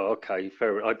like, oh, okay,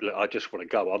 fair enough. I just want to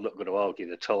go. I'm not going to argue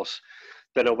the toss.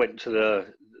 Then I went to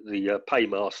the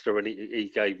paymaster, and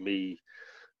he gave me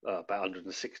about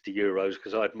 €160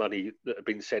 because I had money that had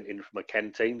been sent in from a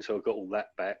canteen. So I got all that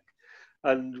back.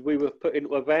 And we were put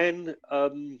into a van.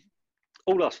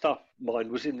 All our stuff, mine,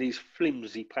 was in these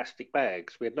flimsy plastic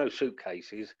bags. We had no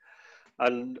suitcases.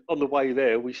 And on the way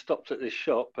there, we stopped at this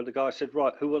shop, and the guy said,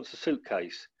 right, who wants a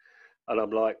suitcase? And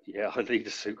I'm like, yeah, I need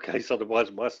a suitcase,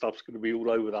 otherwise my stuff's going to be all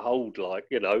over the hold, like,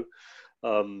 you know.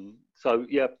 So,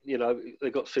 yeah, you know, they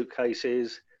got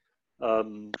suitcases,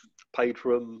 paid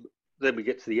for them. Then we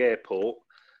get to the airport,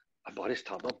 and by this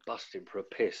time I'm busting for a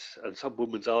piss, and some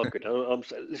woman's arguing. I'm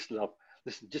saying, listen, love,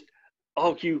 listen, just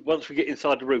argue once we get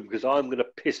inside the room, because I'm going to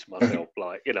piss myself,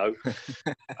 like, you know.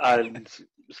 And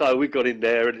so we got in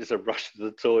there, and it's a rush to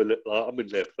the toilet. Like, I'm in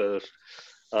there first.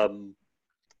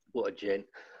 What a gent.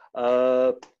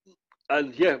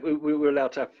 And yeah, we were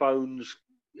allowed to have phones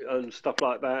and stuff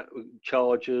like that,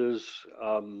 chargers.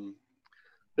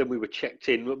 Then we were checked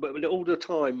in, but all the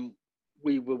time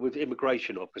we were with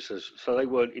immigration officers, so they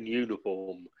weren't in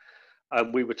uniform.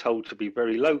 And we were told to be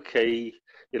very low key,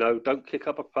 you know, don't kick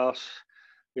up a fuss,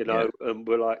 you know. And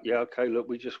we're like, yeah, okay, look,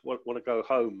 we just want to go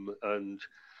home. And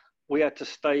we had to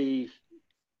stay.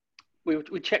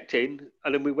 We checked in,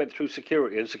 and then we went through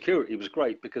security, and security was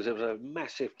great because there was a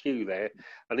massive queue there,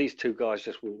 and these two guys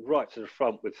just walked right to the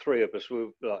front with three of us.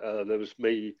 There was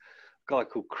me, a guy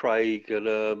called Craig, and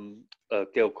a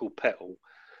girl called Petal,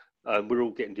 and we're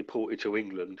all getting deported to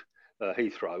England,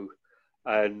 Heathrow,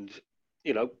 and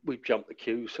you know, we jumped the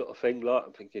queue sort of thing. Like,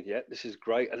 I'm thinking, yeah, this is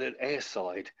great. And then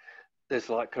airside, there's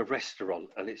like a restaurant,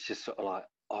 and it's just sort of like,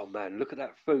 oh man, look at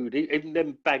that food. Even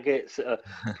them baguettes that are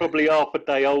probably half a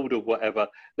day old or whatever,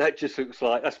 that just looks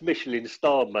like, that's Michelin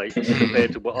star, mate,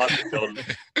 compared to what I've done.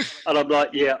 And I'm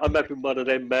like, yeah, I'm having one of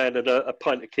them, man, and a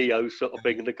pint of Keogh sort of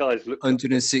thing. And the guys look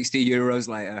 €160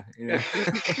 later. You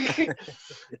know?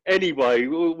 Anyway,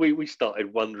 we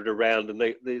started wandering around, and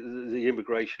the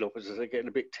immigration officers are getting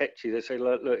a bit tetchy. They say,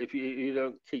 look, if you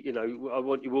don't keep, you know, I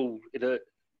want you all in a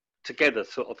together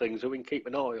sort of thing, so we can keep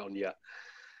an eye on you.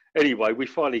 Anyway, we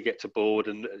finally get to board,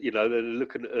 and you know, they're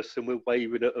looking at us, and we're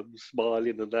waving at them,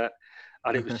 smiling and that.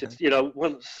 And it was just, you know,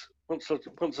 once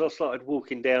I started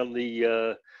walking down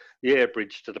the air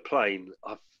bridge to the plane,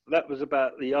 that was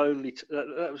about the only.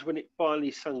 That was when it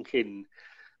finally sunk in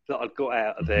that I'd got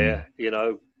out of there. You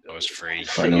know, I was free.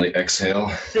 Finally exhale.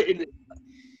 Sitting,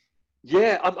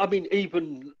 yeah, I mean,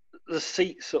 even the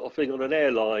seat sort of thing on an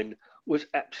airline was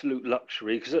absolute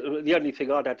luxury, because the only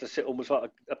thing I'd had to sit on was like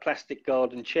a plastic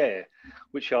garden chair,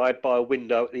 which I had by a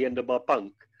window at the end of my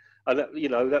bunk. And that, you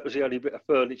know, that was the only bit of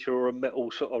furniture, or a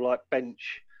metal sort of like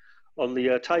bench on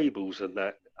the tables and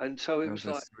that. And so it was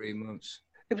like 3 months.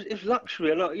 It was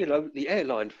luxury. And you know, the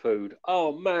airline food,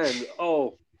 oh man,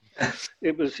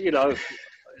 it was, you know,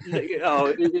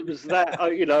 it was that,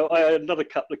 you know, I had another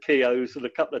couple of Keoghs and a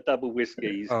couple of double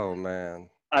whiskies. Oh man.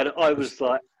 And I was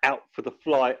like out for the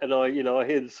flight, and I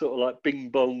hear the sort of like bing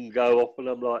bong go off, and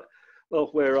I'm like, well,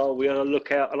 where are we? And I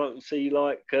look out, and I can see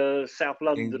like South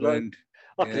London. England.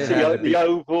 I can see the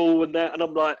Oval and that, and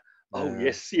I'm like, oh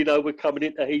yes, you know, we're coming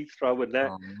into Heathrow and that.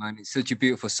 Oh man, it's such a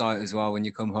beautiful sight as well when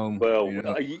you come home. Well, you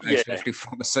know, especially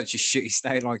from such a shitty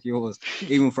state like yours,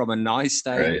 even from a nice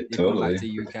state, right, you totally. come back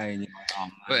to UK and you're like, oh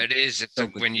man. But it is, it's so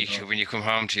like when you come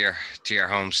home to your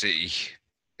home city,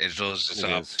 it does the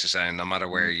top to saying no matter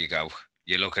where you go,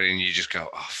 you look at it and you just go,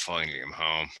 oh, finally I'm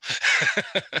home.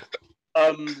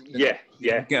 Yeah.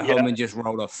 Get home and just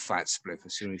roll a fat spliff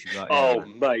as soon as you got here. Oh,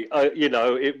 mate, you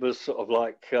know, it was sort of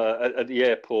like at the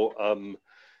airport,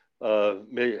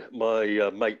 my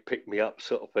mate picked me up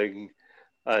sort of thing,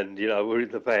 and, you know, we're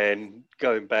in the van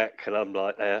going back, and I'm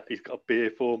like, he's got a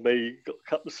beer for me, got a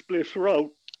couple of spliffs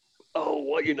rolled. Oh,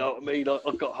 well, you know what I mean? I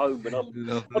got home, and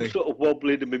I'm sort of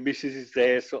wobbling, and my missus is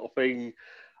there sort of thing,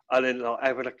 and then like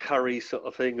having a curry sort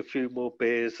of thing, a few more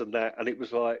beers and that, and it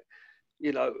was like,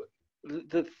 you know,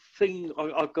 the thing,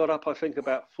 I got up, I think,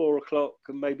 about 4 o'clock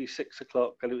and maybe 6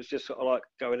 o'clock, and it was just sort of like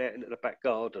going out into the back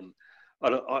garden,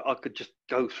 and I could just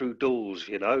go through doors,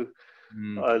 you know.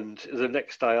 And the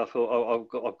next day I thought, oh,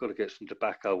 I've got to get some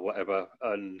tobacco, whatever.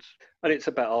 And it's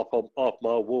about half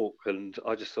mile walk. And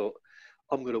I just thought,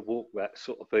 I'm going to walk that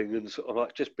sort of thing, and sort of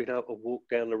like just being able to walk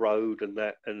down the road and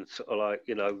that, and sort of like,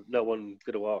 you know, no one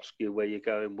going to ask you where you're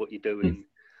going, what you're doing,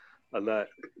 and that.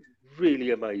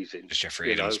 Really amazing. Just your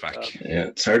freedom's back. Yeah,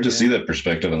 it's hard to see that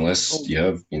perspective unless you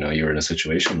have, you know, you're in a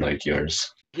situation like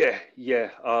yours. Yeah.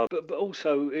 But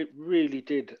also it really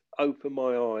did open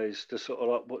my eyes to sort of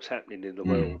like what's happening in the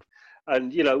world.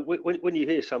 And you know, when you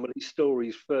hear some of these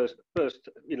stories first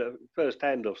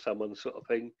hand of someone sort of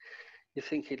thing, you're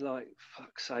thinking like,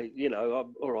 fuck's sake, you know,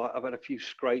 I'm all right. I've had a few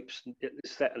scrapes, and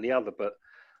this, that, and the other, but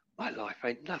my life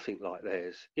ain't nothing like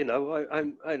theirs. You know,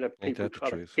 I know people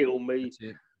trying to kill me,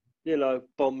 you know,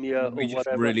 bomb you or We just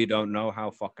whatever. really don't know how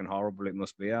fucking horrible it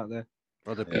must be out there.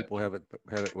 Other people have it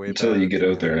way until better. you get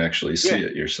out there and actually see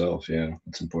it yourself. Yeah,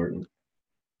 it's important.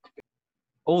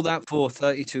 All that for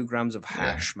 32 grams of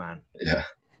hash, man. Yeah.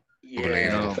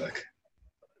 Yeah.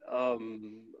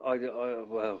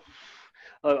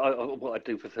 What I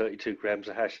do for 32 grams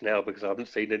of hash now, because I haven't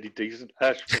seen any decent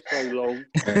hash for so long.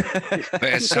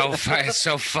 It's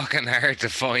so fucking hard to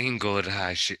find good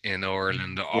hash in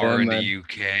Ireland or in the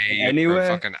UK or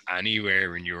fucking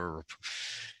anywhere in Europe.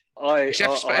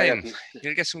 Except Spain.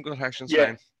 You'll get some good hash in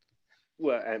Spain.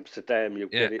 Well, Amsterdam, you'll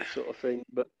get it, sort of thing.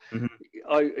 But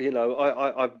I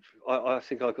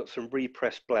think I got some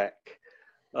repressed black.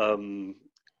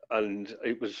 And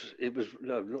it was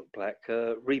no, not black,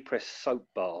 repressed soap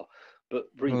bar, but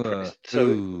repressed.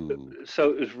 So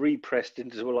it was repressed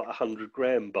into like 100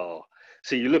 gram bar.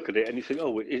 So you look at it and you think,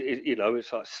 oh, you know,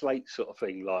 it's like slate sort of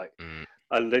thing, like.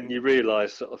 And then you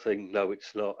realise sort of thing, no,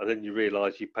 it's not. And then you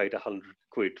realise you paid 100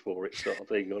 quid for it, sort of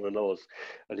thing, on an Oz.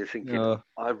 And you're thinking,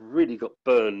 I've really got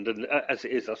burned. And as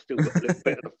it is, I've still got a little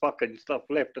bit of the fucking stuff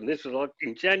left. And this was like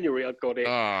in January I got it.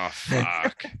 Oh,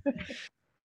 fuck.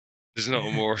 There's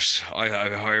nothing worse.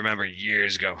 I remember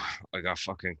years ago, I got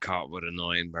fucking caught with a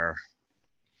 9 bar.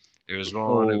 It was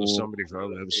wrong. It was somebody.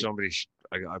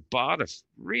 I bought it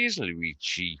reasonably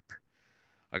cheap.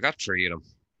 I got 3 of them.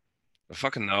 I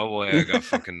fucking know why I got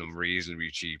fucking them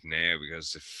reasonably cheap now,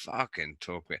 because it fucking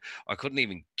took me. I couldn't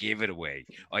even give it away.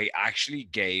 I actually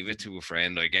gave it to a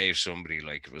friend. I gave somebody,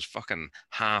 like, it was fucking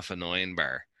half a 9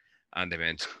 bar, and they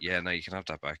went, "Yeah, no, you can have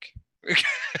that back."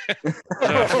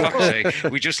 So, fuck's sake,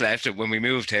 we just left it when we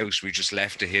moved house. We just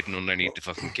left it hidden underneath the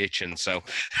fucking kitchen. So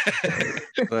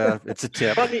it's a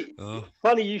tip.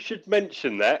 Funny you should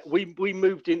mention that. We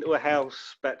moved into a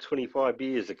house about 25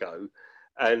 years ago,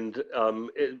 and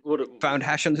found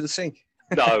hash under the sink.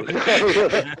 No.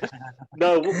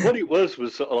 What it was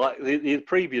sort of like the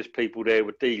previous people there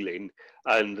were dealing,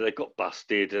 and they got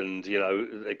busted, and you know,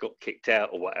 they got kicked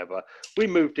out or whatever. We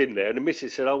moved in there, and the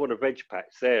missus said, "I want a veg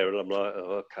patch there," and I'm like,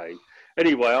 "Oh, okay."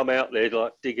 Anyway, I'm out there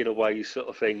like digging away, sort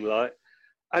of thing, like,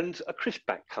 and a crisp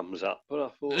back comes up, and I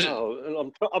thought, oh,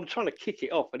 and I'm trying to kick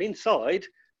it off, and inside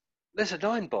there's a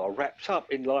 9 bar wrapped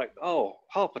up in like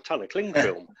half a ton of cling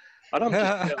film. And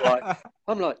I'm just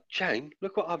like, Jane,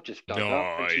 look what I've just done.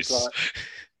 Nice.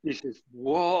 She says,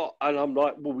 what? And I'm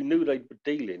like, well, we knew they were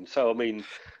dealing. So, I mean,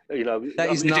 you know.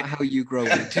 That is not how you grow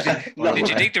up. Did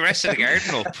you dig the rest of the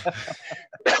garden up?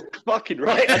 Fucking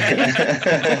right.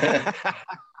 I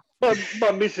did.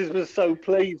 my missus was so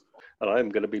pleased. And I am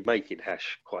going to be making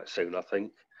hash quite soon, I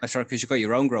think. That's right, because you've got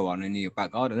your own grow on in your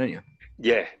back garden, haven't you?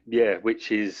 Yeah,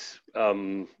 which is...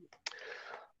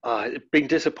 it's been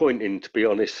disappointing, to be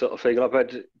honest, sort of thing. I've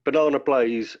had Banana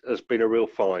Blaze has been a real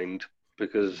find,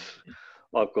 because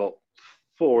I've got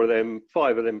 5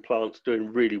 of them plants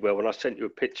doing really well. And I sent you a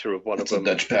picture of one of them.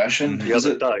 Dutch Passion the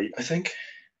other day, I think.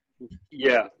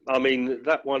 Yeah, I mean,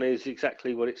 that one is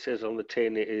exactly what it says on the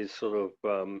tin. It is sort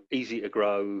of easy to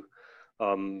grow.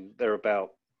 They're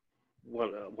about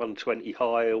 120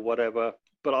 high or whatever.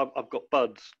 But I've got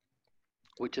buds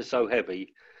which are so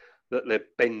heavy that they're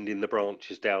bending the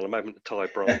branches down. I'm having to tie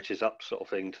branches up, sort of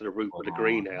thing, to the roof of the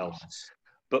greenhouse.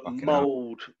 But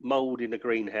mold in a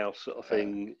greenhouse, sort of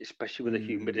thing, especially with the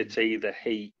humidity, the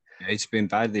heat. It's been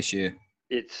bad this year.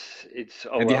 It's.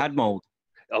 Have you had mold?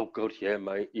 Oh God, yeah,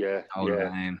 mate. Yeah,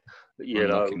 man. You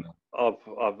know,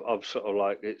 I've sort of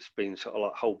like, it's been sort of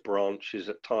like whole branches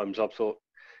at times. I've thought,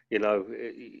 you know,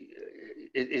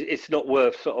 it's not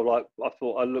worth sort of like. I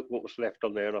thought, I looked what was left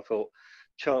on there, and I thought,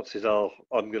 chances are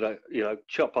I'm gonna, you know,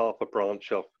 chop half a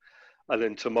branch off, and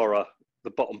then tomorrow the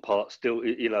bottom part still,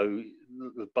 you know,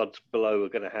 the buds below are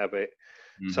going to have it.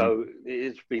 Mm-hmm. So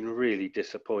it's been really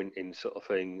disappointing, sort of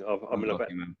thing.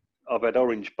 I've had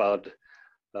orange bud,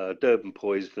 Durban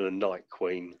poison, and night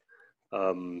queen.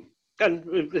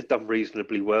 and they've done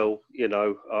reasonably well. You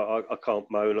know, I can't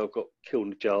moan. I've got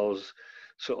kiln jars,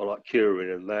 sort of like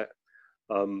curing and that.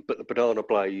 But the Banana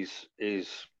Blaze is,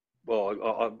 well,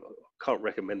 I can't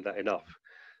recommend that enough.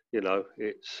 You know,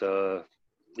 it's at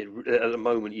the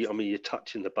moment. You're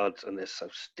touching the buds and they're so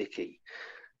sticky.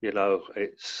 You know,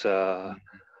 it's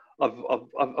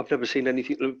I've never seen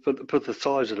anything for the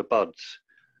size of the buds.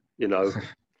 You know,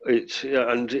 it's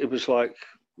and it was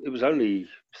only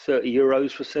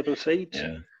 €30 for 7 seeds.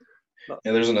 Yeah,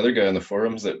 there's another guy on the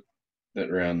forums that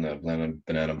ran the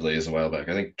Banana Blaze a while back.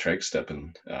 I think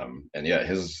Tregsteppen. And yeah,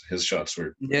 his shots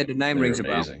were the name rings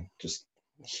amazing. a bell. Just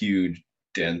huge,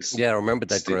 dense. Yeah, I remember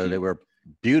that grow. They were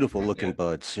beautiful looking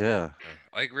buds. Yeah.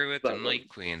 I agree with the Night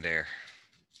Queen there.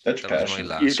 Dutch Passion.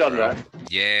 You've done that?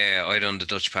 Yeah, I done the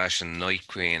Dutch Passion Night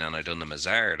Queen and I done the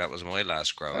Mazar. That was my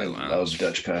last grow. I love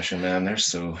Dutch Passion, man. They're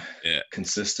so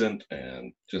consistent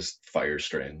and just fire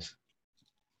strains.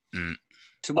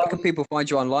 So where can people find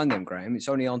you online then, Graham? It's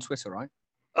only on Twitter, right?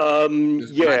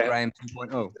 Yeah. Graham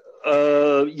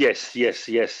 2.0. Yes,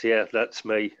 yeah. That's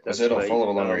me. I'll follow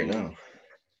along right now.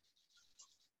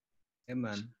 Yeah,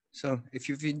 man. So if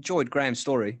you've enjoyed Graham's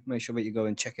story, make sure that you go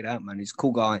and check it out, man. He's a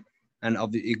cool guy. And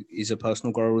he's a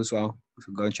personal grower as well.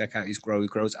 So go and check out his grow. He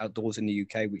grows outdoors in the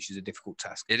UK, which is a difficult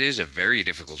task. It is a very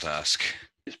difficult task.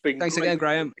 It's been Thanks great. Again,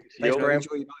 Graham. Thanks, Graham.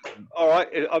 All right.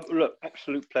 Look,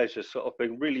 absolute pleasure. Sort of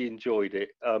been really enjoyed it.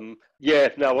 I'm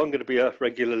going to be a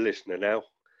regular listener now.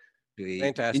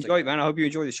 Fantastic. Enjoy it, man. I hope you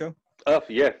enjoy the show.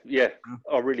 Yeah.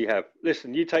 I really have.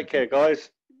 Listen, you take care,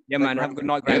 guys. Yeah, man. Have a good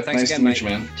night, Graham. Yeah, Thanks nice again, to mate.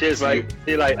 meet you, man. Cheers, mate.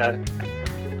 See you later.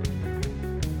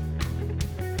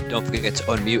 Don't forget to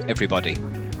unmute everybody.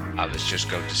 I was just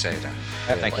going to say that.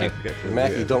 Thank you.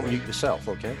 Matthew, don't mute yourself,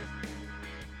 okay?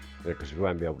 Yeah, because we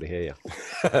won't be able to hear you.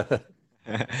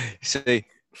 See,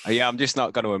 I'm just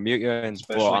not going to unmute you, I'm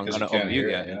going to unmute you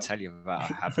and tell you that I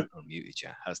haven't unmuted you.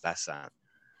 How's that sound?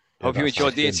 Hope you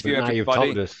enjoyed the interview, now you've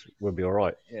everybody. told us, we'll be all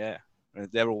right. Yeah.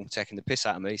 They're all taking the piss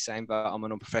out of me, saying that I'm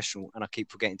an unprofessional and I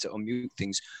keep forgetting to unmute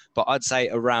things. But I'd say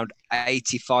around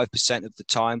 85% of the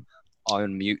time, I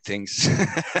unmute things.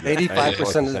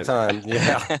 85% of the time,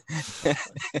 yeah.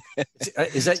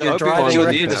 Is that So your I hope you driving enjoyed the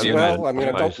record as interview, well? man. I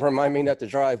mean, don't remind me not to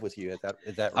drive with you at that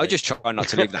I rate. just try not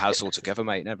to leave the house altogether,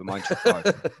 mate. Never mind.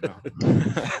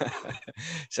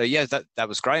 So yeah, that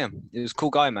was Graham. He was a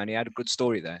cool guy, man. He had a good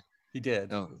story there. He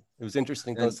did. Oh. It was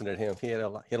interesting listening to him. He had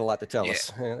a lot to tell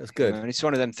us. Yeah, it was good. And it's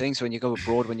one of them things when you go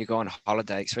abroad, when you go on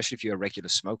holiday, especially if you're a regular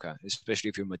smoker, especially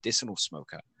if you're a medicinal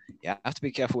smoker, you have to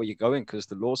be careful where you're going because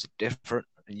the laws are different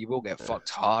and you will get fucked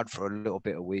hard for a little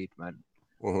bit of weed, man.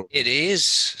 Mm-hmm. It is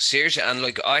seriously, and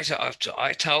like I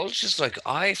told you, like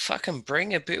I fucking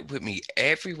bring a bit with me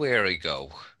everywhere I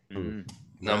go.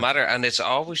 No matter, and it's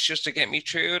always just to get me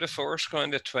through the first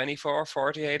kind of 24,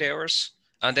 48 hours.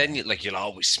 And then you'll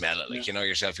always smell it. Like, you know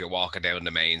yourself, you're walking down the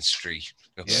main street.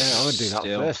 Yeah, I would do that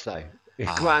first, though. You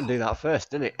go out and do that first,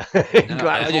 didn't it?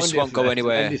 I just won't go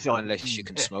anywhere unless you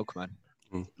can smoke, man.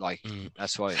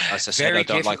 That's why, as I said, I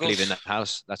don't like leaving the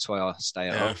house. That's why I stay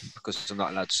at home, because I'm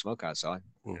not allowed to smoke outside.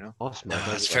 You know?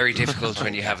 It's very difficult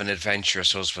when you have an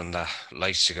adventurous husband that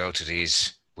likes to go to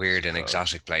these weird and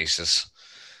exotic places.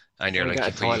 And you're like,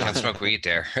 you can't smoke weed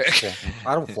there.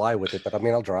 I don't fly with it, but I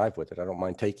mean, I'll drive with it. I don't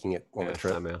mind taking it on a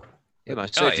trip. Yeah,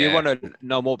 man. So if you want to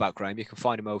know more about Graham, you can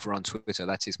find him over on Twitter.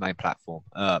 That's his main platform.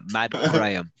 Mad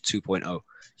Graham 2.0.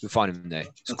 You'll find him there.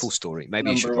 It's a cool story. Maybe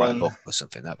you should write a book or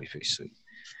something. That'd be pretty sweet.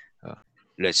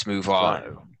 Let's move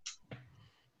on.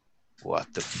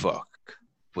 What the fuck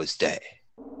was that?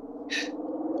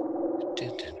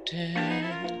 Dun, dun,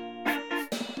 dun.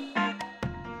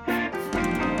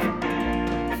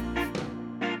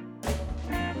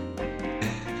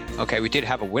 Okay, we did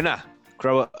have a winner.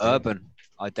 Grower Urban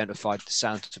identified the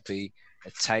sound to be a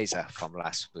taser from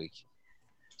last week.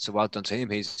 So well done to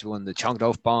him. He's won the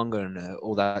Chongdolf Bong and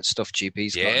all that stuff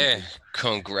GP's got. Yeah,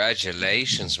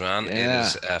 congratulations, man. Yeah. It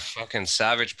is a fucking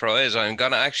savage prize. I'm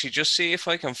going to actually just see if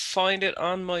I can find it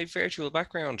on my virtual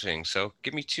background thing. So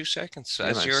give me 2 seconds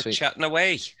as you're chatting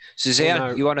away. So,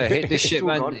 Zia, you want to hit this shit,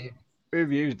 man?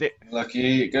 We've used it.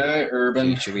 Lucky guy,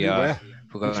 Urban. Should we,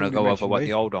 we're going to go over what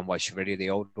the old one was. Should we do the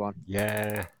old one?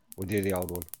 Yeah, we'll do the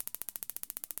old one.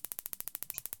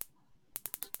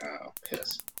 Oh,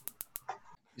 piss.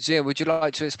 Zia, would you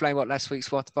like to explain what last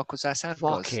week's What the Fuck Was That Sound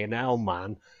was? Fucking hell,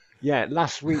 man. Yeah,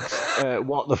 last week's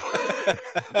What the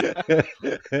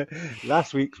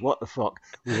Last week's What the Fuck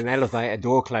was an elevator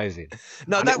door closing.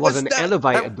 No, and that it was an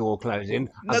elevator door closing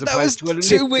as opposed to a lift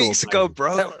 2 weeks door ago,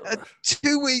 bro.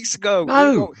 2 weeks ago.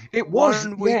 No, it was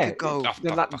 1 week ago.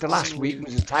 The last week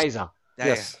was a taser.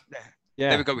 Yes. Yeah,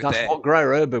 There we go with that's that. what Grower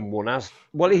Urban one has.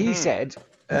 Well, he said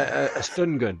a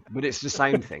stun gun, but it's the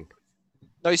same thing.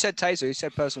 No, he said taser. He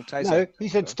said personal taser. No, he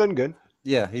said stun gun.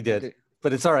 Yeah, he did.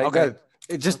 But it's all right. Okay.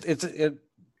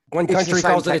 One It's country the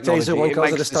same calls it a technology. taser, one It calls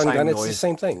it makes a the stun same gun. It's the noise.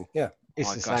 same thing. Yeah. It's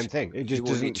My the gosh. same thing. It just You all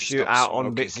need doesn't to shoot stop out on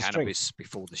smoking bits of string. cannabis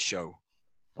before the show.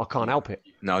 I can't help it.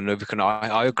 No, neither can I.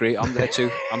 I agree. I'm there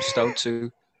too. I'm stoned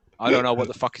too. I don't know what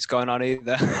the fuck is going on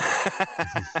either.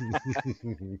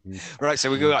 Right,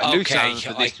 so we got a new challenge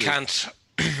for I this week.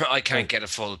 I can't get a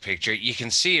full picture. You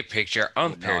can see a picture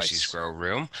on Nice. Percy's Grow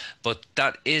Room, but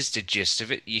that is the gist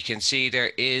of it. You can see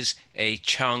there is a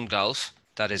Chong Golf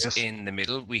that is in the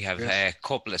middle. We have a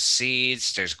couple of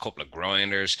seeds. There's a couple of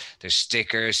grinders. There's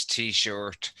stickers,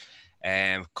 T-shirt,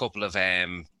 couple of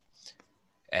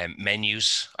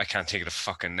menus. I can't think of the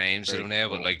fucking names of them now,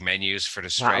 but like menus for the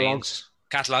strains.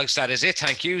 Catalogs, that is it.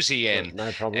 Thank you, Ian.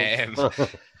 No problem.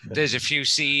 There's a few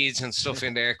seeds and stuff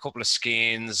in there, a couple of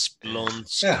skins,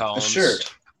 blunts, Yeah, cones. a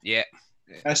shirt. Yeah.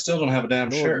 I still don't have a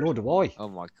damn shirt. Nor do I. Oh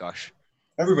my gosh.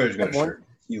 Everybody's got a shirt.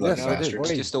 You Yes, lucky I do.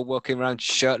 bastards. You're still walking around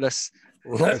shirtless.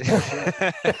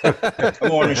 I haven't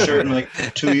worn a shirt in like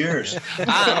 2 years.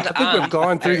 I think we've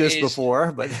gone through there this is-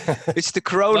 before, but It's the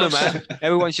corona, Most- man.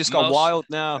 Everyone's just gone most- wild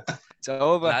now. It's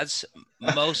over. Lads,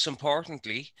 most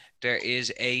importantly, there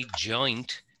is a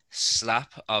joint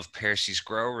slap of Percy's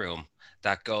Grow Room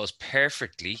that goes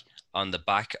perfectly on the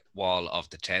back wall of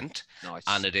the tent, Nice.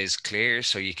 and it is clear,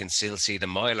 so you can still see the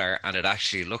mylar, and it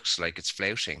actually looks like it's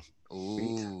floating.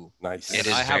 Ooh. nice. It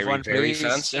is I have very, one, very please.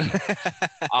 fancy. And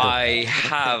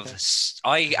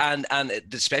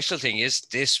the special thing is,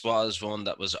 this was one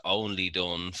that was only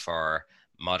done for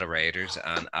moderators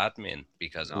and admin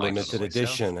because I Limited did it myself.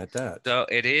 edition at that. So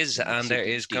it is, and Limited there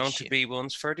is going to edition. be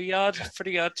ones for the odd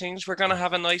things. We're gonna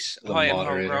have a nice The high-end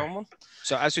moderator. homegrown one.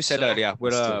 So as we said So, earlier,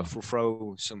 we'll still-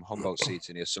 throw some Humboldt seeds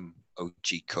in here, some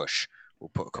OG Kush. We'll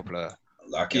put a couple of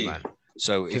Lucky. man.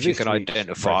 So To if you this can week's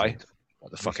identify present, what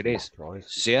the fuck it this is. prize.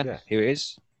 See ya? Yeah. Here it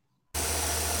is.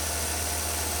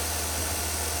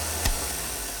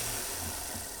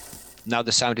 Now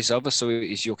the sound is over, so it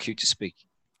is your cue to speak.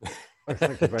 Oh,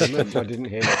 thank you very much. I didn't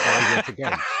hear that yet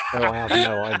again, so I have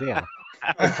no idea.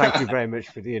 But thank you very much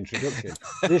for the introduction.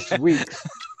 This week's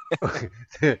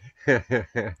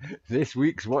this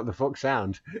week's What the Fuck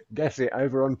Sound. Guess it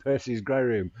over on Percy's Grow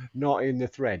Room, not in the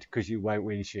thread, because you won't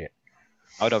win shit.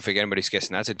 I don't think anybody's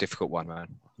guessing. That's a difficult one, man.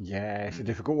 Yeah, it's a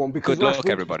difficult one because Good last luck, week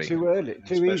was everybody. too early, too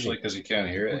Especially easy. because you can't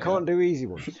hear it. We can't do easy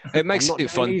ones. It makes I'm not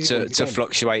it fun doing easy to ones again.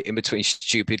 fluctuate in between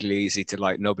stupidly easy to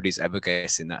like nobody's ever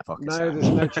guessing that fucking No, sound.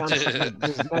 there's no chance.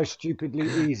 There's no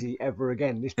stupidly easy ever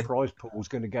again. This prize pool is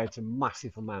going to go to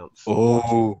massive amounts.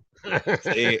 Oh,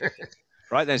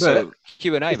 right then. So But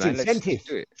Q and A, it's man. Let's incentive.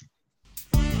 do it.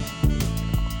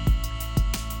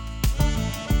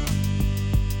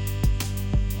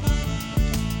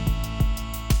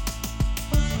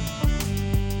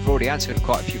 We've already answered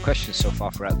quite a few questions so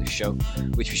far throughout the show,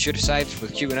 which we should have saved for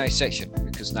the Q&A section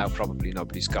because now probably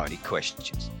nobody's got any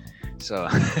questions. So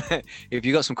if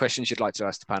you've got some questions you'd like to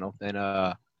ask the panel, then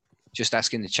just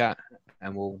ask in the chat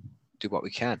and we'll do what we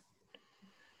can.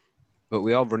 But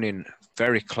we are running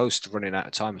very close to running out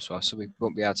of time as well, so we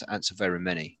won't be able to answer very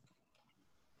many.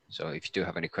 So if you do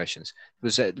have any questions,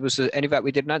 was there any that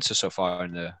we didn't answer so far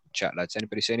in the chat, lads?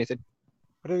 Anybody say anything?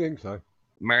 I don't think so.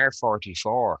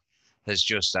 Mar44 has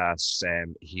just asked,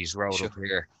 he's wrote Sure. up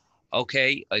here,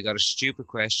 okay, I got a stupid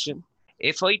question.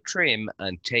 If I trim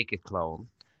and take a clone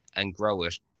and grow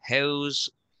it, how's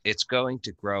it's going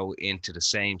to grow into the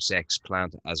same sex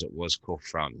plant as it was cut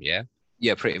from, yeah?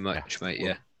 Yeah, pretty much, mate.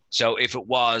 Yeah. So if it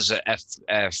was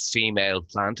a female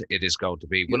plant, it is going to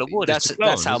be, well, it would. That's it's a clone,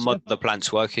 that's how isn't it? mother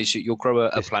plants work. Is you'll grow a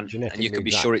It's plant and you genetically can be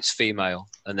exact. sure it's female,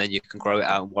 and then you can grow it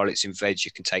out. And while it's in veg,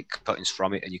 you can take cuttings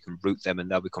from it and you can root them, and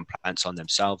they'll become plants on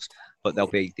themselves. But they'll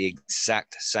be the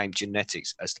exact same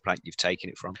genetics as the plant you've taken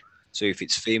it from. So if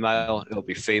it's female, it'll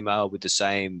be female with the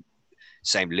same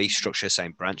leaf structure,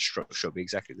 same branch structure. It'll be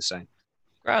exactly the same.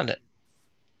 Grand.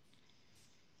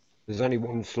 There's only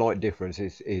one slight difference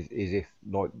is if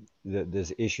like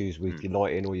there's issues with your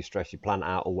lighting or you stress your plant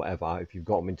out or whatever. If you've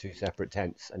got them in two separate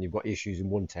tents and you've got issues in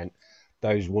one tent,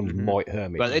 those ones might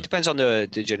hermit. But it depends on the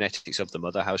genetics of the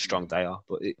mother, how strong they are.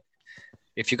 But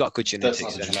if you've got good That's genetics,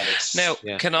 not the then genetics. Now,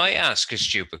 Yeah. can I ask a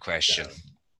stupid question?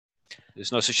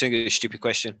 there's no such thing as a stupid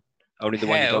question. Only the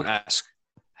one you How? don't ask.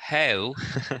 How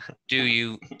do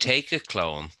you take a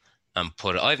clone and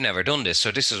put it? I've never done this, so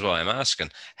this is why I'm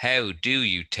asking. How do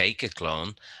you take a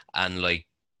clone and like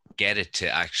get it to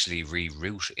actually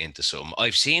reroot into something.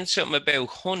 I've seen something about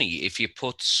honey. If you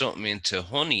put something into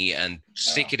honey and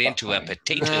stick it into a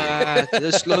potato.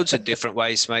 There's loads of different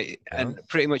ways, mate. And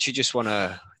pretty much you just want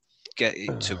to get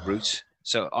it to root.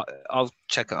 So I'll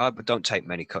check. I don't take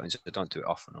many cuttings. I don't do it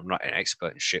often. I'm not an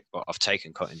expert in shit, but I've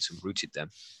taken cuttings and rooted them.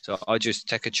 So I just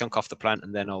take a chunk off the plant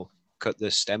and then I'll cut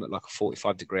the stem at like a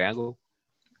 45-degree angle.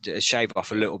 Shave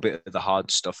off a little bit of the hard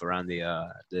stuff around the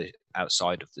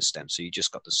outside of the stem, so you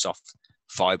just got the soft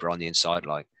fiber on the inside.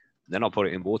 Like, and then I'll put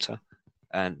it in water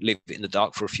and leave it in the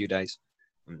dark for a few days,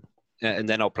 and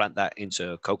then I'll plant that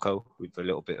into cocoa with a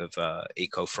little bit of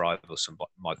eco-thrive or some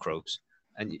microbes,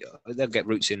 and they'll get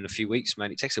roots in a few weeks.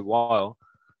 Man, it takes a while,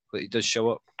 but it does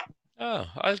show up. Oh,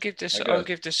 I'll give this a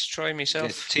try myself.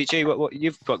 TG, what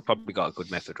you've probably got a good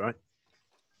method, right?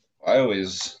 I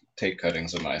always take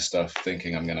cuttings of my stuff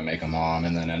thinking I'm going to make them on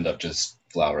and then end up just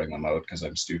flowering them out because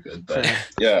I'm stupid. But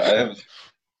yeah,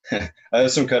 I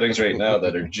have some cuttings right now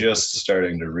that are just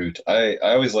starting to root. I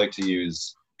always like to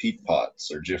use peat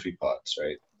pots or jiffy pots,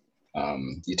 right?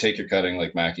 You take your cutting,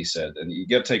 like Mackie said, and you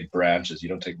got to take branches. You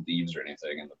don't take leaves or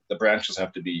anything. And the branches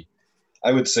have to be,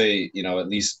 I would say, at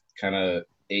least kind of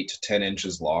 8 to 10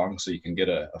 inches long, so you can get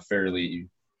a fairly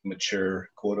mature,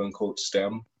 quote unquote,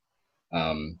 stem.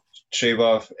 Shave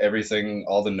off everything,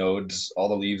 all the nodes, all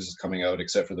the leaves coming out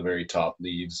except for the very top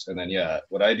leaves. And then,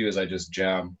 what I do is I just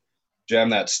jam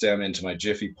that stem into my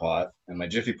jiffy pot. And my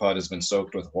jiffy pot has been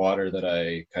soaked with water that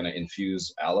I kind of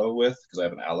infuse aloe with, because I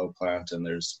have an aloe plant. And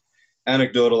there's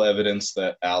anecdotal evidence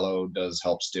that aloe does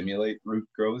help stimulate root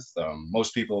growth.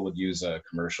 Most people would use a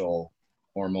commercial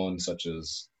hormone such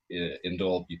as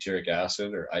indole butyric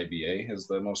acid, or IBA is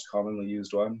the most commonly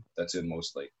used one. That's in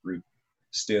most like root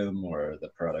stem or the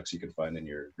products you can find in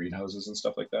your greenhouses and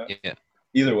stuff like that. Yeah.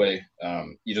 Either way,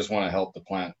 you just want to help the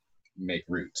plant make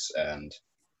roots, and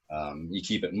you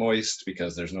keep it moist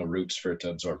because there's no roots for it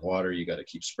to absorb water. You got to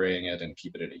keep spraying it and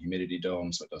keep it in a humidity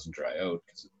dome so it doesn't dry out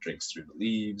because it drinks through the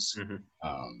leaves.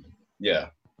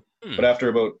 But after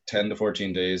about 10 to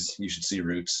 14 days, you should see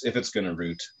roots. If it's going to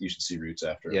root, you should see roots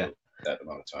after that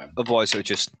amount of time. Otherwise, it'll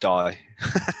just die.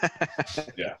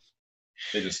 Yeah.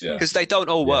 They just because they don't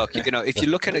all work. If you're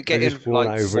looking at getting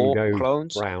like 4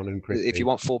 clones, brown and crispy. If you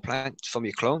want 4 plants from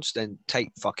your clones, then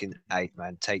take fucking 8,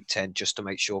 man. Take 10 just to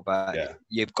make sure that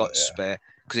you've got spare.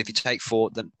 Because if you take 4,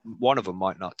 then one of them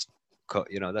might not cut.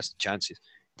 That's the chances.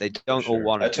 They don't all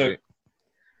want to.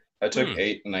 I took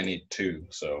 8 and I need 2,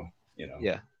 so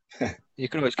Yeah, you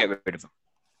can always get rid of them.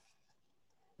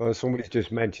 Well, somebody's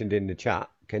just mentioned in the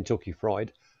chat Kentucky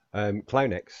Fried.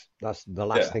 Clonex, that's the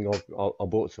last thing I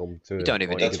bought some to. You don't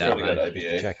even need that, man.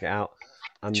 Check it out.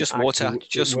 And just water,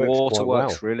 water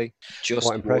works really. Just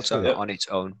water on its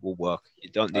own will work. You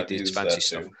don't need this fancy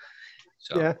stuff.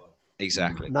 So,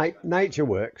 exactly. Nature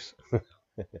works.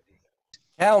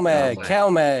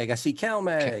 CalMag. I see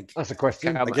CalMag. That's a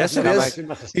question. I guess it is.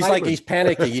 He's like, he's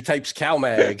panicking. He types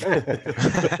CalMag.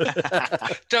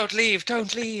 Don't leave.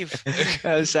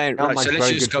 I was saying, right, so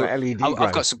let's just go.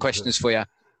 I've got some questions for you.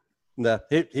 No,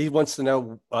 he wants to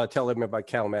know, tell him about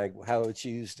CalMag, how it's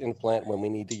used in plant, when we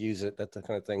need to use it, that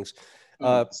kind of things.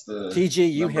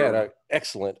 TG, you had an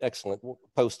excellent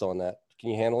post on that.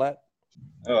 Can you handle that?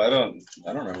 Oh, I don't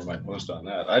remember my post on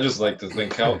that. I just like to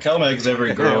think CalMag is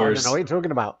every grower's. I don't know what you're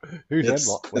talking about. Who said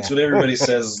what? That's what everybody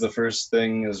says the first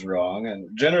thing is wrong. And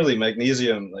generally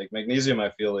magnesium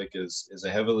I feel like is a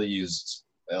heavily used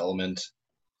element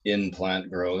in plant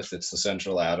growth. It's the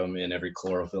central atom in every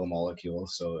chlorophyll molecule.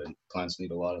 So plants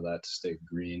need a lot of that to stay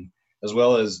green, as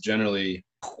well as generally,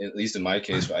 at least in my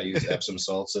case, I use Epsom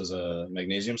salts as a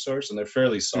magnesium source, and they're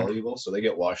fairly soluble, so they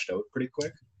get washed out pretty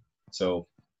quick. So,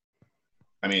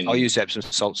 I mean, I'll use Epsom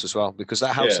salts as well because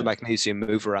that helps the magnesium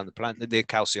move around the plant, the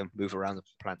calcium move around the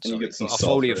plant. And you get some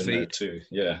sulfur in there too.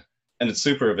 Yeah, and it's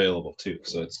super available too,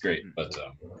 so it's great. But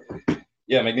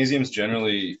magnesium's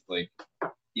generally like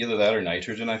either that or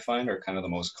nitrogen, I find, are kind of the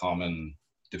most common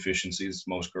deficiencies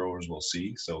most growers will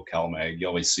see. So CalMag, you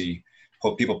always see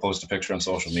people post a picture on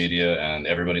social media and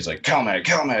everybody's like, CalMag.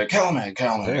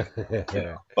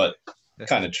 But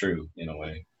kind of true in a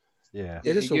way. Yeah,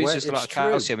 it uses a lot of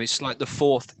calcium. It's like the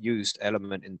 4th used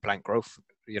element in plant growth.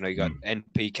 You got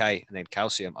NPK and then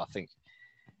calcium, I think.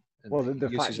 Well, the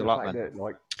fact that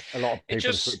like a lot of people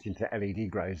are switching to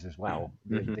LED grows as well.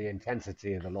 The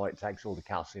intensity of the light takes all the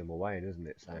calcium away, doesn't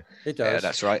it? So it does. Yeah,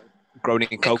 that's right. Growing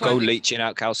in cocoa, leaching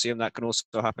out calcium, that can also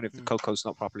happen if the cocoa's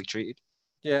not properly treated.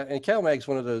 Yeah, and CalMag's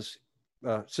one of those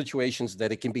situations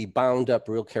that it can be bound up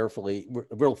real carefully,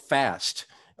 real fast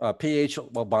pH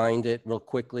will bind it real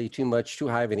quickly. Too much, too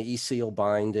high of an EC will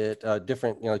bind it.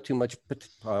 Too much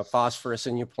phosphorus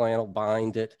in your plant will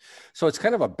bind it. So it's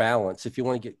kind of a balance. If you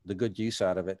want to get the good use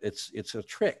out of it, it's a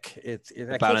trick. A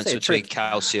balance between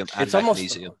calcium and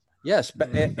magnesium. Yes, but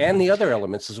and the other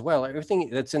elements as well. Everything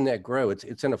that's in that grow,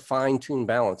 it's in a fine-tuned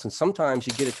balance. And sometimes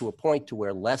you get it to a point to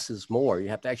where less is more. You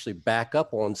have to actually back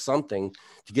up on something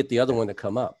to get the other one to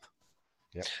come up.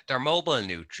 Yep. They're mobile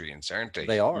nutrients, aren't they?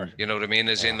 They are. You know what I mean?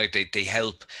 As in, like they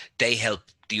help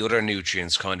the other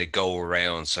nutrients kind of go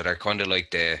around. So they're kind of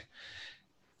like the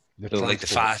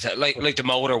fat, like the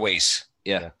motorways.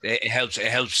 Yeah. It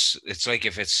helps. It's like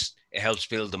it helps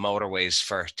build the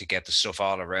motorways to get the stuff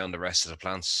all around the rest of the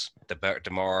plants. The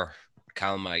more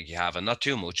CalMag you have, and not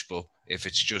too much, but if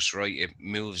it's just right, it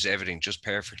moves everything just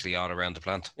perfectly all around the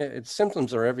plant. Yeah, its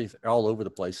symptoms are all over the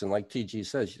place. And like TG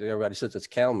says, everybody says it's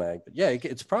CalMag, but yeah,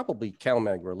 it's probably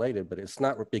CalMag related, but it's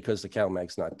not because the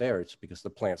CalMag's not there. It's because the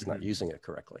plant's not using it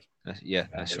correctly. Yeah,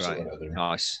 that's right.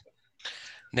 Nice.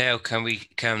 Now, can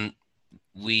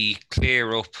we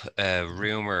clear up a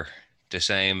rumor? The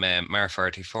same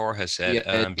Mar44 has said,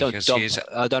 I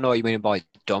don't know what you mean by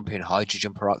dumping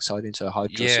hydrogen peroxide into a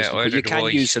hydro system, but you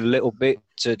can use a little bit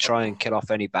to try and kill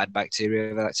off any bad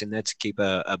bacteria that's in there to keep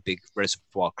a big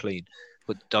reservoir clean.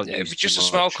 But don't use just a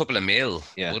small couple of mil,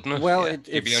 wouldn't it? Well,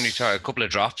 you'd be only trying a couple of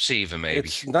drops, even maybe.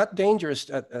 It's not dangerous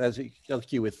as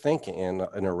you would think in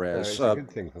a res.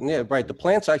 Right. The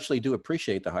plants actually do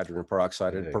appreciate the hydrogen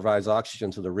peroxide. It provides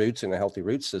oxygen to the roots in a healthy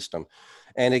root system.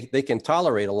 And they can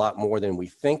tolerate a lot more than we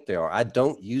think they are. I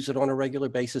don't use it on a regular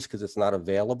basis because it's not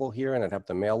available here and I'd have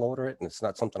to mail order it. And it's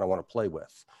not something I want to play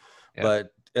with. Yeah.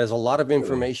 But there's a lot of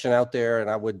information out there. And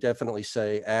I would definitely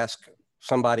say, ask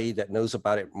somebody that knows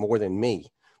about it more than me.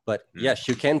 But yes,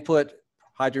 you can put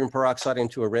hydrogen peroxide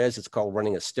into a res. It's called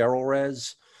running a sterile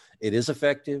res. It is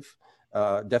effective.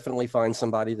 Definitely find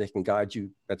somebody that can guide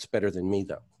you. That's better than me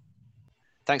though.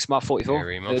 Thanks,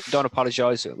 Mark44. Don't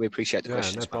apologize. We appreciate the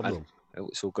questions. No problem.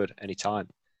 It's all good anytime.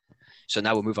 So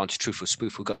now we'll move on to Truth or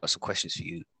Spoof. We've got some questions for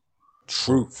you.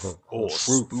 Truth or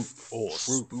Spoof.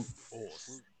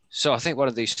 So I think one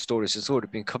of these stories has already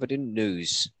been covered in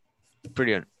news.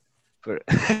 Brilliant. I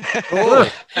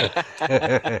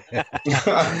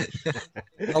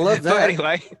love that. But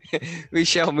anyway, we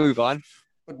shall move on.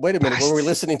 Wait a minute. Were we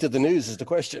listening to the news is the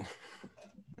question.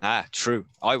 True.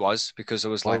 I was, because I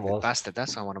was like, bastard,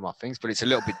 that's not one of my things, but it's a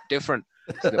little bit different.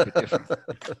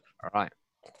 All right.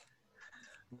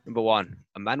 Number one,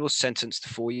 a man was sentenced to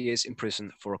 4 years in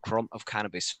prison for a crumb of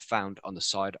cannabis found on the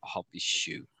side of his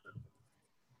shoe.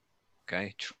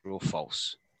 Okay, true or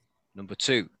false? Number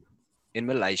two, in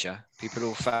Malaysia, people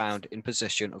who are found in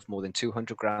possession of more than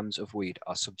 200 grams of weed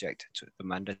are subject to the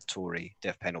mandatory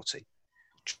death penalty.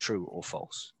 True or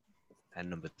false? And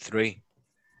number three,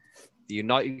 the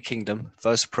United Kingdom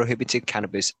first prohibited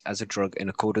cannabis as a drug in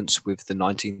accordance with the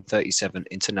 1937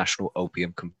 International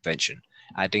Opium Convention,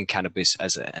 adding cannabis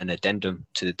as an addendum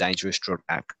to the Dangerous Drug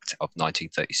Act of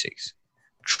 1936.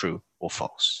 True or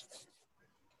false?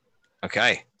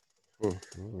 Okay.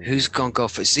 Who's going to go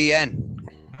for CN?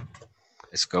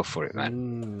 Let's go for it,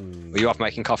 man. Were you off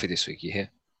making coffee this week? You here?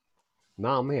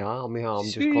 No, I'm here. I'm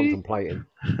just contemplating.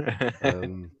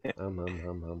 I'm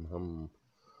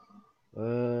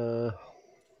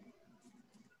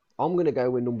going to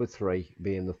go with number three,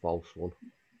 being the false one. Do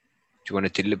you want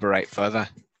to deliberate further?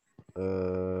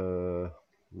 No.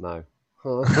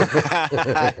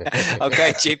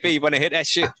 Okay, GP, you want to hit that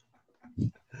shit?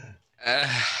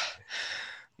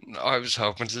 I was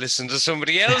hoping to listen to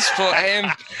somebody else, but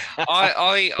that's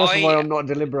why I'm not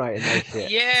deliberating that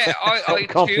shit. Yeah,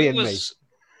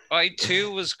 I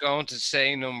too was going to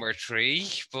say number three,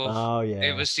 but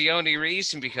it was the only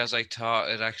reason because I thought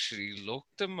it actually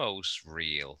looked the most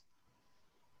real.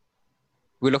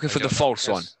 We're looking for the false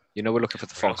one. You know, we're looking for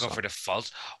the false one. Looking for the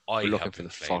false. I have been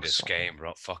playing this game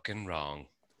fucking wrong.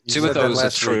 Two of those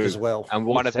are true as well, and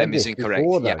one of them is incorrect.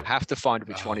 You have to find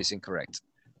which one is incorrect.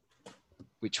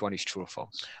 Which one is true or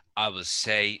false? I will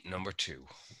say number two.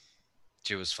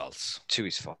 Two is false. Two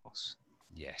is false.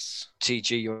 Yes.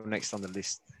 TG, you're next on the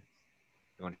list.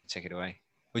 You want to take it away?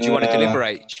 Would you want to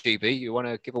deliberate, GB? You want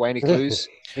to give away any clues?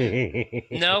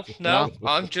 No.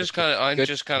 I'm just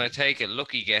gonna take a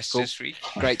lucky guess this week.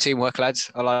 Great teamwork, lads.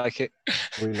 I like it.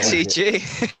 TG.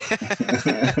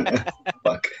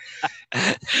 Fuck.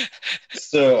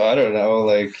 So I don't know.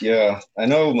 I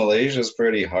know Malaysia's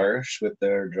pretty harsh with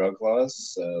their drug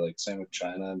laws. Same with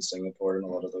China and Singapore and a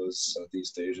lot of those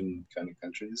Southeast Asian kind of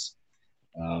countries.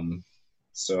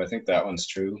 So I think that one's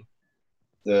true.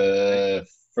 The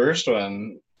first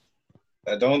one,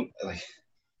 I don't like.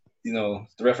 the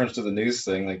reference to the news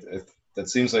thing, like that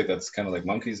seems like that's kind of like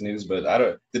Monkey's news, but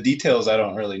the details I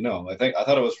don't really know. I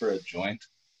thought it was for a joint.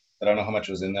 I don't know how much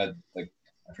was in that. Like,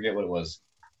 I forget what it was,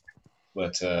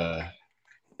 but a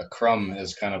crumb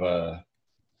is kind of a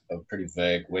pretty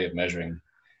vague way of measuring.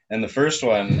 And the first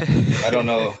one, I don't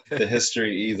know the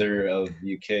history either of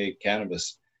UK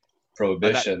cannabis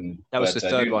prohibition. That was the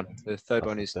third one. The third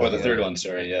one is. Or the third one,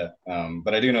 sorry, yeah.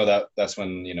 But I do know that's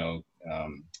when the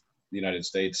United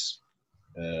States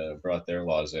brought their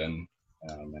laws in,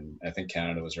 and I think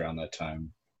Canada was around that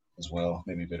time as well,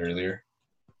 maybe a bit earlier.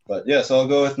 But yeah, so I'll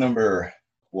go with number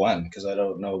 1 because I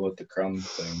don't know about the crumb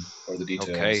thing or the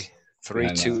details. Okay, 3,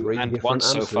 2, and 1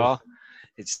 so far.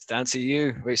 It's down to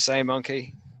you. What you say,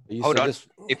 Monkey? Hold on.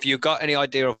 If you got any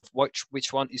idea of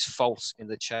which one is false in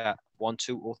the chat, 1,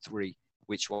 2, or 3,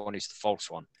 which one is the false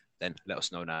one, then let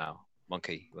us know now.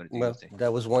 Monkey, you want to do anything?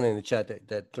 That was one in the chat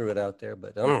that threw it out there,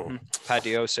 but I don't know.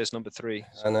 Padio says number 3.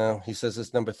 I know. He says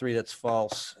it's number 3 that's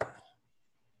false.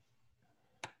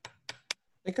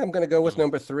 I think I'm going to go with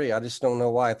number 3. I just don't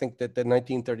know why. I think that the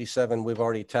 1937, we've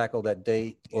already tackled that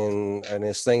date in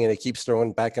this thing, and it keeps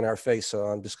throwing back in our face. So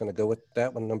I'm just going to go with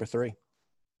that one, number 3.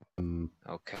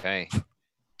 Okay.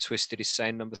 Twisted is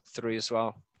saying number 3 as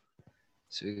well.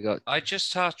 So we got. I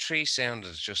just thought 3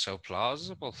 sounded just so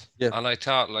plausible. Yeah. And I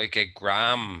thought like a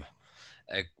gram,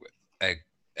 the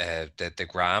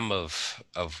gram of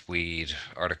weed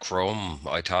or the crumb,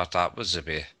 I thought that was a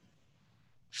bit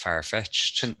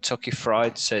far-fetched. Kentucky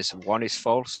Fried says 1 is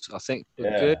false. I think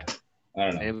we're good. I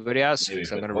don't know. Anybody else? Maybe,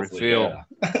 I'm going to hopefully, reveal.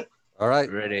 yeah. All right.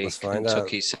 Ready? Let's find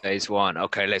Kentucky says 1.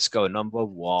 Okay, let's go. Number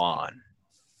 1.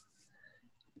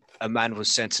 A man was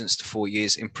sentenced to 4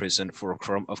 years in prison for a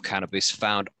crumb of cannabis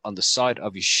found on the side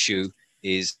of his shoe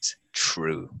is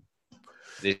true.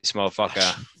 This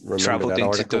motherfucker traveled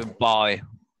into Dubai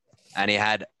and he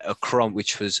had a crumb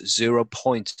which was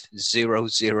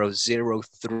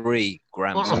 0.0003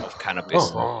 grams of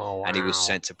cannabis, and he was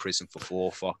sent to prison for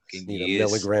 4 fucking years. A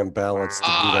milligram balance to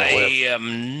do that I with.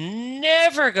 am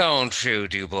never going through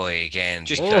Dubai again.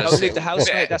 Just don't leave the house,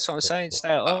 mate. That's what I'm saying. Stay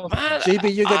at home. Man,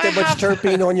 GB, you got that much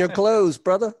terpene on your clothes,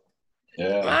 brother.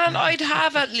 Yeah. Man, I'd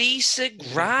have at least a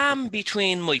gram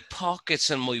between my pockets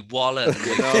and my wallet.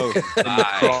 And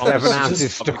 7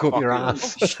 ounces stuck up your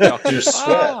ass. Your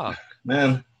sweat,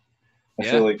 man. I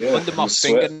feel like under my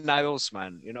fingernails,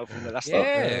 man. You know, from that's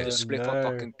the split I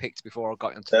fucking picked before I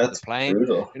got into the plane.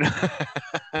 Brutal. You know?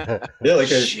 Yeah, like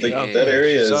that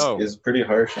area is pretty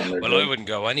harsh on there. Well, I wouldn't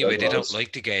go anyway. They don't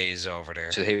like the gays over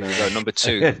there. So here we go. Number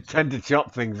 2. Tend to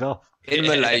chop things off. In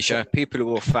Malaysia, people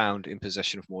who are found in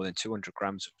possession of more than 200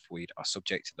 grams of weed are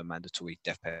subject to the mandatory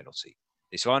death penalty.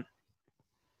 This one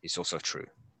is also true.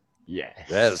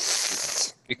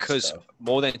 Yes. Because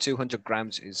more than 200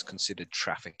 grams is considered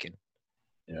trafficking.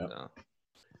 Yeah.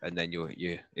 And then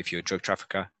if you're a drug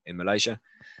trafficker in Malaysia,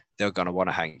 they're gonna want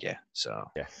to hang you.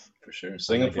 So yes, for sure.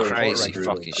 Singapore, crazy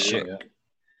fucking shit. Yeah.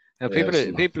 Now,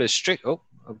 people are strict. Oh,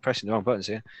 I'm pressing the wrong buttons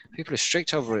here. People are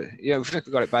strict over it. Yeah, we've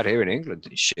got it bad here in England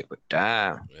and shit, but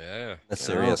damn. Yeah. That's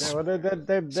serious. Yeah,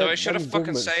 well, So I should have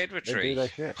fucking stayed with 3.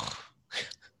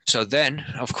 So then,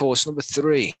 of course, number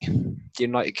 3, the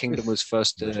United Kingdom was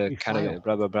first Canada,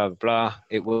 blah, blah, blah, blah.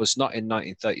 It was not in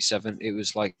 1937. It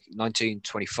was like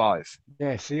 1925.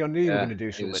 Yeah, see, I knew you were going to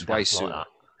do something it was way sooner.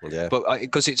 like that. Yeah. But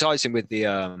because it ties in with the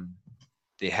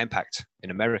Hemp Act in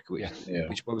America,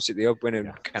 which what was it?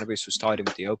 When cannabis was tied in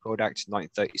with the Opioid Act in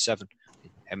 1937.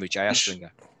 Henry J. Asslinger.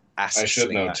 I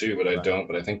should know too, but I don't.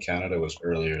 But I think Canada was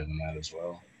earlier than that as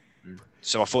well.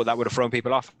 So I thought that would have thrown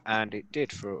people off, and it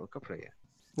did for a couple of years.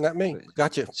 Not me.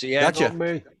 Gotcha. So yeah, Gotcha. Not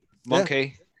me.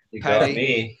 Monkey, You Paddy, got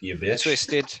me, you bitch.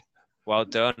 Twisted. Well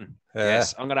done. Yeah.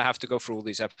 Yes, I'm gonna have to go through all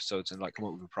these episodes and like come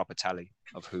up with a proper tally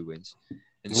of who wins.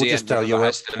 And We'll just tell you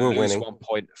has what to we're lose winning. 1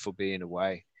 point for being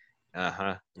away.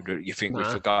 You think we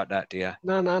forgot that, do you?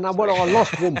 No. Well, I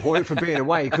lost 1 point for being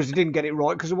away because you didn't get it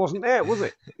right because it wasn't there, was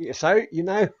it? So, you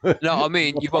know. No, I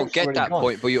mean, you won't get that gone.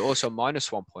 point, but you're also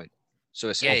minus 1 point. So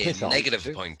it's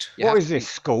negative point. What is this,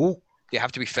 school? You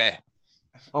have to be fair.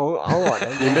 Oh, all right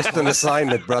then. You missed an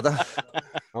assignment, brother.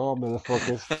 Oh,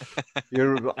 motherfuckers.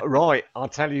 You're right. I'll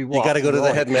tell you what. You got to go to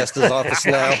the headmaster's office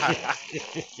now.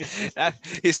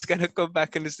 He's going to come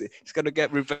back and he's going to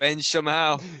get revenge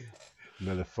somehow.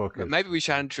 Motherfucker. Maybe we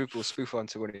should hand triple spoof on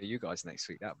to one of you guys next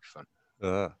week. That would be fun.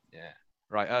 Yeah.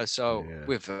 Right. So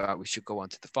with we should go on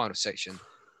to the final section.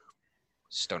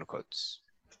 Stoner quotes.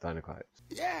 Stoner quotes.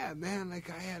 Yeah, man. Like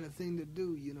I had a thing to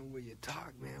do. You know, where you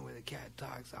talk, man. Where the cat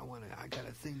talks. I got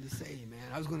a thing to say,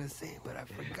 man. I was gonna say it, but I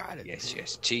forgot it. Yes.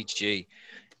 TG.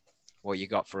 What you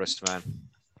got for us, man?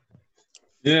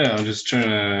 Yeah, I'm just trying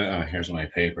to. Oh, here's my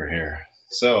paper here.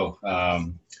 So,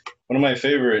 one of my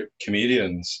favorite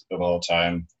comedians of all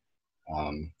time.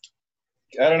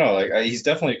 I don't know, like he's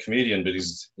definitely a comedian, but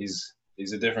he's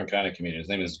a different kind of comedian. His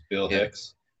name is Bill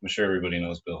Hicks. I'm sure everybody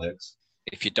knows Bill Hicks.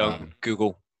 If you don't,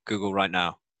 Google right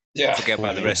now. Yeah. Forget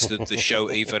about the rest of the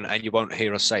show even, and you won't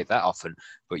hear us say it that often.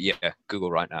 But yeah,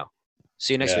 Google right now.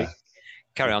 See you next week.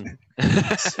 Carry on.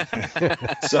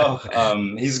 So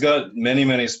he's got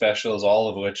many specials, all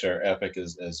of which are epic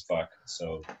as fuck.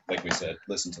 So like we said,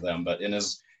 listen to them. But in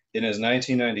his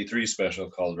 1993 special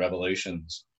called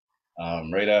Revelations,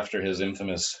 right after his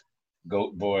infamous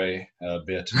Goat Boy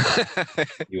bit,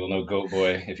 you will know Goat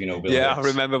Boy if you know Bill Hicks. I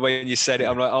remember when you said it.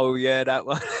 I'm like, oh yeah, that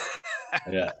one.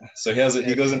 Yeah. So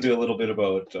he goes into a little bit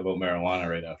about marijuana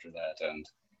right after that,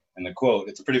 and the quote,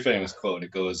 it's a pretty famous quote.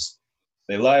 It goes,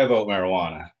 "They lie about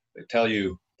marijuana. They tell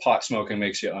you pot smoking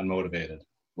makes you unmotivated.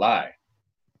 Lie.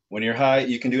 When you're high,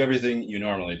 you can do everything you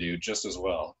normally do just as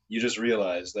well. You just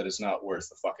realize that it's not worth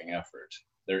the fucking effort.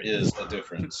 There is a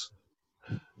difference."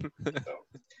 So,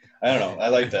 I don't know. I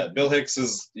like that. Bill Hicks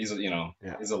he's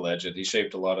a legend. He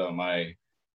shaped a lot of my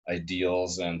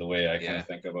ideals and the way I kind of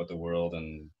think about the world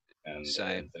and things.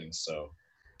 So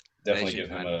definitely give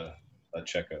him a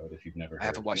check out if you've never heard. I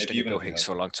haven't watched any Bill Hicks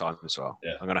for a long time as well.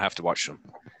 Yeah. I'm going to have to watch them.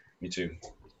 Me too.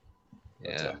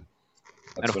 Yeah.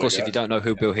 And of course, if you don't know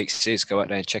who Bill Hicks is, go out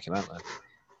there and check him out, man.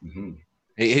 Mm-hmm.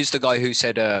 He's the guy who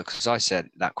said, because I said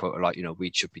that quote, like,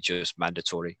 weed should be just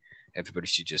mandatory. Everybody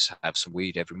should just have some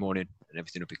weed every morning and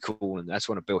everything will be cool. And that's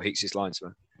one of Bill Hicks' lines,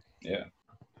 man. Yeah.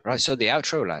 Right. So the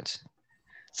outro, lads.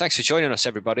 Thanks for joining us,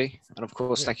 everybody. And of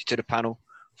course, thank you to the panel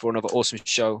for another awesome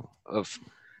show of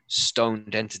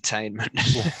stoned entertainment.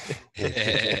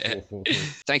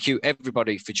 Thank you,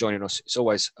 everybody, for joining us. It's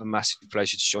always a massive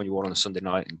pleasure to join you all on a Sunday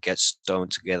night and get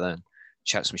stoned together and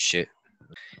chat some shit.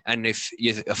 And if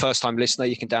you're a first-time listener,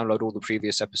 you can download all the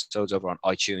previous episodes over on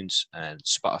iTunes and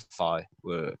Spotify.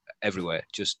 We're everywhere.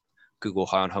 Just Google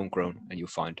High on Homegrown and you'll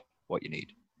find what you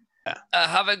need.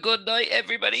 Have a good night,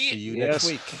 everybody. See you next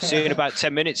week. See you in about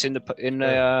 10 minutes in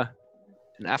an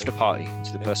after party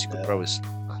to the Persical Growers.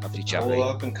 Lovely chat. Pull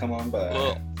up and come on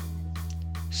by.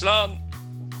 Slán.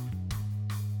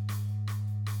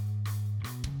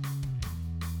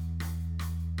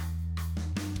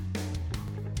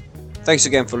 Thanks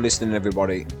again for listening,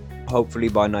 everybody. Hopefully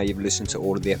by now you've listened to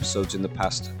all of the episodes in the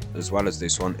past as well as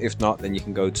this one. If not, then you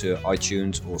can go to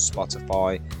iTunes or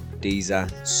Spotify, Deezer,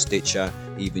 Stitcher,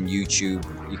 even YouTube.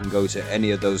 You can go to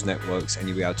any of those networks and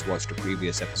you'll be able to watch the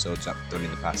previous episodes that we've done in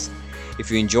the past.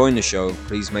 If you're enjoying the show,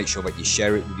 please make sure that you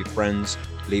share it with your friends,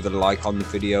 leave a like on the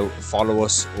video, follow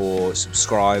us or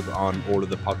subscribe on all of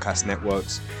the podcast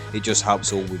networks. It just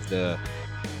helps all with the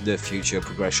future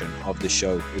progression of the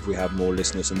show if we have more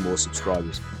listeners and more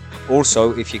subscribers.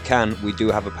 Also, if you can, we do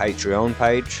have a Patreon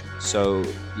page, so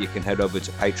you can head over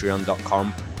to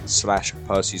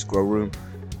patreon.com/Percy's Grow Room.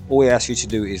 All we ask you to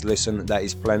do is listen. That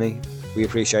is plenty. We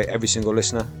appreciate every single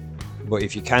listener, but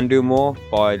if you can do more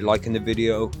by liking the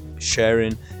video,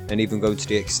 sharing, and even go to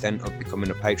the extent of becoming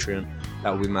a Patreon,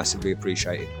 that would be massively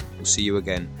appreciated. We'll see you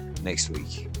again next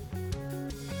week.